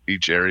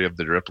each area of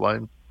the drip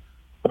line.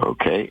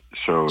 Okay,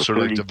 so sort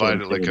of like divide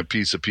it like a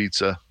piece of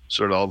pizza.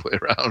 Sort of all the way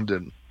around.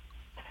 And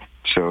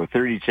so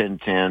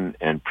 30-10-10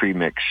 and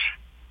premix.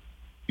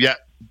 Yeah,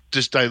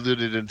 just dilute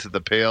it into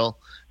the pail,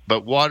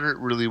 but water it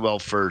really well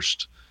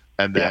first,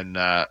 and then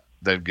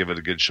give it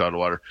a good shot of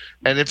water.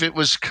 And if it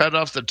was cut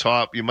off the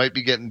top, you might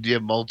be do you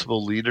have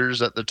multiple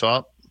liters at the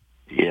top?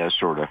 Yeah,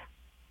 sort of.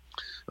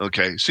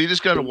 Okay, so you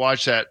just got to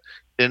watch that.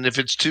 And if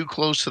it's too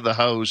close to the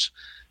house,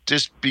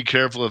 just be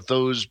careful. If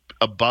those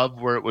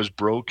above where it was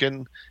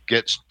broken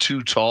gets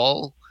too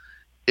tall,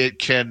 it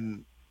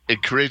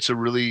creates a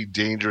really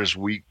dangerous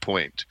weak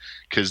point,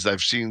 because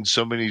I've seen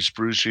so many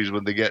spruce trees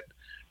when they get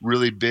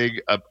really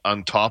big up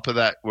on top of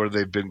that where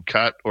they've been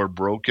cut or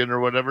broken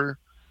or whatever,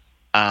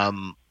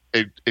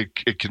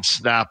 it can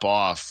snap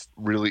off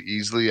really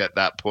easily at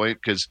that point,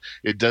 because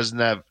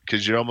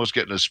you're almost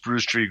getting a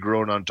spruce tree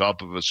growing on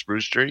top of a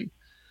spruce tree.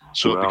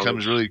 So it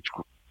becomes really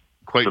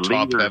quite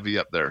top heavy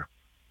up there.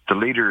 The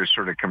leader is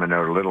sort of coming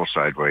out a little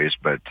sideways,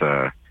 but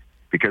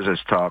because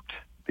it's topped,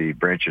 the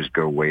branches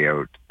go way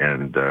out,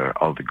 and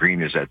all the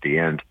green is at the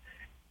end.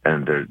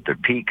 And the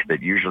peak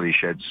that usually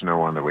sheds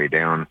snow on the way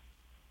down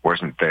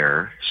wasn't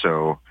there.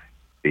 So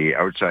the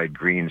outside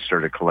green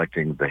started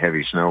collecting the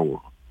heavy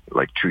snow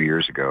like 2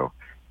 years ago,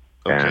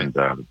 and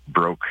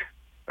broke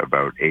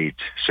about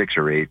 6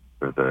 or 8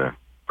 of the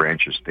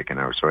branches sticking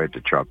out, so I had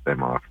to chop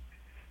them off.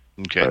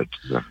 Okay.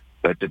 But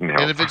that didn't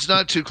help. And if it's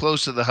not too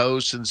close to the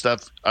house and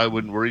stuff, I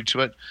wouldn't worry too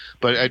much.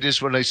 But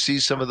when I see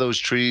some of those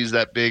trees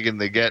that big and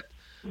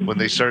when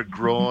they start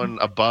growing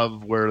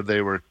above where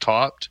they were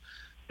topped,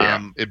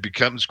 it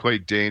becomes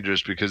quite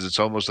dangerous because it's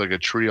almost like a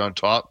tree on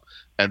top,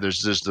 and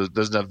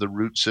doesn't have the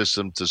root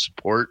system to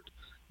support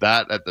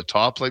that at the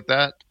top like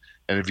that.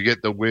 And if you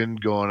get the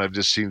wind going, I've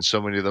just seen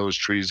so many of those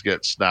trees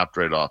get snapped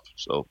right off.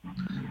 So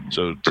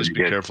just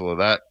be careful of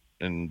that.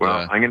 And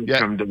I'm going to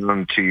come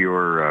down to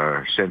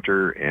your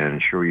center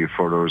and show you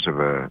photos of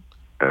a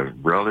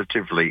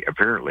relatively,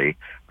 apparently,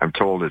 I'm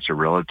told it's a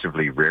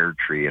relatively rare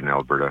tree in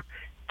Alberta.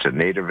 It's a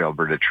native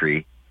Alberta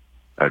tree,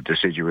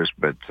 deciduous,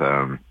 but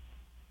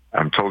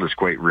I'm told it's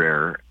quite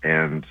rare,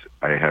 and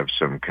I have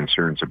some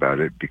concerns about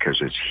it because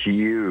it's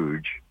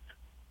huge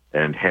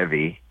and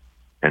heavy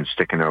and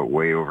sticking out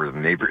way over the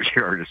neighbor's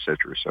yard,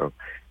 etc. So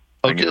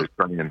I'm going to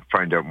try and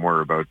find out more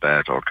about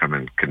that. I'll come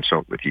and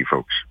consult with you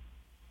folks.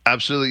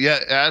 Absolutely. Yeah.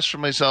 Ask for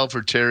myself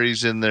or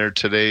Terry's in there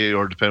today,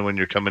 or depending when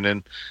you're coming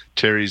in.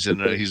 Terry's in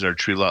there. He's our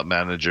tree lot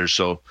manager.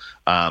 So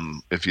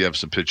if you have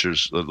some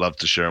pictures, I'd love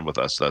to share them with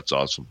us. That's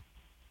awesome.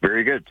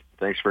 Very good.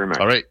 Thanks very much.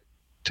 All right.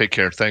 Take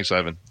care. Thanks,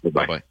 Ivan.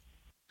 Bye-bye.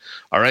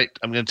 All right.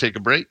 I'm going to take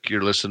a break.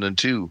 You're listening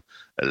to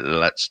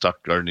Let's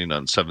Talk Gardening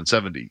on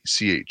 770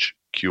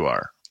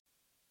 CHQR.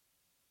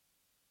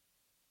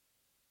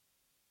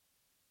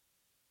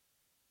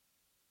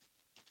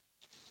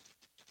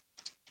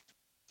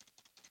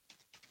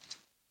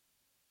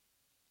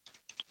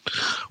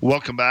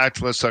 Welcome back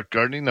to Let's Talk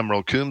Gardening. I'm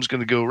Merle Coombs.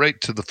 Going to go right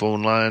to the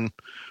phone line.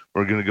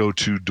 We're going to go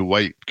to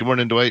Dwight. Good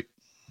morning, Dwight.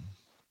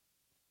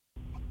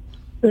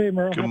 Hey,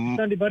 Merle. Happy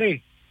Sunday,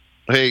 buddy.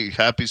 Hey,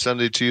 happy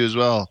Sunday to you as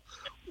well.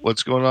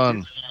 What's going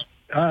on?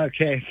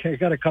 Okay, I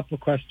got a couple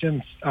of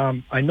questions.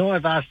 I know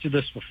I've asked you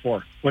this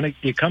before. When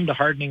you come to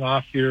hardening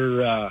off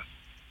your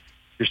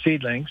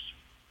seedlings,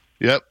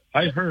 yep,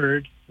 I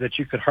heard that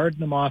you could harden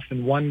them off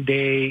in one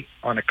day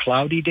on a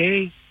cloudy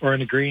day or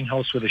in a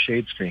greenhouse with a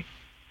shade screen.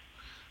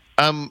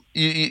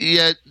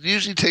 It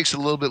usually takes a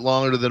little bit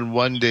longer than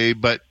one day,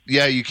 but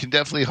yeah, you can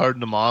definitely harden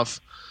them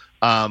off.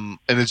 And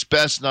it's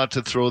best not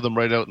to throw them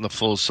right out in the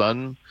full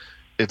sun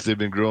if they've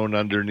been growing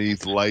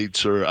underneath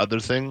lights or other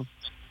thing.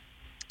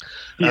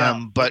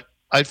 Yeah. But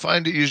I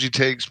find it usually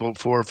takes about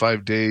 4 or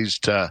 5 days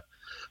to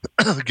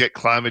get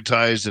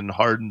climatized and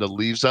harden the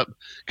leaves up.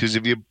 Because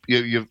if you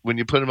when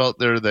you put them out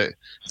there, that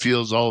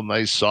feels all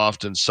nice,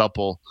 soft, and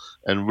supple.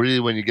 And really,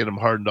 when you get them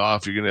hardened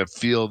off, you're going to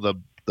feel the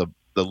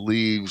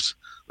leaves,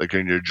 like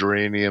in your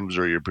geraniums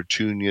or your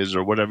petunias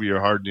or whatever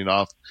you're hardening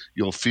off,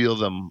 you'll feel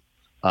them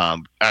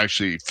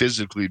actually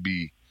physically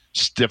be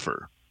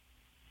stiffer.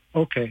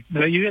 Okay.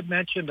 Now, you had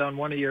mentioned on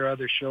one of your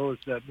other shows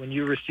that when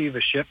you receive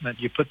a shipment,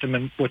 you put them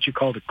in what you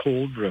call the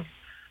cold room.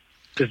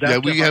 Is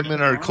that we have them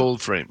in our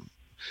cold frame.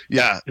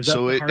 Yeah,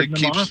 so it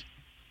keeps off?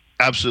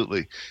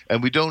 Absolutely.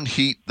 And we don't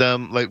heat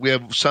them. Like, we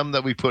have some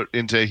that we put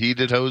into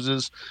heated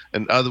hoses,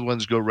 and other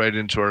ones go right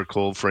into our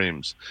cold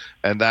frames.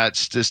 And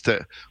that's just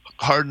to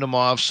harden them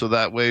off, so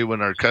that way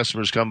when our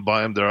customers come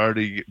buy them, they're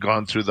already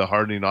gone through the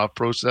hardening off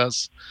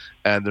process,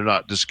 and they're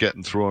not just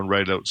getting thrown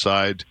right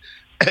outside.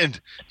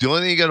 And the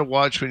only thing you got to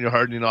watch when you're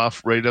hardening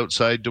off right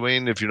outside,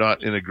 Dwayne, if you're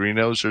not in a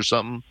greenhouse or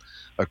something,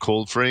 a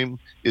cold frame,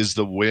 is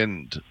the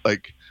wind.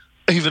 Like,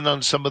 even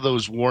on some of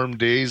those warm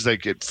days,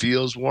 like, it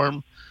feels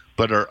warm,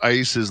 but our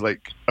ice is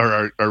like,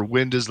 or our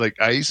wind is like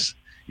ice.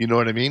 You know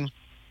what I mean?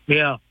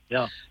 Yeah,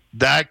 yeah.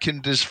 That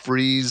can just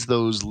freeze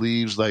those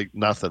leaves like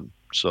nothing.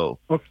 So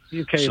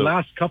okay.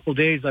 Last couple of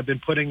days, I've been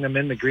putting them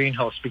in the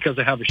greenhouse because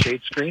I have a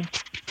shade screen.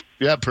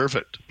 Yeah,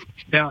 perfect.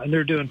 Yeah, and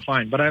they're doing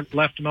fine. But I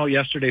left them out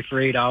yesterday for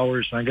 8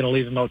 hours, and I'm going to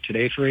leave them out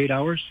today for 8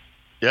 hours.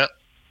 Yeah.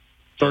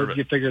 So do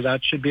you figure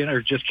that should be in,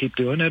 or just keep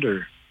doing it,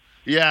 or?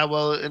 Yeah,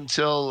 well,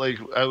 until, like,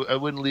 I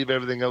wouldn't leave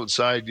everything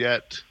outside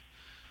yet.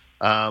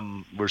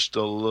 We're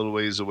still a little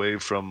ways away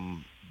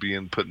from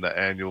putting the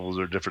annuals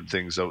or different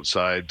things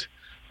outside.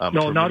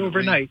 No, not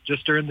overnight,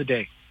 just during the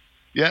day.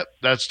 Yep,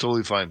 that's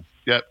totally fine.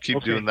 Yep,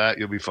 keep doing that.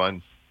 You'll be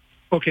fine.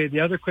 Okay, the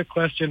other quick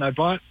question. I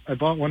bought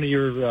one of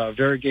your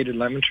variegated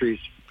lemon trees.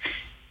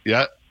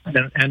 Yeah.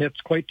 And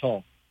it's quite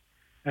tall.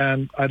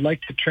 And I'd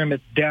like to trim it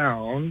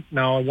down.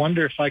 Now, I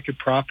wonder if I could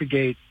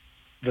propagate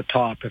the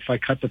top. If I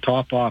cut the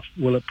top off,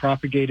 will it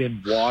propagate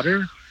in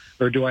water?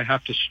 Or do I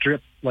have to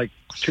strip like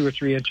 2 or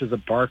 3 inches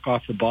of bark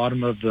off the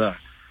bottom of the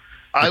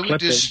I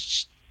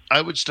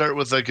would start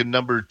with like a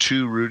number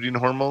 2 rooting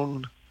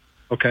hormone.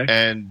 Okay.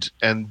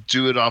 And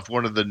do it off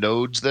one of the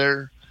nodes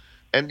there.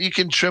 And you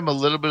can trim a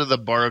little bit of the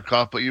bark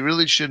off, but you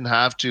really shouldn't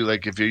have to.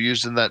 Like, if you're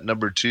using that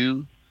number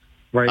 2,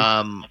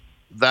 right?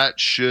 That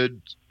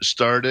should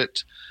start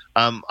it.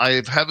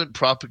 I haven't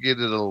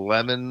propagated a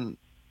lemon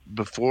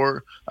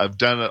before. I've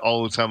done it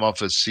all the time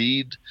off a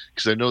seed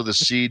because I know the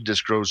seed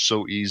just grows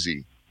so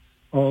easy.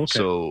 Oh, okay.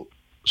 So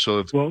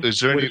was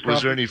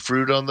there any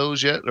fruit on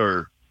those yet,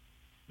 or?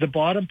 The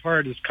bottom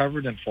part is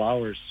covered in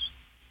flowers.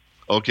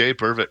 Okay,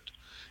 perfect.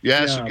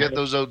 Yeah, so get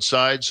those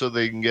outside so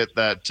they can get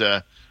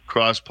that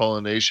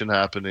cross-pollination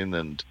happening,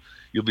 and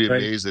you'll be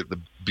amazed that the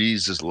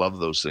bees just love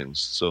those things.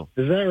 So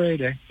is that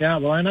right? Eh? Yeah.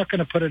 Well, I'm not going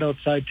to put it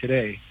outside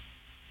today.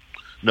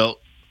 No.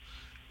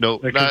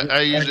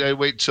 I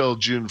wait till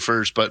June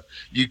 1st, but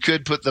you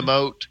could put them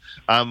out.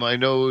 I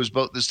know it was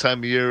about this time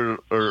of year or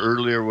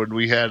earlier when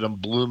we had them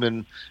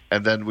blooming,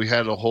 and then we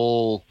had a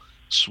whole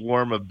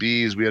swarm of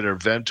bees. We had our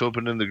vent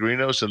open in the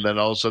greenhouse, and then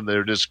all of a sudden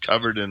they're just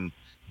covered in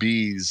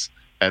bees,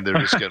 and they're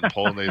just getting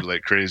pollinated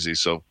like crazy.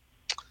 So,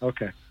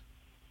 okay.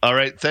 All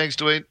right. Thanks,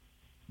 Dwayne.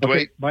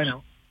 Okay, bye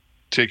now.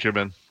 Take care,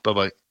 man.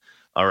 Bye-bye.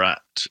 All right.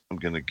 I'm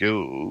going to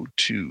go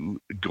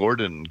to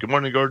Gordon. Good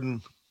morning,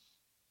 Gordon.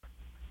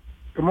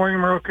 Good morning,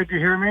 Merle. Could you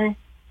hear me?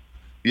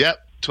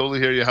 Yep, totally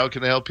hear you. How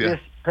can I help you?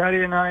 Yes,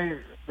 Patty and I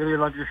really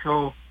love your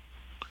show.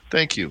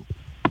 Thank you.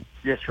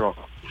 Yes, you're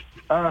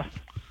welcome.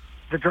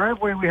 The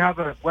driveway, we have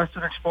a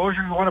western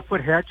exposure. We want to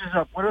put hedges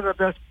up. What are the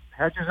best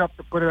hedges up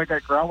to put it? I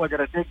got gravel. I got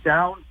to dig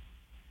down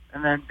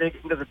and then dig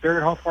into the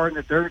dirt. How far in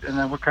the dirt? And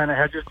then what kind of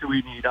hedges do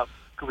we need up?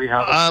 Could we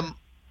have?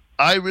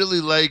 I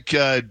really like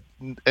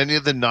any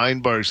of the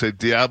 9-barks. Like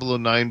Diablo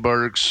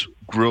 9-barks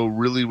grow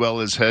really well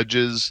as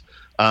hedges.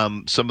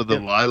 Some of the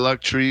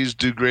lilac trees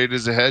do great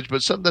as a hedge,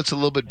 but something that's a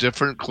little bit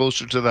different,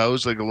 closer to the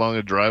house, like along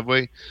a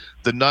driveway.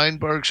 The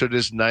 9-barks are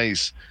just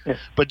nice. Yes.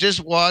 But just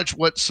watch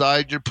what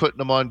side you're putting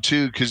them on,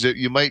 too, because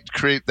you might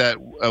create that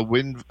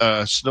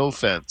snow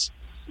fence.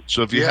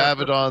 So if you have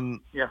it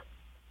on...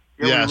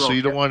 so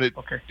you don't want it...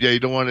 Okay. Yeah, you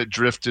don't want it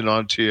drifting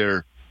onto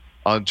your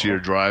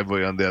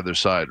driveway on the other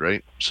side,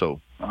 right?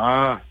 So...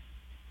 all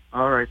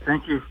right.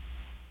 Thank you.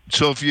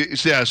 So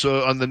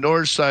so on the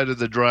north side of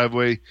the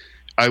driveway...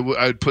 I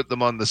would put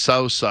them on the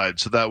south side,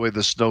 so that way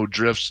the snow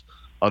drifts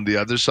on the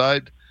other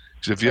side.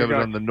 Because if you have it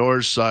on the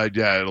north side,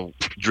 it'll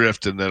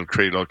drift and then it'll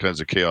create all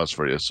kinds of chaos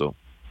for you. So,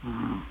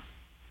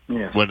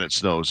 when it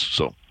snows,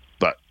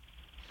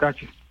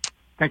 Gotcha.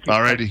 Thank you.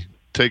 All righty,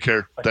 take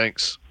care. Bye.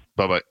 Thanks.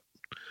 Bye.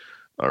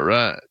 All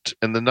right,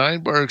 and the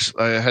 9-barks.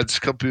 I had a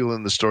couple people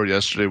in the store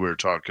yesterday. We were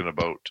talking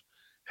about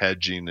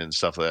hedging and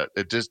stuff like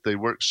that. They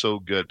work so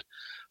good.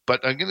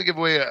 But I'm going to give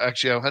away a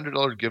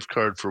 $100 gift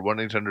card for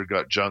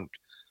 1-800-GOT-JUNK.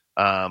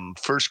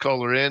 First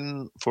caller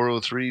in,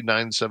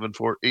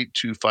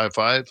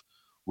 403-974-8255,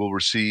 will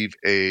receive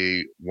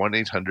a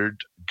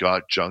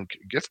 1-800-GOT-JUNK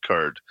gift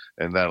card,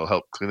 and that'll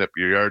help clean up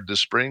your yard this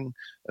spring,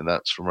 and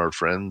that's from our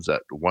friends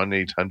at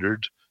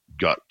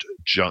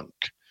 1-800-GOT-JUNK.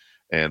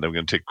 And I'm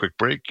going to take a quick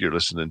break. You're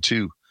listening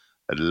to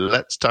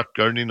Let's Talk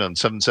Gardening on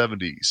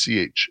 770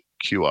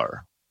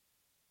 CHQR.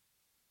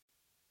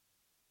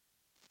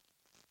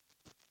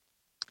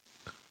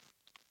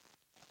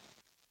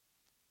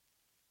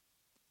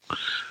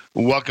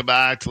 Welcome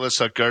back to Let's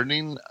Talk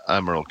Gardening.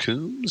 I'm Earl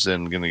Coombs,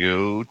 and I'm going to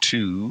go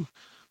to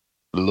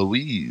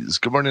Louise.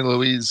 Good morning,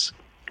 Louise.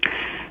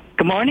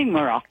 Good morning,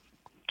 Merle.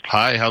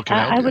 Hi, how can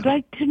I help you? I would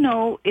like to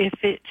know if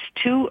it's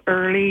too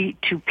early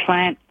to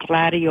plant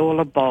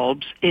gladiola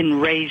bulbs in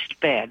raised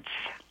beds.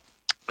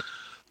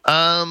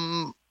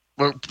 We're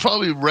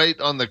probably right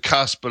on the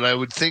cusp, but I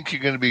would think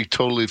you're going to be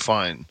totally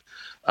fine.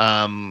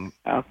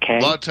 Okay.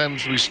 A lot of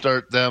times we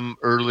start them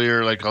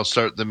earlier, like I'll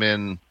start them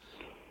in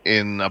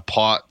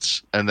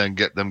pots and then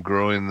get them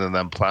growing and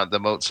then plant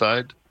them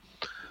outside.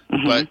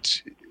 Mm-hmm.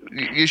 But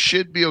you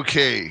should be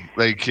okay.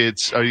 Like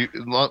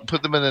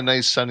put them in a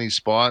nice sunny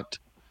spot,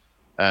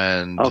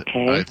 and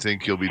I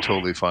think you'll be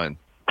totally fine.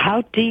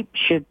 How deep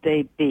should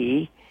they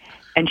be,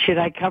 and should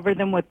I cover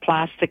them with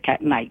plastic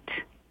at night?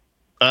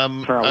 For a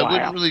while? I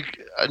wouldn't really.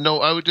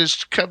 No, I would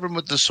just cover them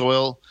with the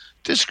soil.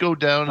 Just go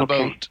down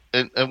about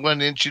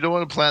 1 inch. You don't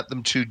want to plant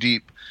them too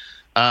deep.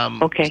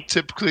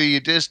 Typically, you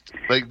just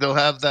they'll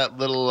have that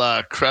little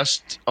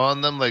crust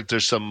on them, like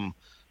there's some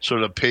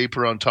sort of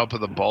paper on top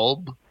of the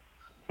bulb.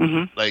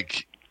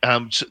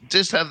 Mm-hmm. So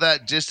just have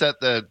that, just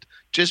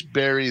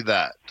bury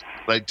that,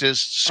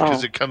 just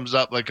because it comes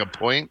up like a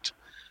point.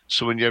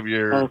 So when you have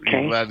your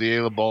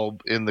gladiola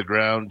bulb in the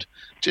ground,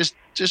 just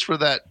where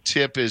that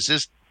tip is,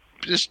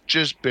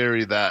 just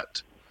bury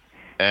that,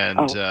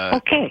 and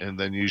and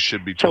then you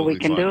should be totally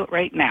fine. So we can do it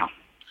right now.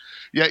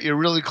 Yeah, you're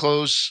really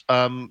close.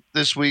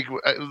 This week,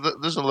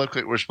 doesn't look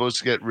like we're supposed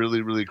to get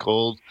really, really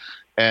cold.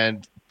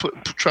 And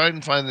try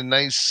and find a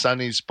nice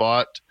sunny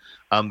spot.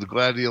 The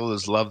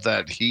gladiolas love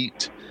that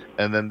heat,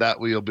 and then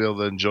that way you'll be able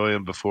to enjoy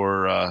them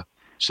before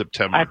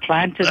September. I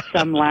planted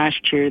some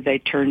last year. They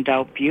turned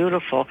out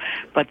beautiful.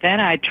 But then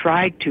I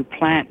tried to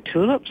plant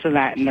tulips and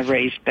that in the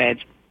raised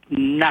beds.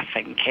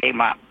 Nothing came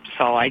up.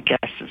 So I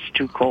guess it's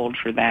too cold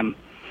for them.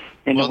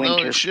 In the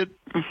winter. No, it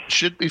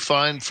should be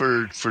fine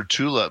for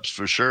tulips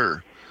for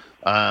sure.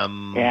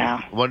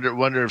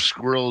 Wonder if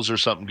squirrels or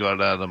something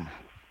got at them.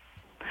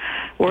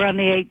 We're on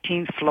the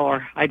 18th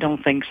floor. I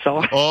don't think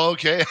so. Oh,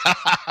 okay.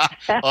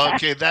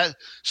 Okay, that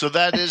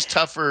is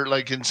tougher.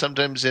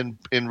 Sometimes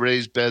in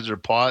raised beds or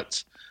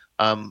pots.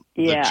 The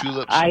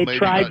tulips. I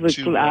tried with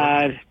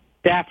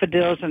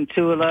daffodils and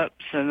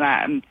tulips and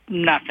that, and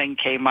nothing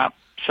came up.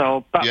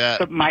 So,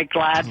 but my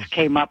glads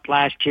came up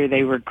last year.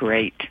 They were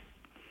great.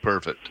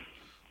 Perfect.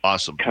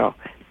 Awesome. Cool.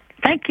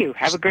 Thank you.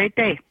 Have a great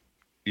day.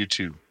 You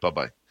too.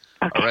 Bye-bye.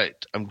 Okay. All right.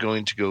 I'm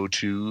going to go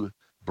to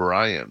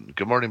Brian.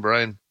 Good morning,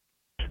 Brian.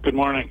 Good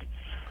morning.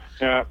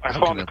 Yeah, I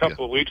found a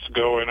couple of weeks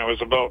ago, and it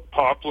was about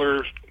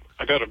poplars.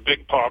 I got a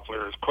big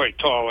poplar. It's quite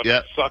tall.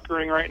 It's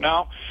suckering right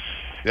now.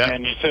 Yeah.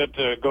 And you said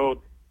to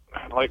go,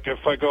 like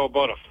if I go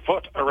about a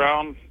foot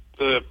around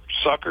the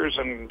suckers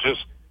and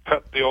just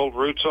cut the old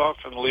roots off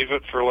and leave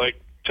it for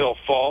like till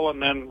fall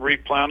and then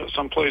replant it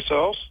someplace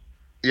else?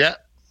 Yeah.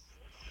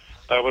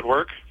 That would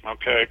work?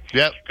 Okay.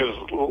 Yep. Because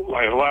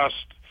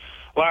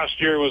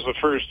last year was the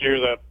first year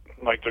that,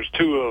 like, there's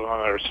two of them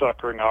that are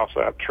suckering off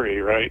that tree,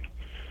 right?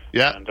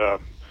 Yeah. And,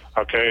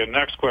 okay, and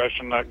next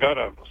question, I got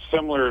a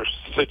similar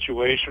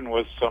situation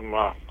with some,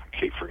 I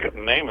keep forgetting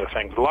the name of the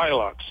things,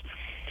 lilacs.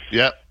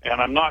 Yeah. And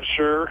I'm not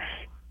sure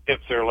if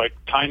they're like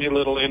tiny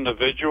little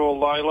individual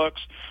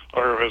lilacs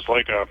or if it's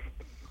like a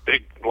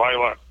big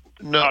lilac.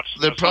 No,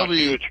 they're probably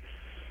huge,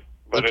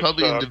 they're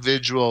probably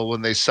individual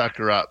when they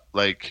sucker up.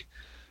 Like,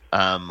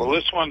 well,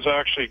 this one's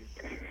actually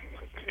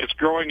it's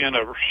growing in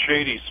a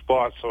shady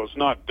spot, so it's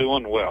not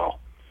doing well.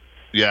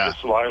 Yeah,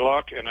 it's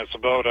lilac, and it's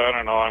about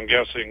I'm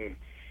guessing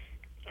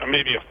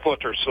maybe a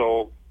foot or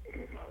so,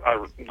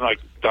 like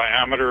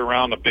diameter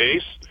around the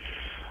base.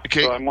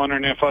 Okay. So I'm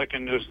wondering if I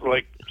can just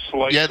like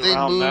slice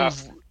around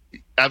that.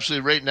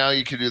 Absolutely, right now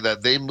you can do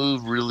that. They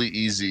move really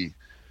easy.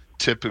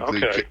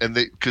 Typically, and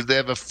because they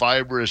have a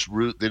fibrous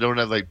root, they don't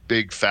have like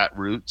big fat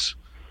roots.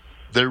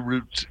 Their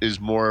root is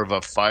more of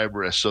a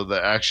fibrous, so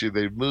that actually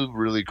they move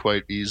really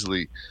quite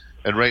easily.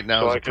 And right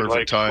now is a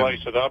perfect time.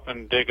 Slice it up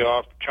and dig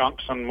off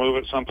chunks and move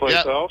it someplace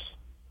else.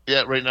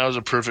 Yeah, right now is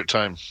a perfect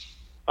time.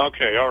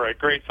 Okay, all right,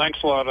 great. Thanks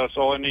a lot. That's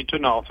all I need to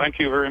know. Thank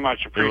you very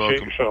much. Appreciate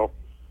your show.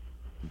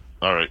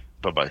 All right,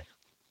 bye-bye.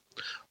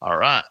 All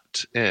right,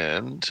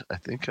 and I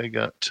think I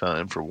got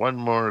time for one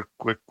more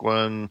quick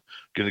one.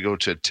 Going to go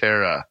to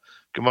Tara.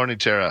 Good morning,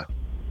 Tara.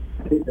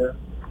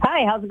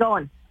 Hi, how's it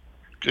going?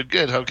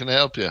 Good. How can I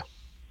help you?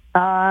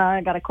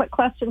 I got a quick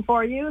question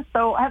for you.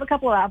 So I have a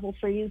couple of apple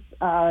trees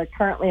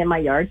currently in my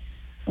yard.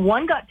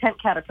 One got tent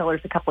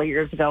caterpillars a couple of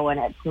years ago, and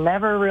it's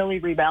never really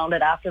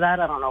rebounded after that.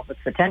 I don't know if it's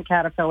the tent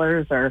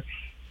caterpillars or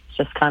it's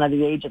just kind of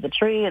the age of the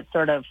tree. It's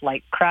sort of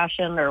like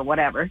crashing or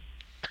whatever.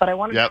 But I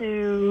wanted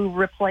to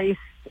replace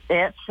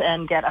it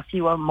and get a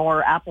few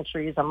more apple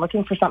trees. I'm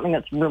looking for something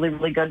that's really,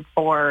 really good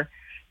for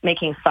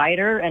making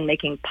cider and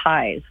making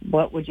pies.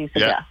 What would you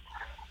suggest?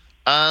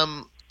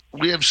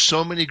 We have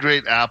so many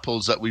great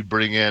apples that we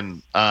bring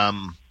in,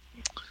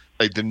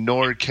 like the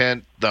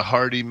Nor-Kent, the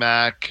Hardy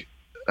Mac,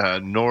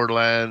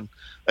 Nordland.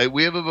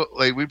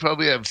 We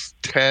probably have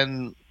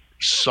 10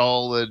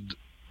 solid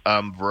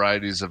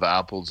varieties of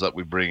apples that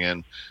we bring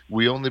in.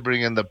 We only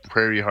bring in the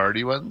Prairie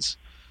Hardy ones.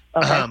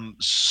 Okay.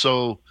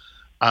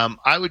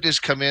 I would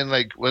just come in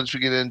like once we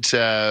get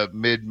into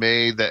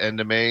mid-May, the end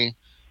of May.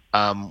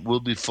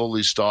 We'll be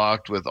fully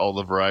stocked with all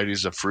the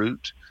varieties of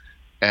fruit,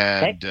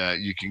 and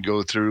you can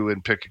go through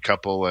and pick a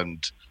couple,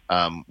 and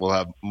we'll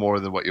have more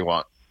than what you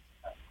want.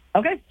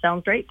 Okay,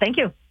 sounds great. Thank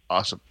you.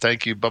 Awesome.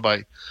 Thank you.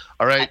 Bye-bye.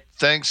 All right.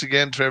 Thanks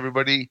again to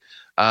everybody.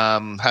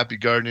 Happy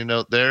gardening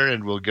out there,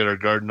 and we'll get our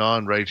garden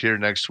on right here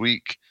next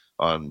week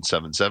on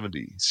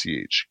 770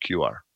 CHQR.